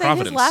 Cimarusti at His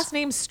Providence. last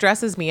name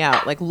stresses me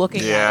out. Like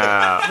looking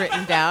at it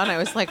written down, I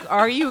was like,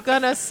 "Are you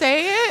gonna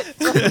say it?"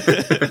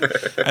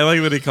 I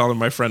like that he called him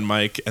my friend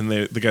Mike, and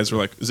the guys were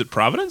like, "Is it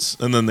Providence?"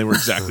 And then they were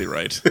exactly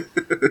right.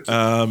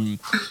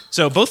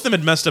 So both of them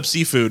had messed up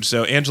seafood.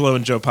 So Angelo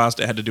and Joe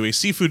Pasta had to do a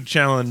seafood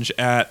challenge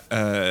at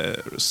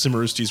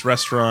Cimarusti's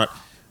restaurant,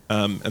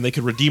 and they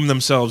could redeem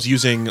themselves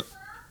using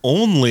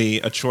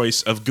only a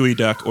choice of gooey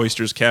duck,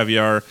 oysters,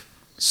 caviar,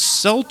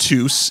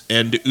 Celtus,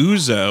 and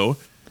ouzo.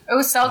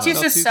 Oh,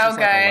 Celtus is so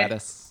good.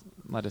 Like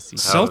lettucey.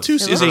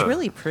 Celtus is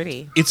really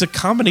pretty. It's a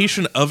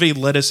combination of a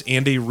lettuce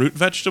and a root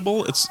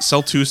vegetable.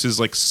 Celtus is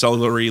like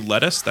celery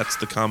lettuce. That's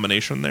the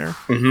combination there.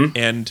 Mm-hmm.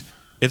 And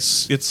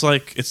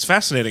it's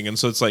fascinating. And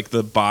so it's like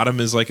the bottom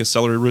is like a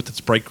celery root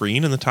that's bright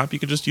green, and the top you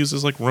could just use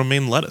as like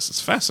romaine lettuce.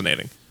 It's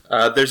fascinating.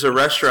 There's a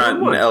restaurant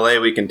in LA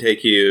we can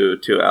take you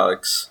to,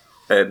 Alex.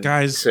 And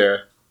guys,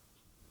 Sarah.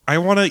 I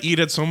want to eat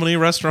at so many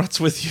restaurants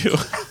with you.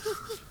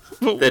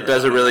 That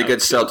does a really good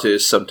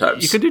Celtus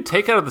sometimes. You could do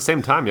takeout at the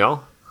same time,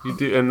 y'all. You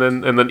do, and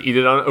then eat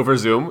it over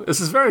Zoom.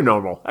 This is very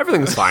normal.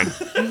 Everything's fine.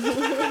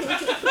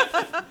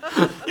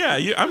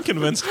 Yeah, I'm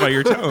convinced by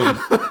your tone.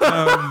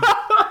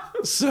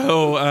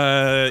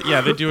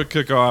 They do a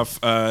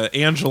cook-off.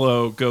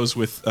 Angelo goes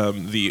with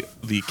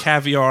the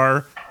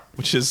caviar,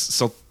 which is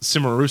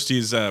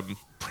Cimarusti's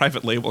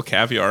private label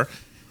caviar.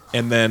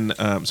 And then,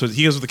 so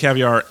he goes with the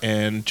caviar,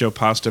 and Joe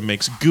Pasta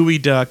makes gooey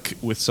duck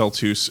with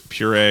Celtus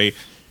puree.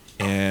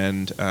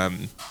 And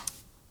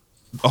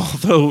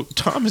although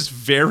Tom is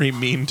very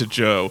mean to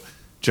Joe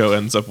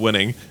ends up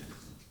winning.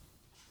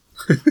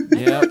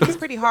 Yeah, he's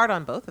pretty hard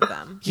on both of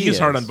them. He is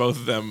hard on both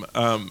of them.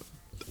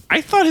 I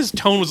thought his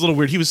tone was a little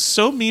weird. He was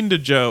so mean to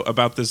Joe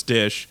about this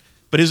dish,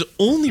 but his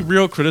only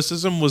real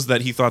criticism was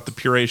that he thought the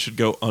puree should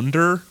go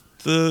under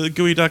the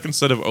gooey duck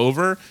instead of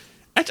over.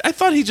 I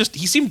thought he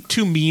seemed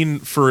too mean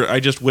for. I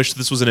just wish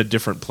this was in a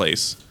different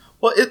place.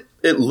 Well,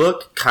 it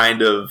looked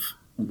kind of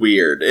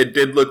weird. It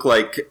did look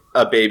like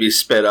a baby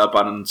spit up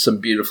on some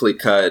beautifully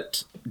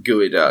cut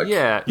gooey duck.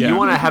 Yeah. You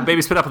want to have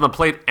baby spit up on the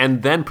plate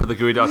and then put the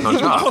gooey duck on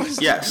top.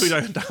 Yes. Gooey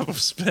duck on top of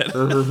spit.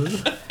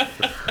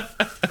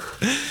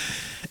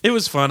 It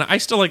was fun. I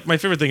still like, my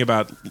favorite thing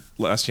about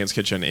Last Chance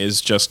Kitchen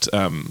is just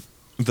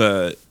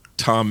the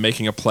Tom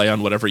making a play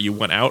on whatever you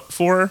went out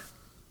for.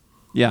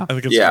 Yeah, I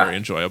think it's very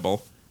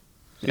enjoyable.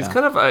 He's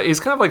kind of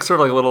like sort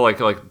of like a little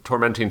like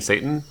tormenting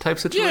Satan type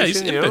situation. Yeah,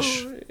 he's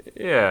impish.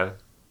 Yeah.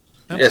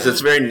 Yes,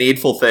 it's very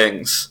needful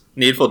things,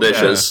 needful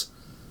dishes.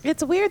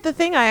 It's weird. The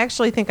thing I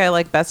actually think I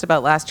like best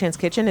about Last Chance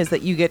Kitchen is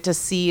that you get to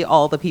see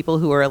all the people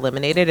who are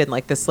eliminated in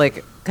like this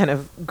like kind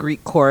of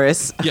Greek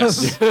chorus.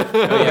 Yes.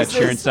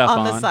 Cheering stuff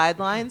on the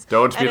sidelines.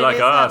 Don't be like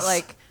us.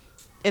 Like,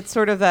 it's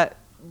sort of that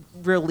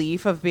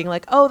relief of being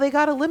like, oh, they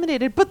got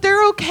eliminated, but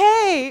they're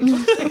okay.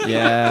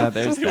 Yeah,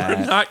 there's They were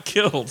that. not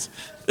killed.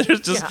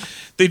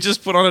 They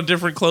just put on a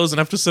different clothes and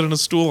have to sit in a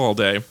stool all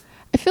day.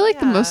 I feel like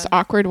the most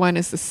awkward one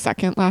is the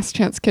second Last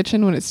Chance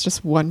Kitchen when it's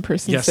just one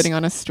person sitting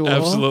on a stool.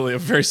 Absolutely, a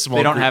very small.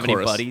 They don't Greek have chorus.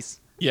 any buddies.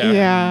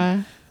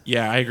 Yeah.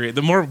 Yeah, I agree.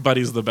 The more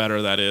buddies, the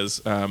better. That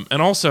is,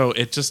 and also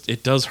it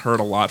does hurt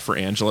a lot for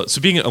Angela.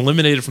 So being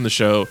eliminated from the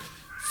show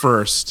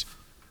first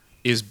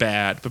is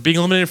bad, but being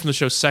eliminated from the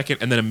show second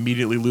and then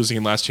immediately losing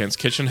in Last Chance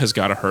Kitchen has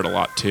got to hurt a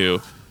lot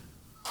too.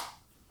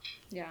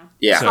 Yeah.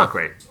 Yeah, It's not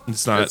great.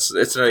 It's not.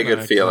 It's not a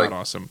good feeling. Not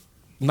awesome.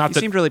 Not He that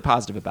seemed really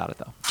positive about it,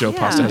 though. Joe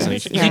Pasta has any.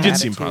 Yeah. He did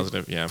seem Attitude.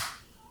 positive. Yeah.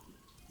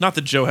 Not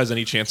that Joe has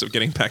any chance of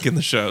getting back in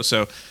the show.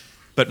 So,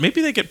 but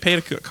maybe they get paid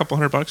a couple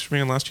 $100 for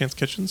being in Last Chance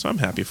Kitchen. So I'm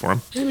happy for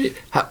him.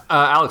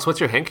 Alex,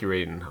 what's your hanky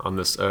rating on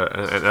this?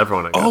 And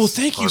everyone, I guess. Oh,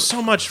 thank you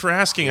so much for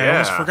asking. I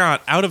almost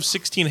forgot. Out of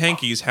 16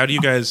 hankies, how do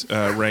you guys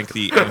rank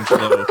the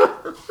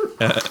Angelo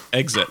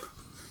exit?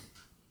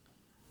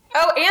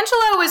 Oh,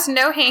 Angelo was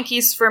no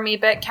hankies for me,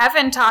 but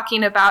Kevin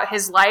talking about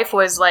his life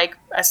was like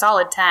a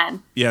solid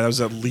 10. Yeah, that was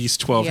at least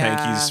 12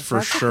 hankies for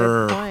that's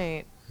sure. A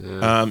good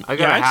point. I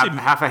got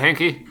half a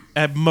hanky.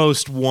 At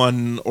most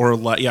one or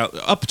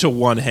up to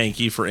one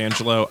hanky for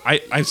Angelo.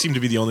 I seem to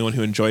be the only one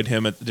who enjoyed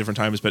him at different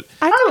times, but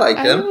I like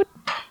him.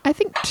 I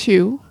think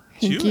 2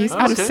 hankies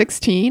out of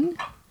 16.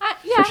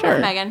 Yeah, sure.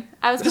 Megan.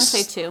 I was going to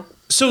say 2.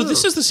 So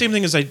this is the same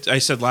thing as I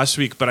said last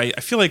week, but I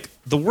feel like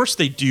the worse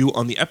they do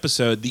on the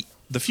episode,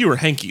 the fewer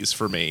hankies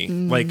for me.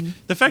 Like,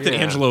 the fact that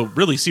Angelo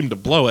really seemed to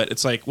blow it,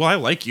 it's like, well, I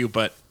like you,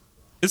 but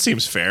it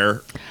seems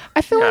fair.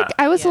 I feel like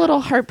I was a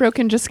little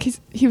heartbroken just because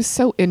he was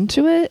so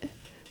into it.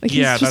 Like,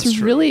 he's that's just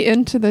true. really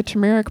into the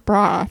turmeric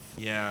broth.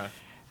 Yeah.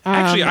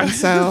 Actually,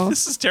 so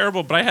this is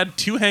terrible, but I had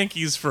 2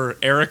 hankies for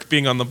Eric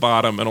being on the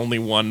bottom and only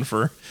 1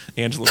 for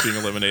Angelo being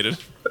eliminated.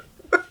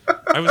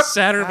 I was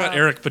sadder about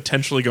Eric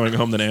potentially going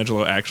home than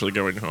Angelo actually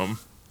going home.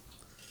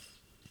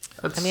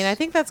 I mean, I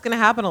think that's going to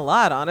happen a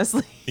lot,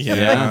 honestly.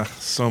 Yeah,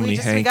 so many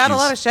hankies. We got a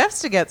lot of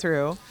chefs to get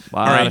through. A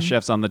lot of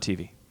chefs on the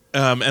TV.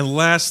 And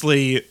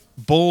lastly,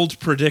 bold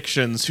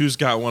predictions. Who's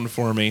got one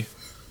for me?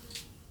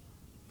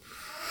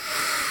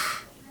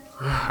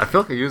 I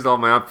feel like I used all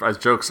my as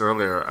jokes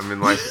earlier. I mean,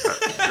 like,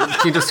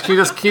 can you just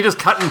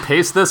cut and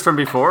paste this from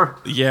before?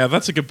 Yeah,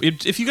 that's a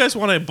good. If you guys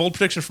want a bold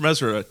prediction from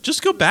Ezra,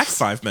 just go back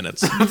 5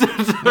 minutes.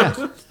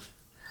 That's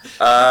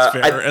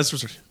fair.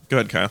 Ezra's, go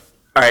ahead, Kyle.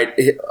 All right.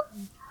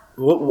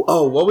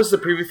 What was the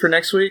preview for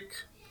next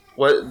week?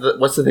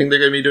 What's the thing they're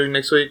going to be doing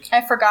next week?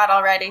 I forgot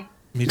already.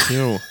 Me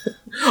too.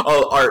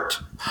 Art.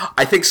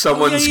 I think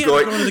someone's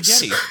going to the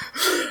Getty.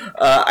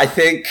 I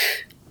think.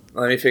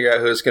 Let me figure out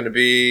who it's going to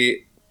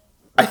be.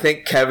 I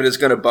think Kevin is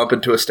going to bump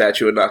into a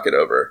statue and knock it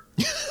over.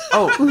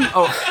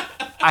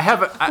 I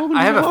have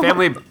a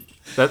family.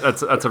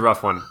 That's a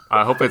rough one.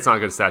 Hopefully, it's not a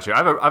good statue.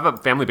 I have a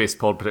family-based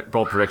bold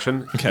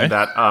prediction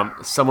that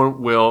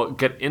someone will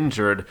get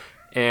injured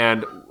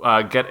and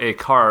get a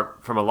car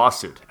from a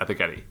lawsuit at the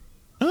Getty.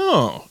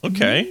 Oh,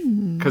 okay.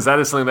 Because that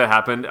is something that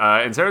happened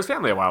in Sarah's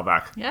family a while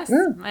back. Yes.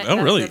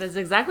 Really? That is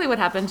exactly what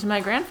happened to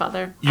my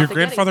grandfather. Your at the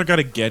grandfather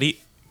Getty. got a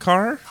Getty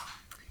car?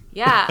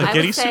 Yeah, A I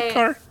Getty would suit say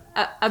car?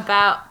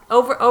 About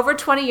over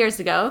 20 years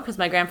ago, because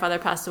my grandfather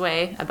passed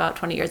away about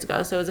 20 years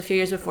ago, so it was a few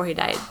years before he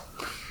died.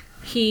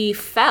 He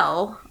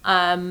fell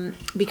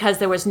because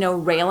there was no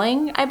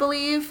railing, I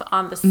believe,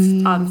 on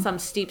some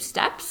steep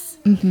steps,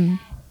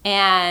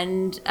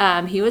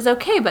 and he was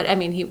okay, but I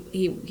mean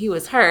he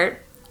was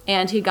hurt,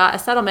 and he got a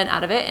settlement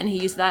out of it, and he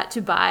used that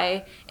to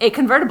buy a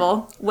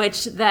convertible,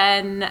 which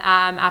then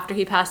after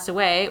he passed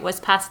away was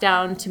passed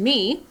down to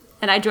me.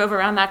 And I drove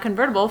around that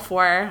convertible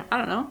for, I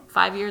don't know,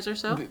 5 years or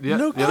so.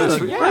 No I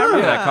kidding.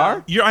 remember that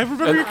car. I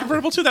remember your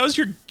convertible too. That was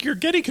your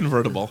Getty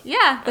convertible.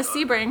 Yeah, the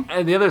Sebring.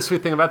 And the other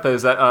sweet thing about that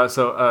is that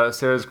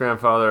Sarah's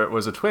grandfather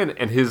was a twin,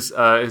 and his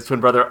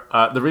twin brother.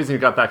 The reason he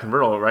got that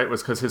convertible, right,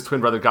 was because his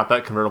twin brother got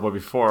that convertible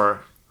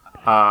before,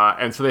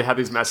 and so they had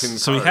these matching.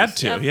 So he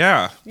cars. had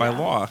to, by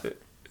law.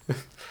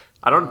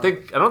 I don't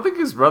think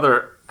his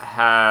brother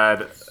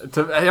had.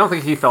 I don't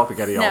think he felt the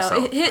Getty. No,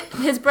 also,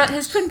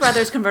 his twin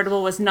brother's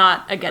convertible was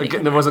not a Getty.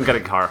 It wasn't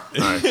Getty car.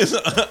 Right. It's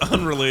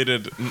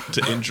unrelated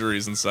to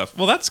injuries and stuff.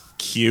 Well, that's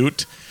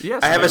cute.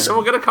 Yes, I have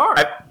someone get a car.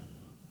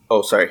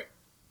 Sorry.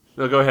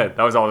 No, go ahead.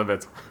 That was all the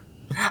bits.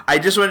 I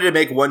just wanted to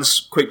make one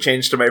quick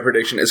change to my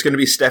prediction. It's going to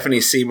be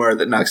Stephanie Seymour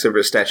that knocks over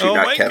a statue, Oh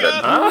not my Kevin.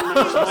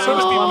 God. She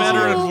seems to be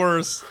better and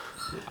worse.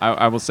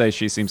 I will say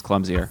she seems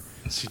clumsier.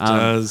 She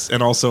does.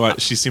 And also,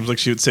 she seems like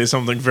she would say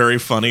something very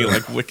funny,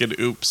 like wicked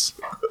oops.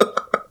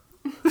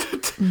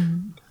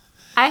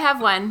 I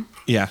have one.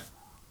 Yeah.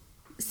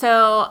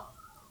 So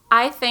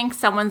I think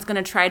someone's going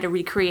to try to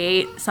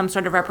recreate some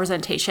sort of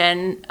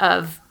representation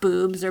of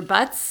boobs or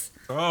butts.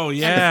 Oh,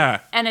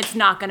 yeah. And it's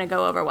not going to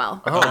go over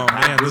well. Oh,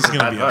 man, this is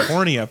going to be a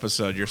horny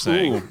episode, you're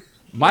saying. Ooh.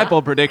 My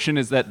bold prediction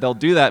is that they'll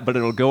do that, but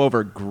it'll go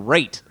over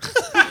great.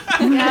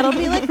 Yeah, it'll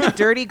be like the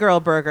dirty girl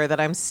burger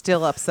that I'm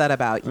still upset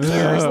about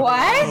years.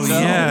 What? Oh,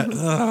 yeah.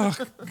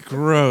 Ugh,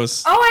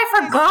 gross. Oh,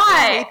 I I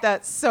forgot. hate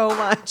that so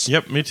much.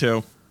 Yep, me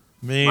too.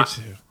 Me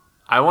too.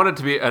 I want it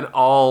to be an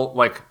all,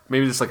 like,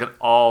 maybe just like an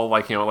all,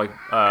 like, you know, like,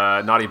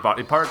 naughty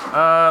body part,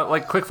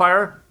 like, quick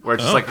fire, where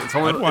it's just like, it's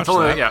only,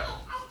 that. yeah.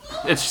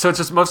 It's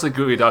just mostly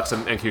gooey ducks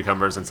and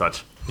cucumbers and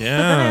such. Yeah.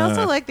 But I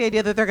also like the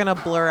idea that they're going to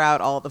blur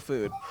out all the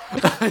food.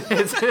 Like,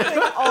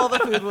 all the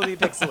food will be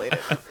pixelated.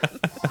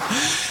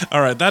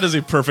 All right, that is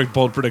a perfect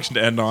bold prediction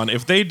to end on.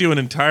 If they do an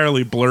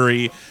entirely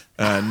blurry,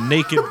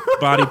 naked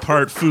body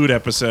part food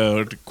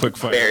episode, quick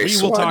fire,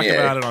 we will talk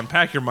about it on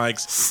Pack Your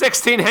Mics.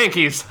 16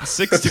 hankies.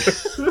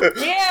 16. Ew.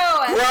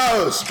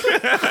 Gross.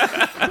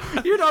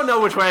 You don't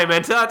know which way I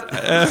meant that.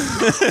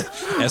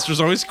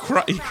 Esther's always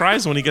he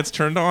cries when he gets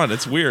turned on.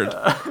 It's weird.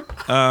 All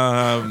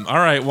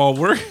right, well,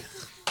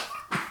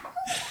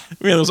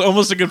 it was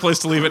almost a good place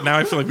to leave it. Now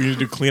I feel like we need to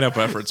do cleanup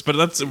efforts, but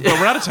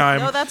we're out of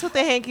time. No, that's what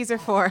the hankies are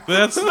for.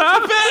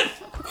 Stop it!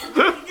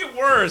 It'll get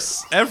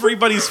worse.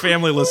 Everybody's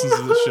family listens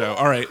to this show.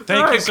 All right,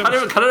 thank you so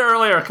much. Cut it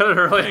earlier.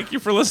 Thank you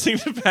for listening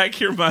to Pack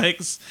Your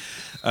Mics.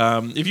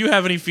 If you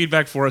have any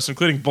feedback for us,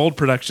 including bold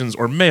productions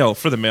or mail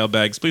for the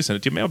mailbags, please send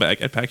it to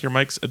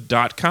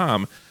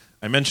mailbag@packyourmics.com.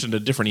 I mentioned a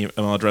different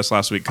email address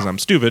last week because I'm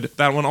stupid.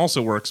 That one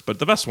also works, but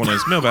the best one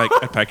is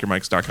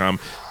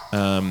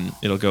mailbag@packyourmics.com.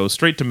 It'll go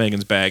straight to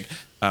Megan's bag.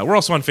 We're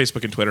also on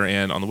Facebook and Twitter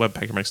and on the web,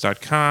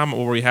 packyourmics.com,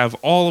 where we have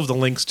all of the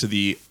links to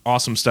the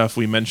awesome stuff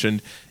we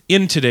mentioned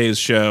in today's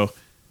show,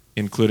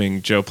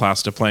 including Joe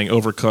Plasta playing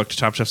Overcooked,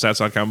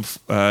 TopChefStats.com,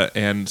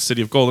 and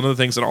City of Gold, and other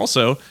things. And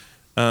also,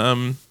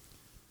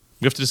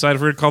 we have to decide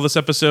if we're going to call this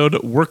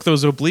episode Work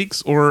Those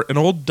Obliques or An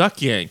Old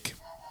Duck Yank.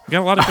 We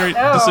got a lot of great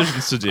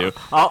decisions to do.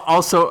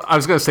 Also, I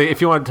was going to say,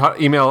 if you want to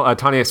email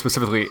Tanya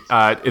specifically,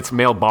 it's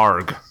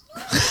mailbarg.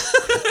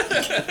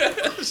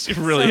 She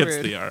really So hits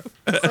rude. the R.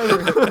 So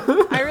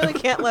rude. I really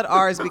can't let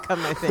ours become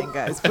my thing,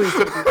 guys. Please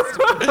don't do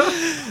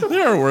this to me.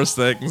 There are worse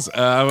things.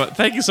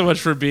 Thank you so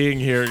much for being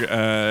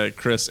here,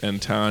 Chris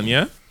and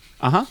Tanya.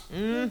 Uh-huh.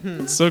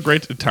 Mm-hmm. It's so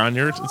great to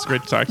Tanya. It's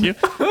great to talk to you.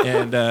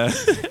 And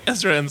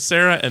Ezra and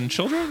Sarah and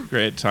children,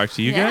 great to talk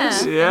to you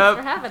guys. Yep.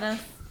 Thanks for having us.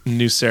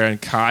 New Sarah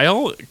and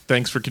Kyle,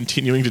 thanks for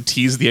continuing to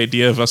tease the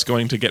idea of us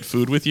going to get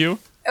food with you.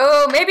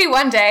 Oh, maybe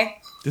one day.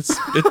 It's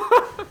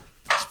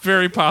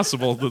very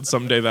possible that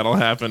someday that'll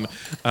happen.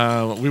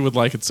 We would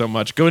like it so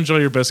much. Go enjoy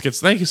your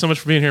biscuits. Thank you so much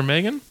for being here,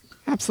 Megan.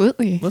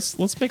 Absolutely.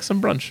 Let's make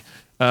some brunch.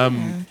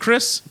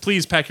 Chris,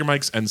 please pack your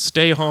mics and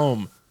stay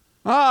home.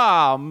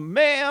 Oh,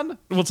 man.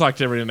 We'll talk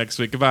to everybody next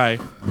week. Goodbye.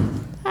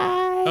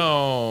 Bye.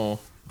 Oh.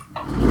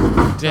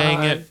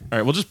 Dang it. All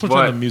right, we'll just put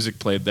on the music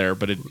played there,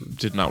 but it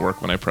did not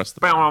work when I pressed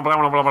the button. Blah,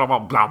 blah, blah, blah, blah,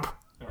 blah, blah.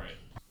 All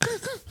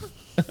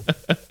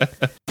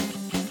right.